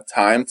 they have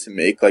time to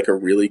make like a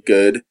really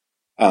good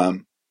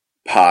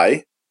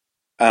pie.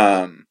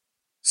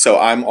 So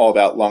I'm all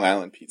about Long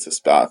Island pizza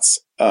spots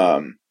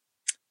and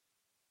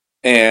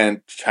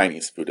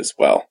Chinese food as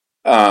well.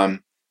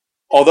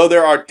 Although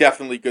there are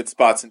definitely good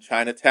spots in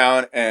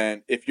Chinatown,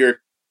 and if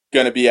you're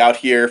going to be out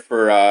here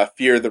for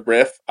Fear the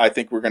Riff, I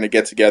think we're going to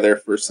get together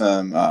for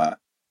some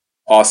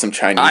awesome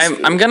Chinese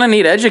food. I'm going to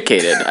need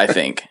educated, I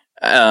think.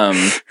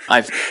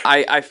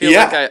 I feel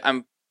like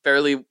I'm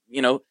fairly,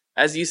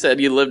 as you said,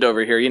 you lived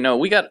over here.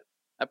 We got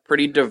a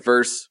pretty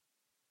diverse,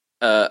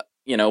 we got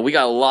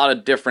a lot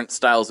of different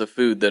styles of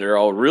food that are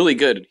all really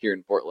good here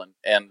in Portland.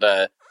 And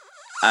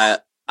I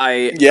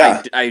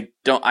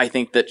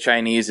think that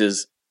Chinese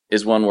is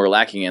one we're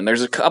lacking in.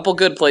 There's a couple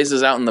good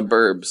places out in the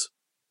burbs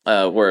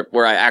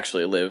where I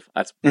actually live.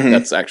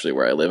 That's actually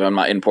where I live. I'm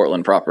not in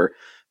Portland proper,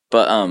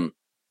 but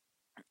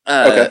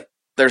okay.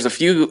 There's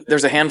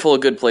a handful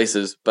of good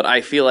places, but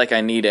I feel like I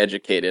need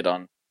educated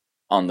on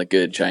the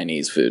good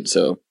Chinese food,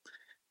 so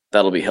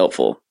that'll be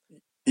helpful.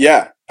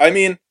 Yeah, I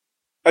mean,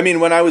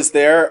 when I was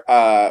there,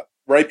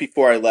 right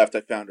before I left,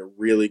 I found a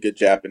really good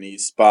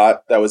Japanese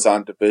spot that was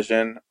on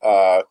Division,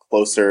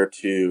 closer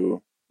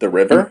to the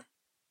river.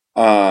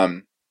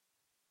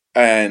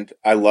 And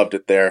I loved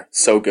it there.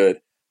 So good.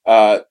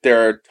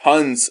 There are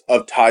tons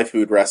of Thai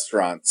food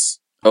restaurants.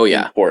 Oh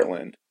yeah. In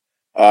Portland.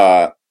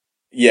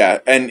 Yeah.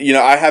 And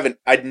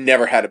I'd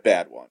never had a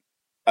bad one.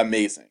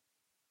 Amazing.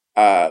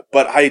 But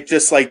I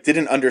just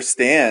didn't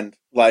understand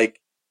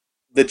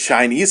the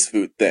Chinese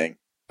food thing.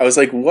 I was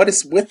like, what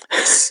is with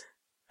this?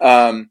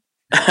 I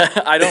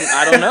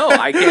don't know.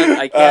 I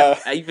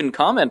can't even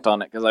comment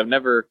on it because I've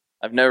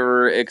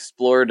never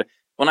explored.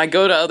 When I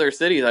go to other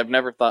cities, I've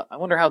never thought, I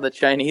wonder how the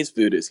Chinese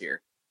food is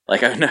here.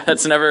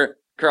 That's never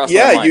crossed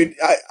my mind.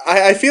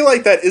 I feel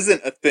like that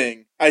isn't a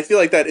thing. I feel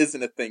like that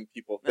isn't a thing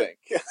people think,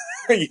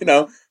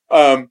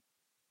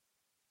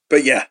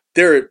 but yeah,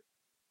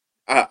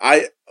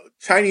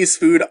 Chinese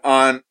food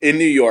in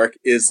New York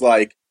is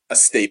like a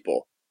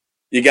staple.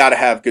 You got to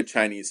have good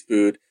Chinese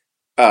food.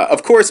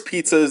 Of course,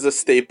 pizza is a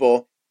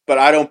staple, but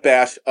I don't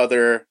bash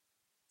other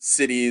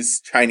cities'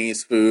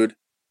 Chinese food.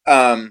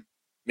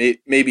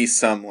 Maybe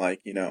some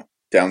like,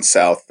 down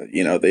south,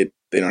 they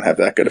don't have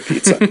that good of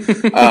pizza.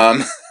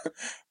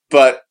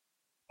 But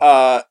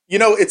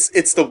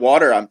it's the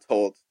water, I'm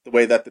told, the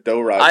way that the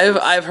dough rises.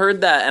 I've heard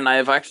that, and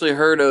I've actually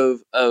heard of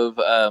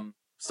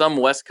some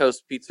West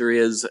Coast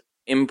pizzerias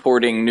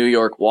importing New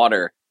York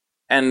water,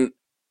 and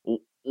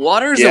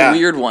water's a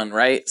weird one,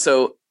 right?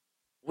 So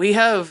we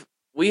have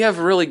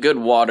really good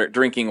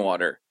drinking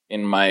water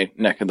in my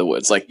neck of the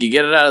woods. Like, you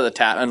get it out of the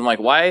tap, and I'm like,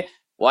 why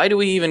do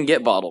we even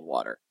get bottled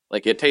water?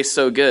 Like, it tastes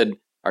so good,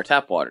 our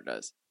tap water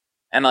does.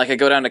 And like, I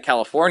go down to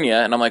California,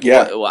 and I'm like,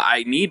 well,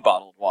 I need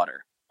bottled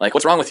water. Like,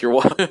 what's wrong with your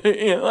water?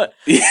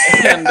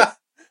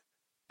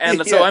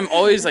 And so I'm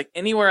always like,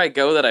 anywhere I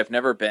go that I've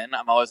never been,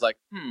 I'm always like,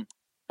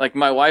 Like,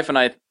 my wife and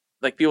I,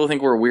 like, people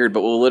think we're weird,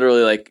 but we'll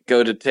literally like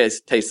go to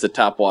taste the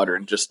tap water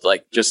and just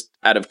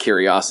out of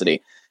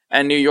curiosity.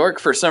 And New York,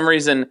 for some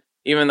reason,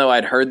 even though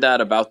I'd heard that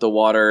about the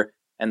water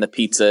and the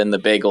pizza and the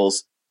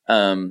bagels,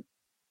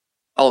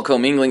 all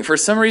commingling, for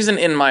some reason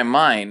in my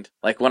mind,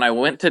 like when I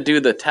went to do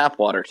the tap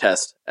water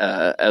test,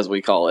 as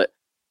we call it,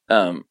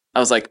 I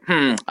was like,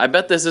 I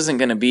bet this isn't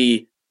going to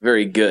be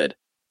very good.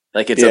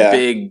 Like, it's a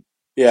big,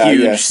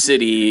 huge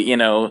city,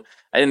 I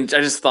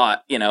just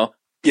thought,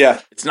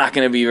 it's not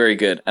going to be very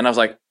good. And I was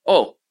like,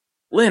 oh,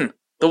 Lynn,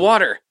 the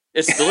water,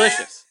 it's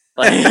delicious.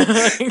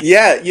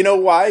 Yeah, you know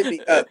why?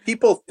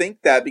 People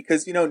think that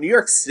because, New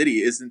York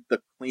City isn't the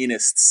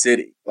cleanest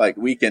city. Like,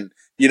 we can,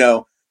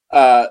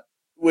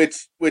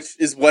 which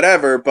is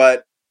whatever,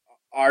 but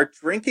our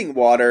drinking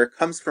water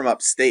comes from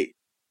upstate.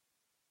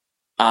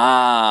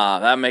 Ah,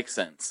 that makes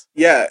sense.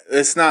 Yeah,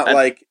 it's not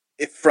like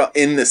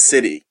in the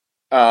city.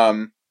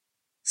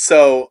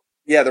 So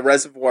yeah, the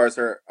reservoirs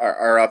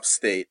are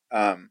upstate,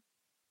 and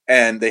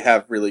they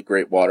have really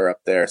great water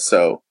up there.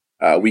 So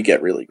we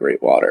get really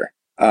great water.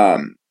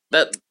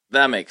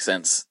 That makes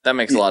sense. That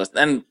makes a lot of sense.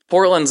 And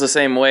Portland's the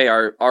same way.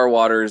 Our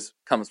waters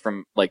comes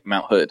from like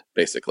Mount Hood,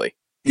 basically.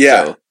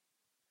 Yeah. So,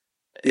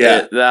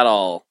 that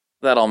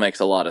all makes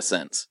a lot of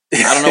sense.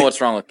 I don't know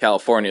what's wrong with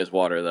California's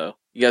water, though.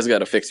 You guys got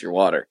to fix your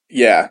water.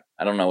 Yeah.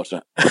 I don't know what's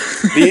wrong.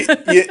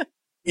 The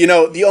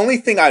only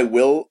thing I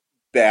will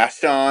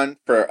bash on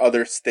for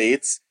other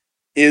states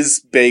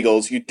is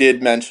bagels. You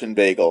did mention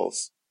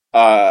bagels.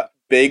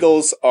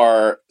 Bagels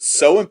are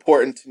so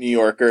important to New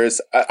Yorkers.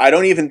 I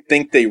don't even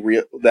think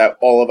that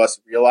all of us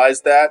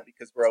realize that,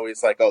 because we're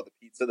always like, oh, the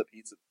pizza.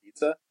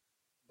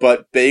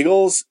 But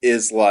bagels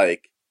is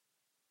like,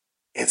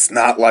 it's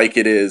not like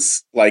it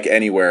is like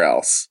anywhere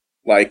else.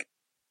 Like,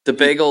 the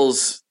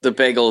bagels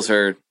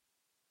are,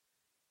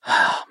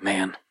 oh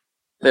man,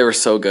 they were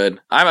so good.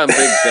 I'm a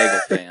big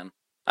bagel fan.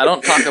 I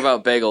don't talk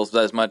about bagels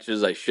as much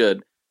as I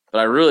should, but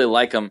I really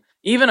like them.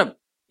 Even a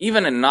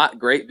not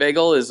great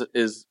bagel is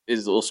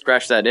will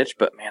scratch that itch,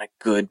 but man, a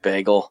good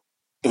bagel.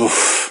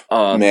 Oof,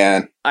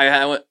 man.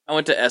 I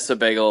went to Essa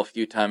Bagel a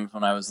few times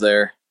when I was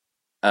there.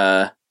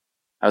 I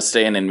was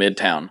staying in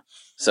Midtown,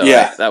 so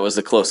that was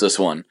the closest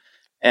one.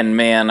 And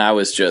man, I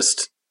was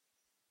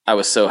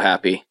so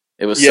happy.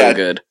 It was so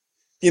good.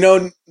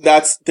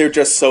 They're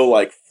just so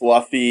like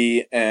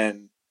fluffy,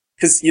 and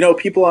because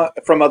people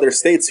from other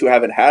states who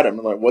haven't had them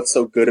are like, what's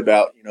so good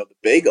about the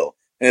bagel?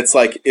 And it's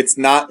like, it's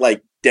not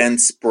like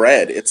dense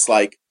bread. It's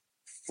like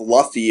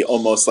fluffy,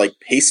 almost like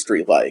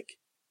pastry like.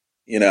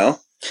 Yeah,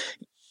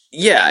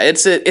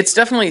 it's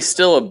definitely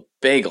still a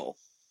bagel.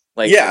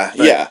 Like,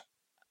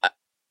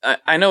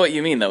 I know what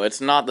you mean, though.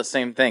 It's not the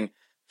same thing.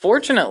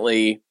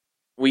 Fortunately,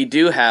 we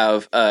do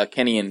have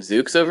Kenny and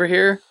Zook's over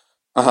here,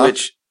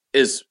 which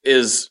is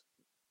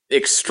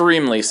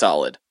extremely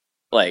solid.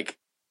 Like,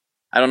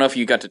 I don't know if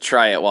you got to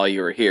try it while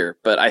you were here,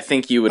 but I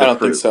think you would approve. I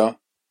don't think so.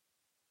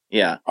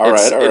 Yeah. All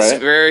right. It's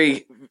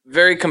very,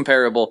 very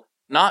comparable.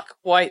 Not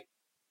quite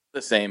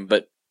the same,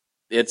 but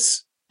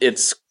it's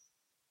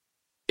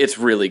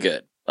really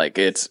good. Like,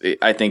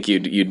 I think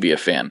you'd be a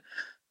fan.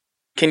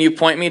 Can you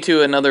point me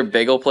to another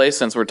bagel place,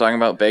 since we're talking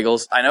about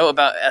bagels? I know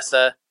about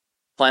Essa.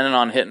 Planning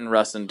on hitting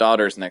Russ and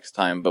Daughters next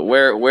time, but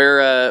where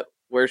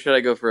should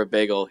I go for a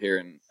bagel here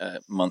in a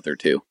month or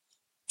two?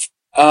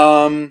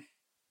 Let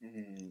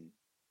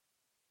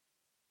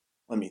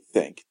me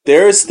think.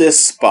 There's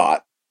this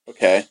spot,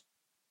 okay?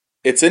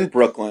 It's in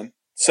Brooklyn.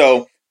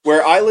 So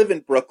where I live in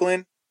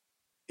Brooklyn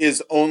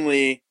is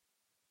only,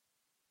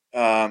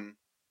 let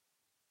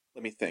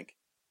me think,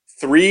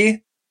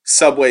 3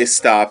 subway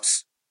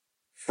stops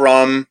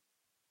from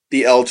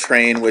the L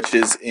train, which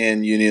is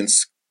in Union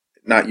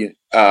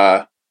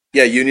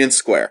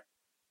Square.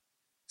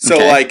 So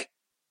like,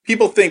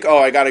 people think, oh,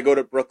 I got to go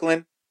to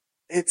Brooklyn.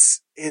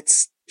 It's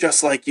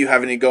just like you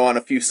having to go on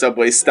a few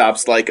subway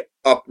stops, like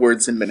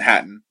upwards in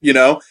Manhattan.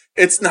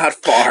 It's not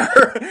far.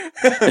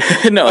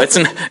 No, it's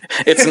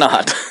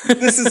not.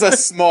 This is a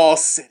small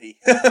city.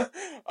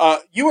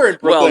 You were in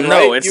Brooklyn,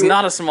 well, no, right? it's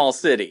not a small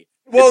city.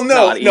 Well,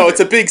 no,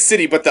 it's a big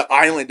city, but the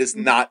island is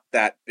not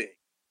that big.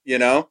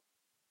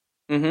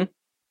 Mm-hmm.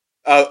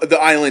 The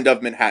island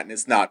of Manhattan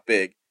is not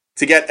big.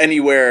 To get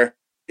anywhere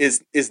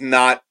is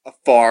not a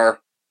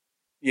far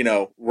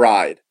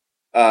ride.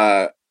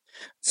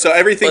 So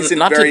everything's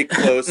very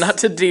close. Not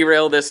to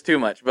derail this too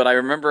much, but I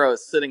remember I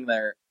was sitting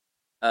there.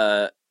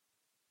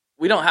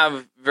 We don't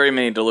have very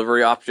many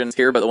delivery options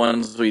here, but the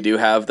ones we do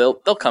have, they'll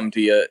come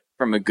to you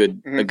from a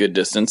good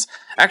distance.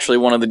 Actually,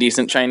 one of the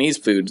decent Chinese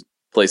food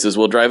places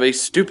will drive a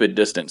stupid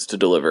distance to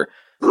deliver.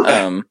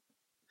 But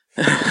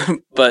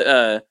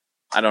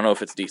I don't know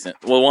if it's decent.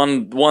 Well,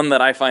 one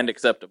that I find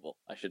acceptable,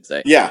 I should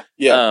say. Yeah.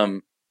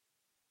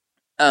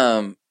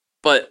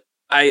 But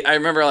I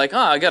remember like,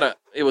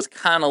 it was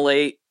kind of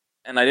late,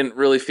 and I didn't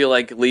really feel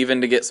like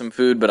leaving to get some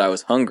food, but I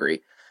was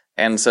hungry,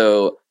 and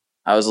so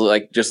I was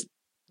like just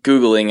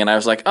Googling, and I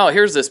was like, oh,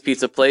 here's this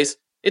pizza place.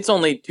 It's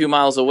only 2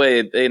 miles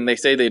away, and they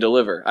say they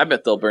deliver. I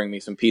bet they'll bring me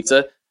some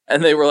pizza.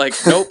 And they were like,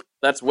 nope,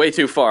 that's way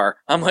too far.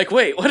 I'm like,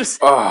 wait, what is...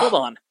 Hold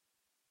on.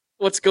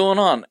 What's going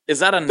on? Is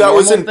that a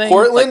normal thing? That was in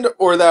Portland,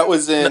 or that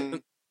was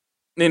in...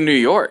 In New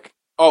York.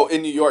 Oh,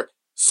 in New York.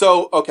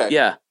 So, okay.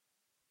 Yeah.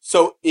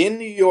 So, in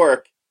New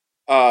York,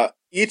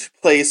 each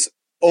place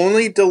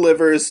only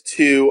delivers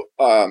to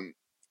a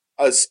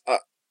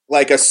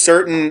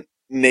certain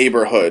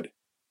neighborhood.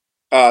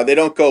 They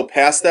don't go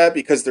past that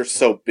because they're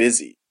so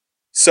busy.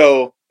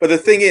 So, but the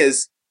thing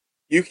is,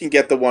 you can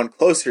get the one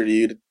closer to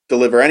you to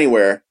deliver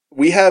anywhere.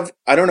 We have,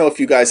 I don't know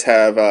if you guys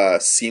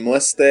have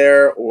Seamless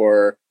there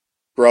or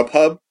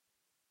Grubhub.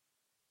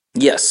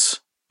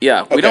 Yes.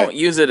 Yeah, we don't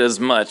use it as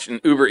much, and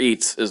Uber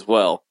Eats as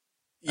well.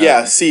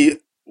 Yeah, see,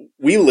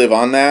 we live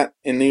on that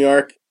in New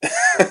York.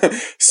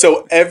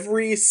 So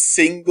every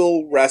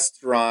single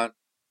restaurant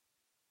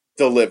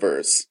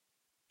delivers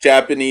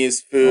Japanese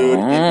food,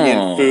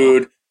 Indian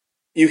food.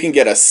 You can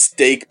get a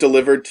steak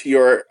delivered to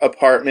your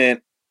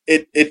apartment.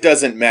 It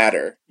doesn't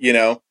matter,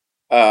 for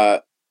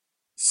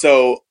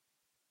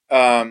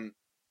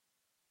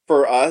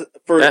us,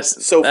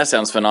 that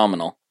sounds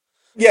phenomenal.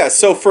 Yeah,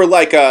 so for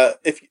like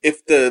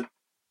if the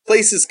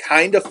place is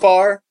kind of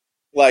far,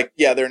 like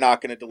they're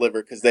not going to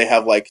deliver because they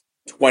have like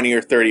 20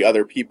 or 30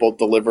 other people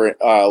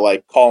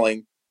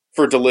calling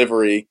for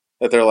delivery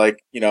that they're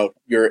like,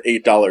 your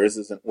 $8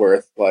 isn't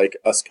worth like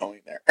us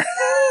going there.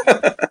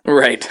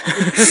 Right.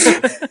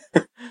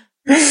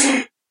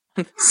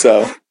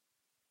 So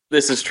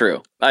this is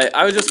true.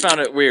 I just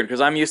found it weird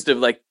because I'm used to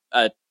like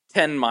a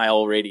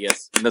 10-mile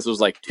radius, and this was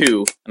like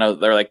 2,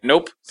 and they're like,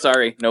 nope,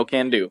 sorry, no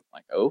can do. I'm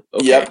like, oh,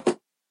 okay. Yep,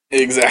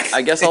 exactly.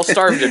 I guess I'll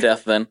starve to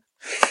death then.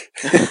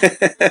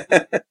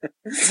 But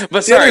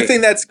the other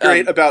thing that's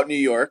great about New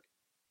York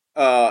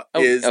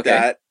is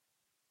that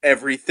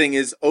everything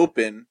is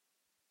open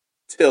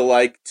till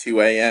like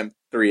 2 a.m.,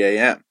 3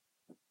 a.m.,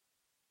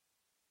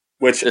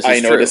 which I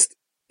noticed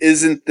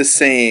isn't the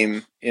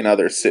same in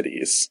other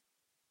cities.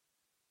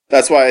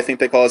 That's why I think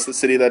they call us the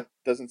city that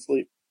doesn't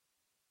sleep.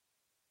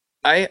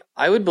 I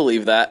would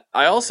believe that.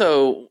 I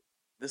also,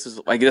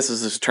 I guess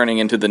this is turning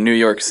into the New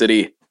York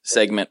City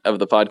segment of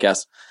the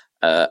podcast.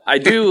 I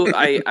do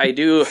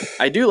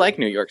like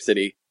New York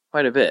City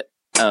quite a bit.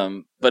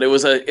 But it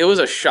was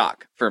a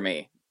shock for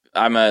me.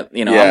 I'm a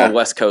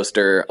West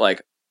Coaster,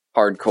 like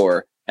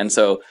hardcore.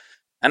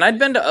 And I'd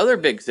been to other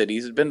big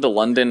cities. I'd been to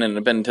London and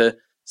I'd been to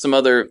some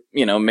other,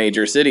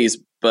 major cities,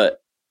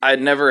 but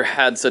I'd never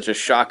had such a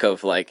shock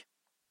of like,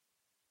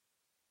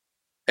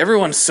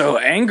 everyone's so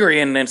angry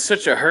and in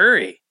such a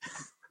hurry.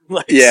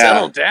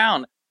 Settle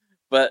down.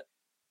 But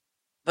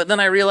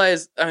then I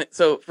realized,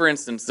 so for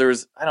instance,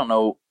 I don't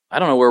know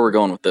where we're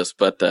going with this,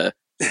 but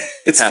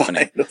it's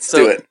happening. Fine. Let's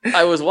do it.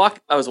 I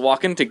was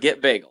walking to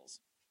get bagels,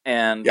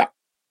 and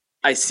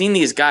I seen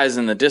these guys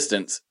in the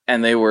distance,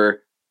 and I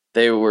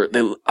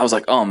was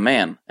like, oh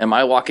man, am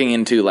I walking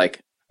into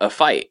like a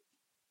fight?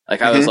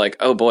 Like I was like,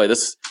 oh boy,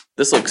 this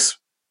looks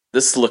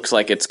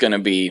like it's gonna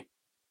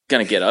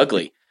get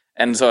ugly.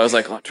 And so I was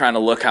like trying to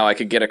look how I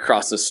could get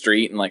across the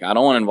street, and like I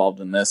don't want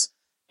involved in this.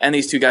 And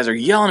these two guys are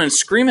yelling and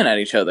screaming at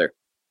each other.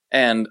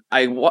 And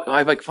I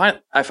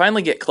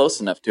finally get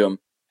close enough to them,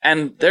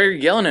 and they're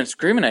yelling and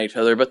screaming at each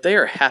other, but they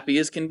are happy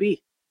as can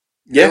be.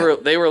 Yeah.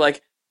 They were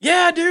like,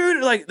 yeah,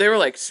 dude, like they were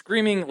like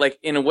screaming like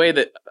in a way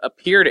that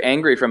appeared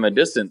angry from a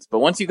distance, but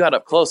once you got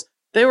up close,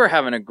 they were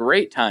having a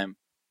great time.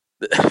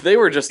 They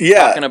were just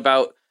talking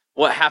about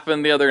what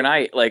happened the other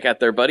night, like at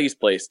their buddy's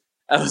place.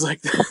 I was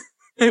like,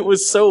 it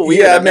was so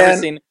weird. I've never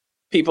seen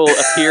people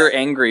appear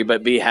angry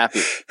but be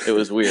happy. It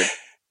was weird.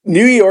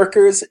 New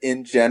Yorkers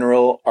in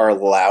general are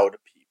loud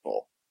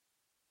people.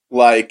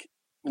 Like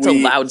it's a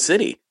loud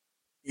city.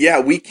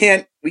 Yeah, we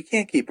can't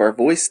keep our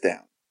voice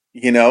down.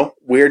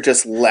 We're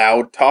just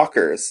loud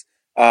talkers.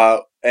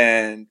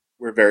 And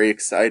we're very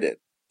excited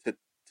to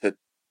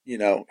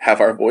have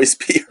our voice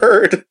be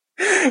heard.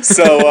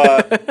 So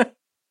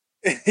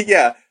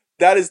yeah,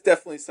 that is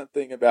definitely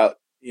something about,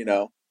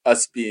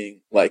 us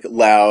being like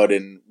loud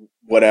and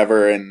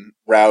whatever and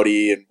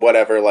rowdy and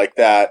whatever like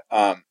that.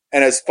 And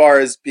as far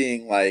as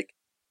being like,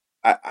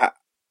 I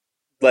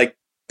like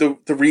the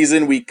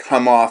reason we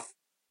come off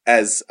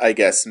as, I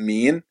guess,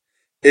 mean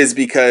is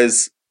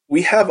because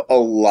we have a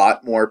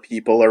lot more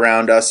people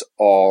around us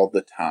all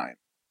the time.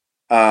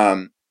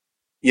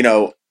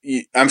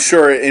 I'm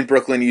sure in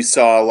Brooklyn you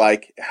saw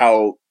like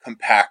how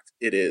compact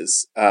it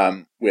is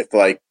with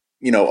like,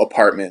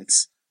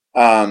 apartments.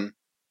 And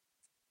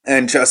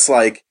just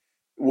like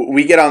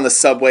we get on the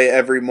subway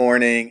every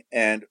morning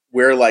and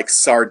we're like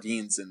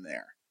sardines in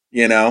there,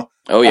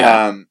 Oh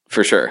yeah,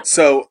 for sure.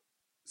 So,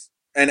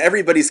 and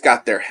everybody's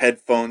got their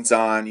headphones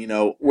on,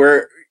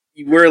 we're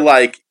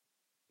like,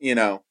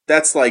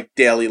 that's like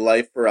daily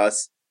life for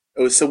us.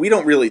 So we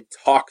don't really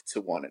talk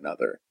to one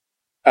another.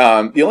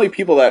 The only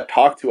people that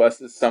talk to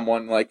us is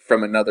someone like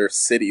from another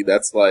city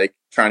that's like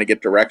trying to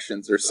get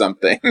directions or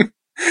something,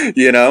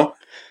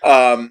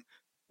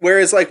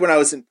 Whereas like when I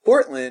was in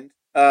Portland,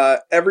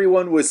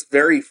 everyone was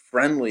very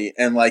friendly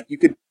and like you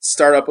could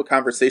start up a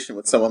conversation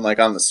with someone like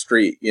on the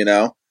street, and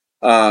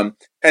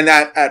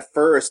that at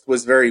first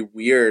was very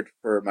weird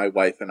for my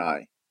wife and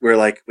I. We're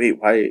like, wait,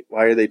 why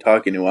are they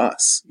talking to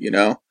us?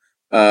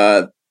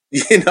 Like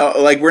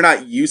we're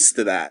not used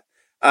to that.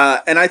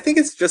 And I think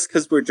it's just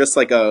because we're just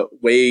like a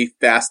way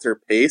faster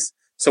pace.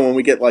 So when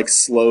we get like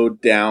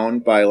slowed down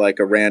by like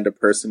a random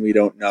person we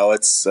don't know,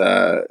 it's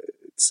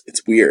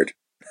weird,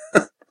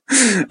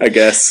 I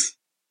guess.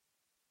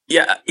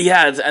 Yeah,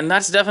 and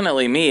that's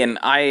definitely me. And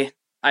I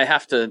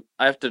have to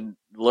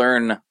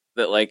learn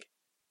that like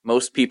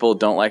most people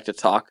don't like to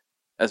talk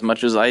as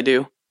much as I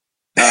do,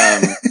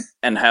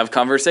 and have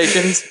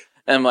conversations.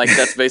 And like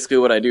that's basically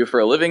what I do for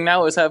a living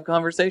now is have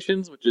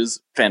conversations, which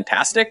is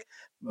fantastic.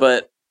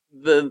 But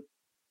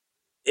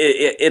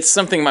it's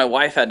something my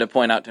wife had to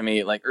point out to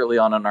me like early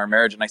on in our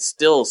marriage, and I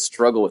still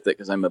struggle with it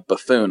because I'm a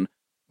buffoon.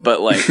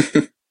 But like,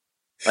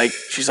 like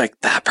she's like,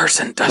 that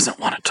person doesn't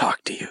want to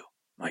talk to you.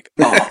 I'm like,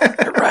 oh,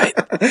 you're right.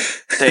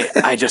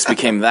 I just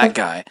became that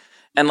guy,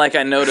 and like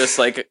I noticed,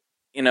 like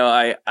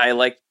I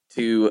like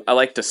to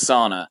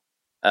sauna.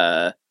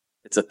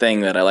 It's a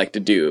thing that I like to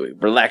do.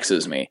 It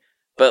relaxes me.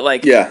 But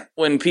like,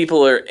 when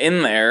people are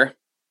in there,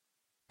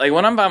 like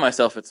when I'm by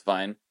myself, it's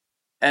fine.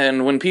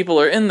 And when people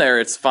are in there,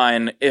 it's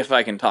fine if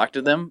I can talk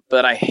to them.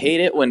 But I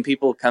hate it when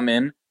people come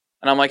in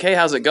and I'm like, hey,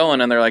 how's it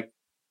going? And they're like,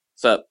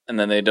 what's up? And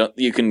then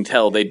you can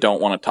tell they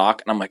don't want to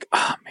talk. And I'm like,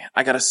 oh man,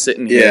 I got to sit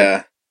in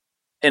here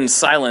in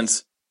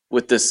silence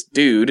with this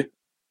dude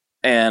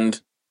and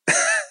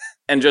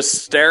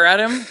just stare at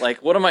him.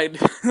 Like, what am I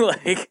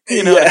like,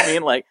 what I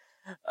mean? Like,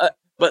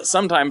 but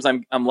sometimes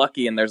I'm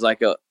lucky and there's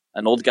like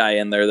an old guy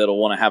in there that'll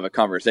want to have a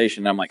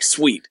conversation. I'm like,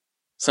 sweet,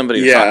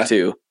 somebody to talk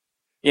to.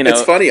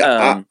 It's funny.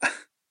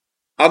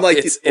 I'm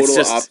like the total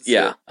opposite.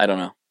 Yeah, I don't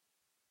know.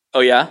 Oh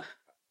yeah?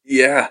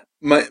 Yeah.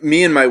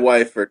 Me and my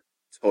wife are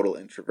total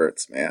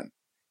introverts, man.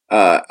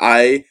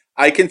 I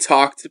can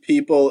talk to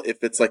people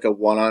if it's like a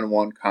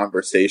one-on-one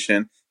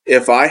conversation.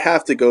 If I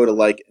have to go to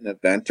like an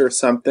event or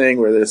something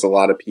where there's a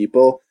lot of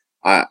people,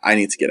 I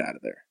need to get out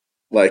of there.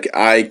 Like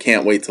I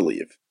can't wait to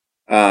leave.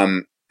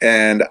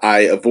 And I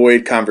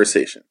avoid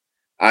conversation.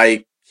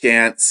 I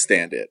can't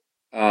stand it.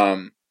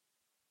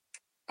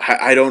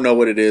 I don't know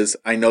what it is.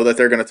 I know that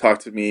they're going to talk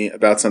to me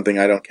about something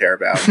I don't care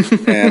about,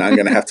 and I'm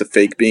going to have to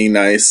fake being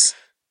nice.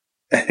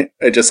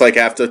 I just like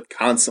have to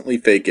constantly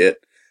fake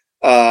it.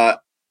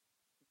 But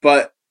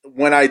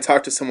when I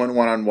talk to someone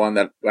one-on-one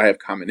that I have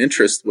common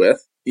interest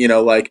with,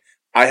 like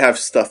I have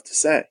stuff to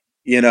say,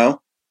 and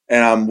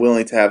I'm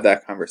willing to have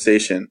that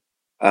conversation.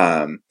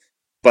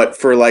 But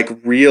for like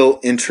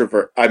real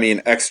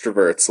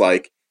extroverts,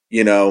 like,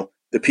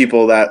 the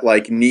people that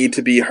like need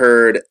to be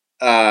heard,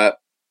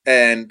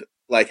 and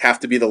like have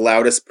to be the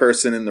loudest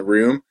person in the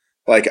room.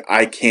 Like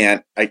I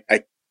can't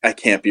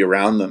be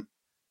around them.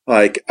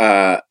 Like,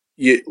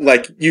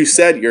 you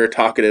said, you're a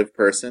talkative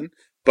person,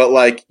 but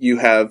like you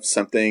have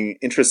something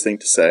interesting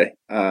to say.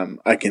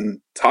 I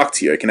can talk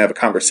to you. I can have a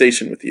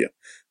conversation with you,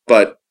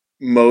 but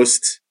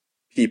most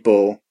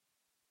people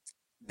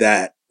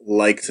that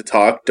like to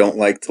talk don't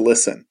like to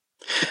listen.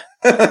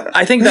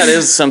 I think that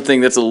is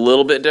something that's a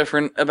little bit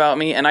different about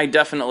me, and I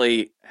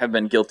definitely have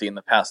been guilty in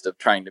the past of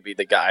trying to be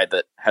the guy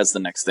that has the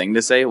next thing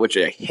to say, which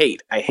I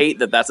hate. I hate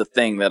that that's a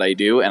thing that I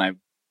do, and I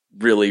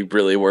really,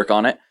 really work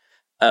on it.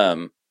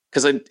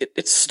 Because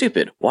it's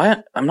stupid.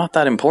 Why? I'm not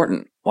that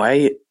important.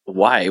 Why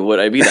would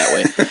I be that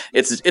way?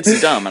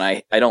 It's dumb,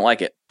 and I don't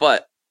like it.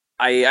 But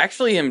I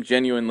actually am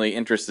genuinely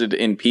interested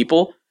in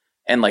people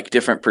and like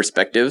different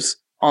perspectives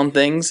on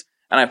things.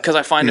 And because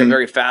I find it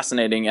very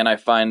fascinating, and I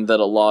find that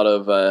a lot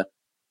of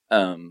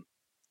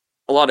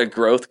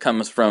growth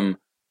comes from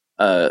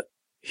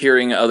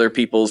hearing other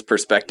people's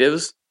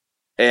perspectives,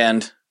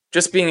 and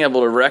just being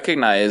able to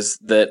recognize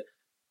that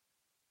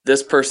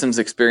this person's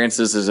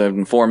experiences has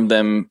informed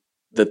them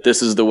that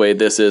this is the way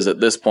this is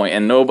at this point,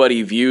 and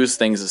nobody views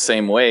things the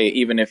same way,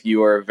 even if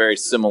you are a very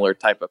similar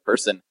type of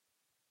person.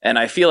 And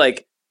I feel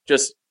like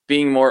just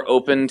being more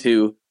open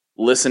to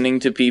listening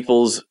to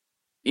people's,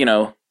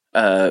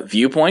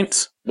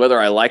 viewpoints, whether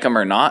I like them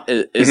or not,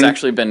 is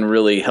actually been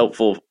really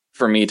helpful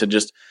for me to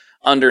just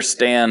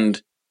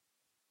understand,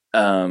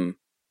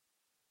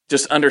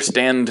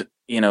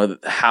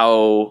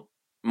 how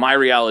my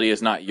reality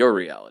is not your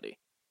reality.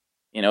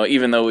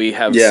 Even though we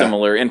have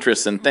similar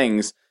interests in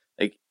things,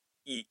 like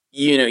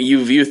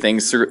you view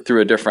things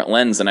through a different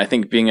lens, and I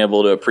think being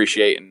able to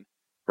appreciate and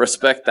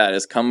respect that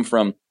has come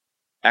from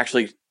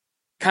actually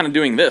kind of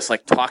doing this,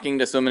 like talking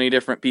to so many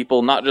different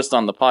people, not just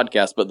on the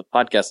podcast, but the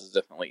podcast has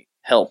definitely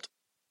helped,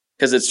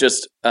 because it's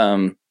just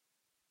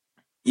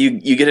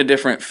you get a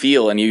different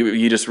feel, and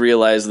you just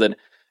realize that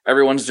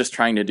everyone's just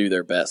trying to do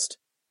their best,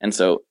 and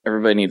so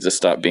everybody needs to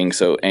stop being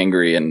so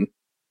angry and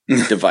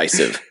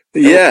divisive.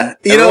 Yeah,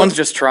 everyone's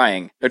just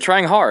trying. They're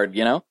trying hard,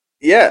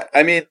 Yeah,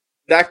 I mean,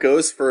 that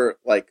goes for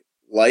like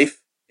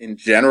life in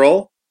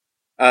general,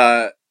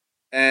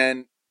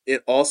 and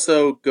it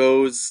also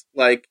goes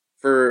like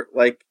for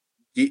like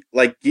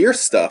gear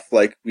stuff.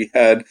 Like we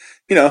had,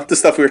 the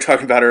stuff we were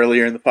talking about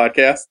earlier in the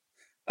podcast.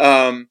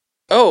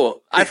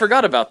 Oh, I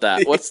forgot about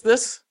that. What's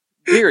this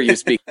gear you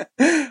speak?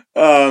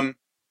 Yeah,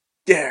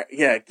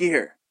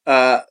 gear.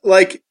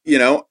 Like,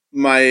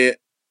 my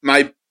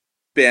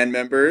band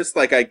members,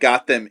 like I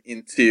got them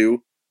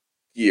into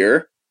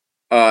gear,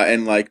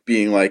 and like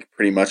being like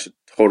pretty much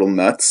total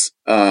nuts.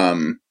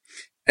 And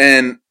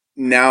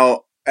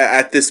now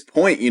at this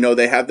point,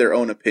 they have their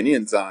own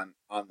opinions on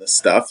this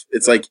stuff.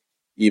 It's like,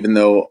 even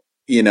though,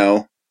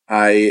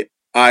 I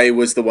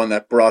was the one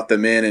that brought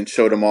them in and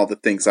showed them all the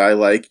things I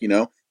like,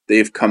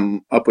 they've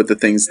come up with the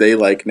things they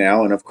like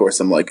now. And of course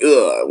I'm like,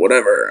 ugh,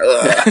 whatever.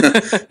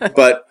 Ugh.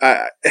 But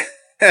I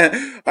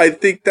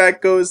think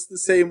that goes the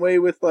same way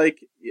with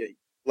like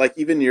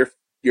even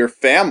your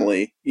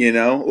family,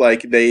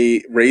 like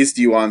they raised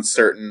you on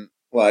certain,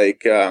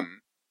 like,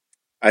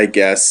 I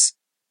guess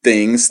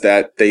things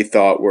that they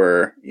thought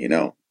were,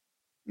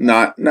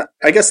 not,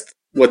 I guess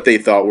what they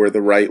thought were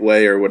the right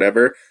way or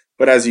whatever.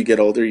 But as you get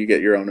older, you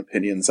get your own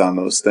opinions on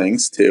those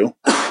things too.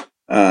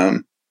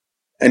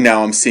 And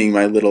now I'm seeing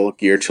my little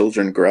gear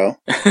children grow.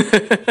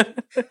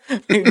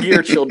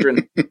 Gear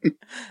children.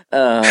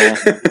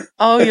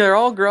 Oh, they're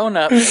all grown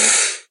up.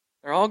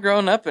 They're all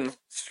grown up and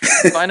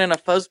finding a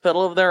fuzz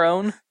pedal of their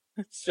own.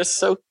 It's just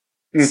so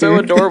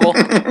adorable.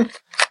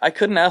 I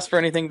couldn't ask for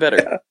anything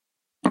better.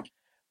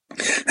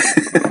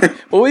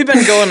 Well, we've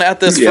been going at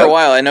this for a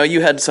while. I know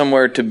you had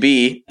somewhere to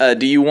be.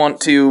 Do you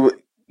want to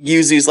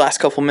use these last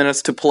couple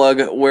minutes to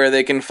plug where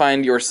they can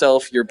find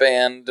yourself, your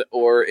band,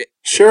 or...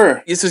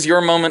 Sure. This is your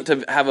moment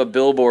to have a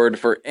billboard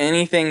for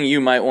anything you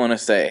might want to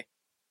say.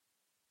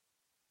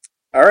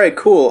 All right,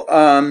 cool.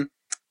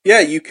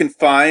 Yeah, you can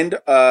find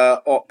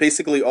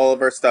basically all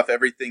of our stuff.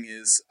 Everything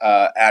is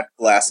at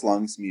Glass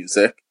Lungs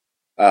Music,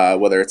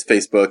 whether it's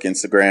Facebook,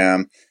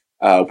 Instagram.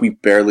 We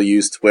barely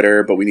use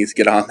Twitter, but we need to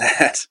get on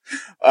that.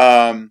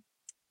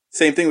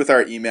 Same thing with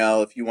our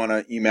email. If you want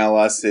to email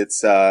us,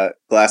 it's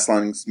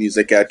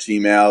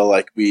glasslungsmusic@gmail.com.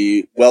 Like,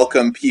 we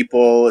welcome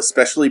people,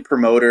 especially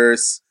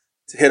promoters,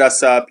 to hit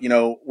us up.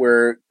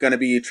 We're going to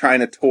be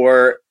trying to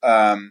tour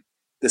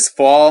this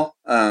fall.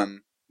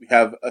 We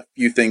have a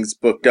few things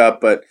booked up,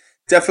 but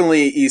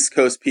definitely East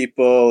Coast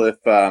people. If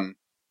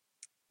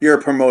you're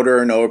a promoter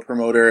or know a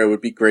promoter, it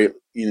would be great,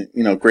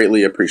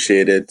 greatly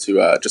appreciated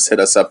to just hit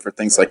us up for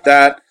things like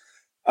that.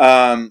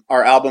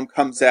 Our album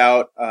comes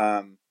out.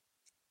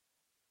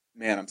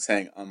 Man, I'm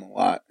saying a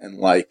lot and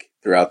like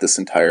throughout this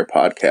entire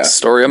podcast.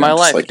 Story of my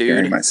life, like,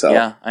 dude. Myself.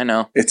 Yeah, I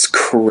know. It's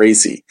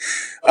crazy.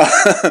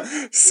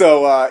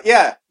 So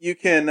you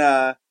can.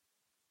 Our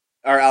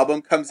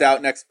album comes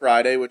out next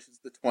Friday, which is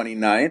the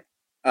 29th.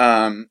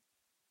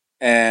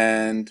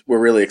 And we're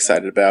really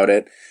excited about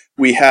it.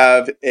 We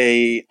have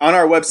on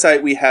our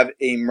website, we have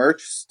a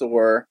merch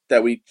store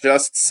that we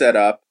just set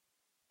up.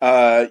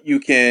 You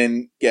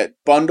can get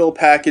bundle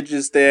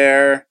packages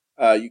there.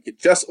 You could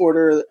just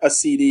order a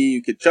CD,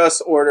 you could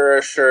just order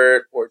a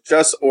shirt, or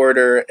just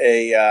order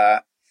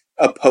a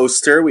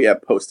poster. We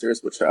have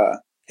posters, which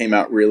came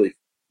out really,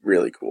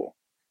 really cool,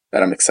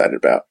 that I'm excited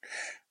about.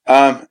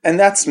 And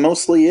that's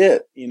mostly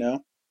it,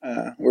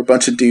 We're a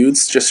bunch of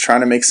dudes just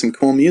trying to make some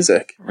cool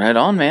music. Right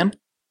on, man.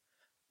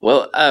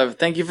 Well,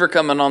 thank you for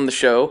coming on the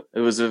show.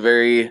 It was a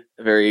very,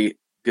 very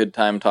good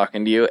time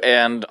talking to you.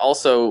 And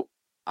also,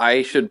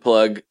 I should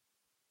plug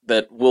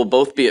that we'll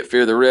both be at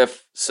Fear the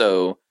Riff,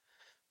 so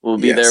we'll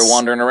be there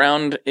wandering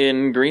around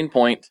in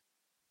Greenpoint.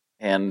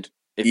 And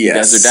if you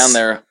guys are down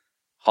there,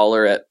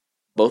 holler at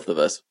both of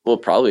us. We'll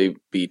probably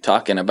be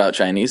talking about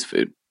Chinese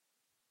food.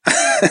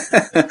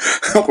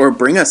 Or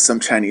bring us some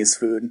Chinese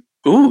food.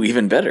 Ooh,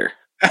 even better.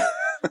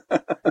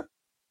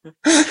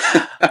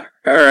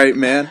 All right,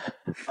 man.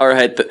 All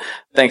right.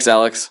 Thanks,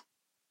 Alex.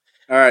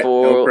 All right,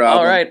 no problem.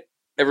 All right,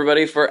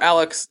 everybody. For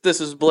Alex, this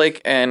is Blake.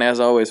 And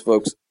as always,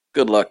 folks,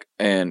 good luck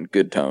and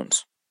good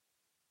tones.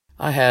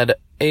 I had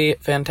a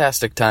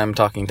fantastic time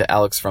talking to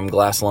Alex from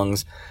Glass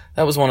Lungs.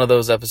 That was one of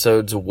those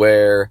episodes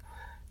where,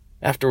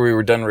 after we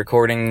were done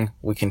recording,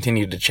 we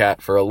continued to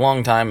chat for a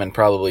long time and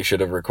probably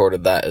should have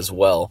recorded that as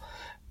well.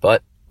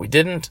 But we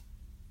didn't.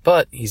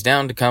 But he's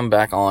down to come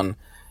back on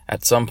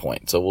at some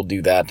point, so we'll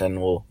do that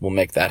and we'll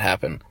make that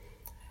happen.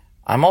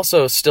 I'm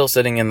also still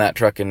sitting in that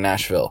truck in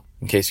Nashville,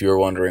 in case you were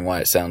wondering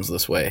why it sounds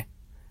this way.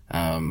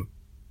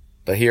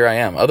 But here I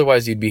am.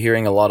 Otherwise, you'd be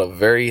hearing a lot of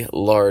very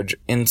large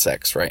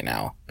insects right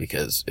now,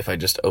 because if I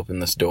just open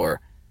this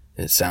door,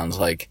 it sounds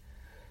like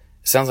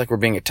sounds like we're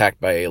being attacked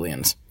by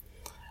aliens.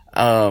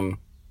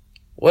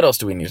 What else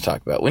do we need to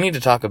talk about? We need to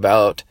talk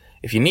about,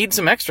 if you need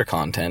some extra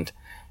content,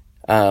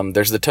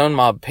 there's the Tone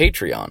Mob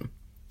Patreon.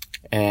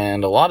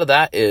 And a lot of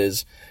that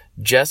is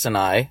Jess and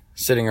I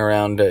sitting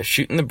around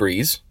shooting the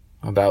breeze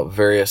about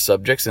various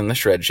subjects in the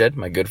Shred Shed,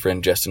 my good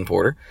friend Justin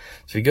Porter.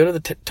 So if you go to the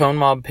Tone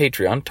Mob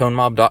Patreon,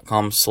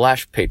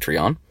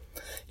 tonemob.com/Patreon,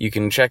 you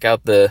can check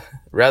out the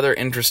rather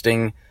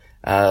interesting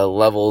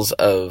levels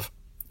of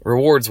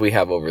rewards we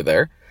have over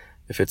there.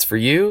 If it's for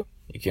you,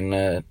 you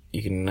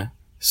can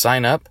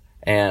sign up,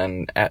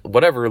 and at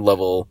whatever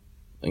level,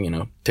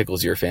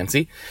 tickles your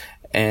fancy,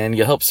 and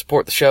you'll help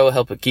support the show,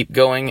 help it keep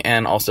going,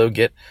 and also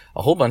get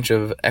a whole bunch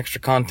of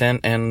extra content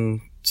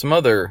and some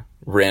other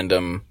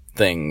random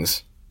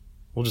things.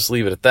 We'll just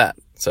leave it at that.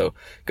 So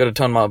go to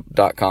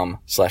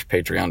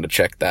tonemob.com/Patreon to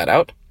check that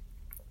out.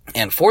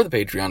 And for the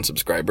Patreon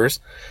subscribers,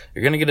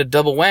 you're going to get a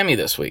double whammy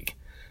this week.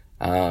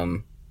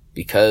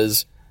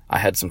 Because I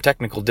had some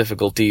technical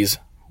difficulties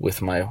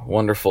with my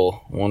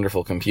wonderful,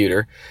 wonderful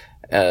computer,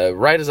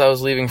 right as I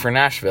was leaving for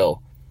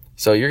Nashville.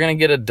 So you're going to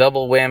get a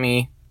double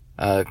whammy,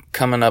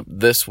 coming up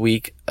this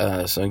week.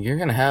 So you're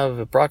going to have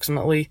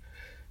approximately,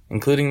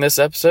 including this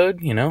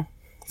episode,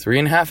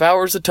 3.5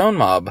 hours of Tone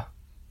Mob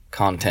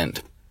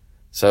content.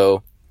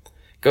 So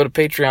go to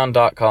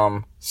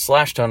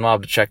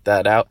patreon.com/ToneMob to check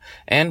that out.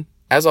 And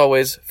as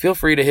always, feel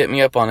free to hit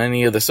me up on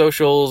any of the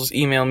socials,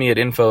 email me at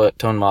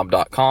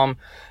info@tonemob.com,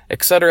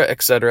 etc.,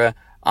 etc.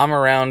 I'm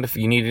around if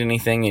you need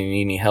anything and you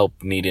need any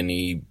help, need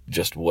any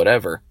just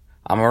whatever.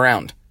 I'm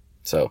around.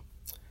 So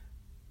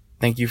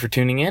thank you for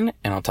tuning in,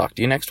 and I'll talk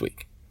to you next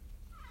week.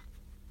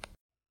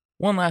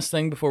 One last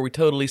thing before we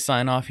totally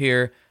sign off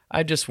here,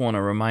 I just want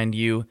to remind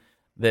you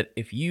that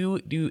if you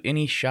do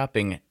any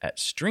shopping at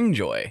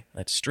Stringjoy,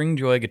 that's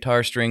Stringjoy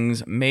guitar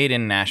strings made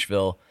in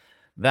Nashville,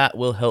 that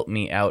will help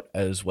me out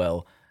as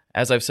well.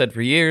 As I've said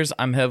for years,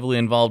 I'm heavily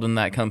involved in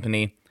that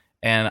company,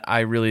 and I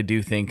really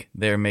do think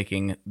they're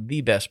making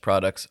the best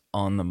products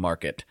on the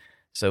market.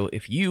 So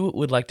if you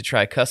would like to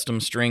try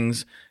custom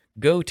strings,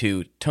 go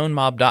to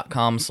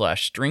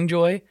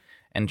tonemob.com/Stringjoy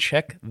and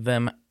check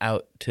them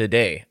out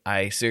today.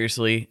 I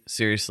seriously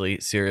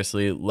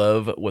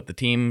love what the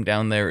team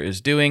down there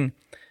is doing.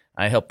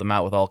 I help them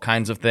out with all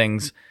kinds of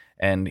things,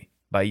 and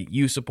by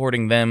you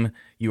supporting them,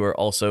 you are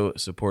also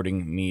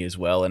supporting me as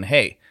well. And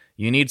hey,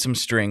 you need some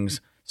strings,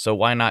 so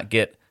why not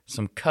get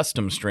some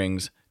custom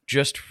strings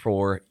just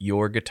for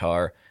your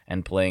guitar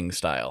and playing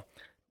style?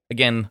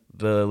 Again,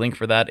 the link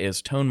for that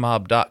is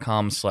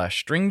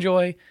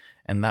tonemob.com/Stringjoy,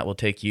 and that will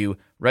take you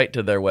right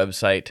to their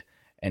website,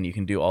 and you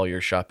can do all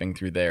your shopping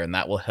through there, and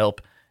that will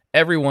help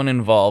everyone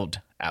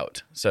involved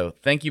out. So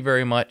thank you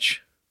very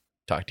much.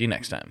 Talk to you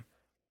next time.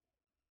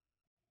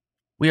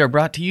 We are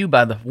brought to you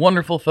by the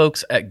wonderful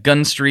folks at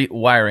Gun Street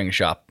Wiring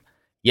Shop.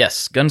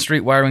 Yes, Gun Street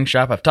Wiring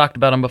Shop. I've talked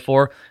about them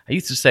before. I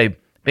used to say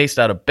based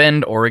out of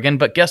Bend, Oregon,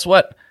 but guess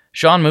what?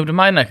 Sean moved to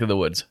my neck of the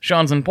woods.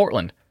 Sean's in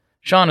Portland.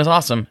 Sean is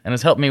awesome and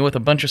has helped me with a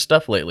bunch of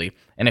stuff lately.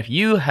 And if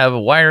you have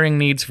wiring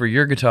needs for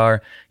your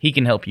guitar, he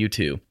can help you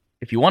too.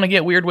 If you want to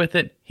get weird with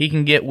it, he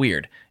can get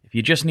weird. If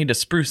you just need to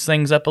spruce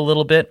things up a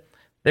little bit,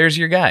 there's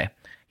your guy.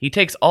 He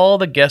takes all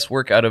the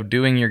guesswork out of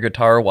doing your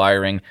guitar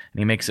wiring, and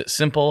he makes it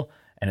simple,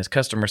 and his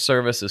customer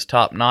service is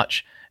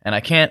top-notch, and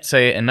I can't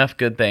say enough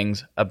good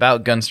things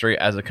about Gun Street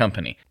as a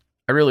company.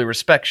 I really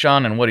respect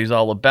Sean and what he's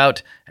all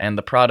about, and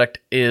the product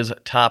is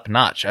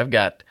top-notch. I've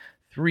got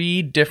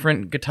 3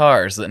 different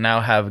guitars that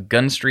now have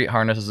Gun Street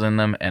harnesses in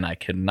them, and I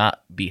could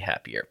not be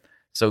happier.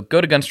 So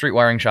go to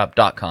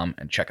gunstreetwiringshop.com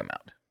and check them out.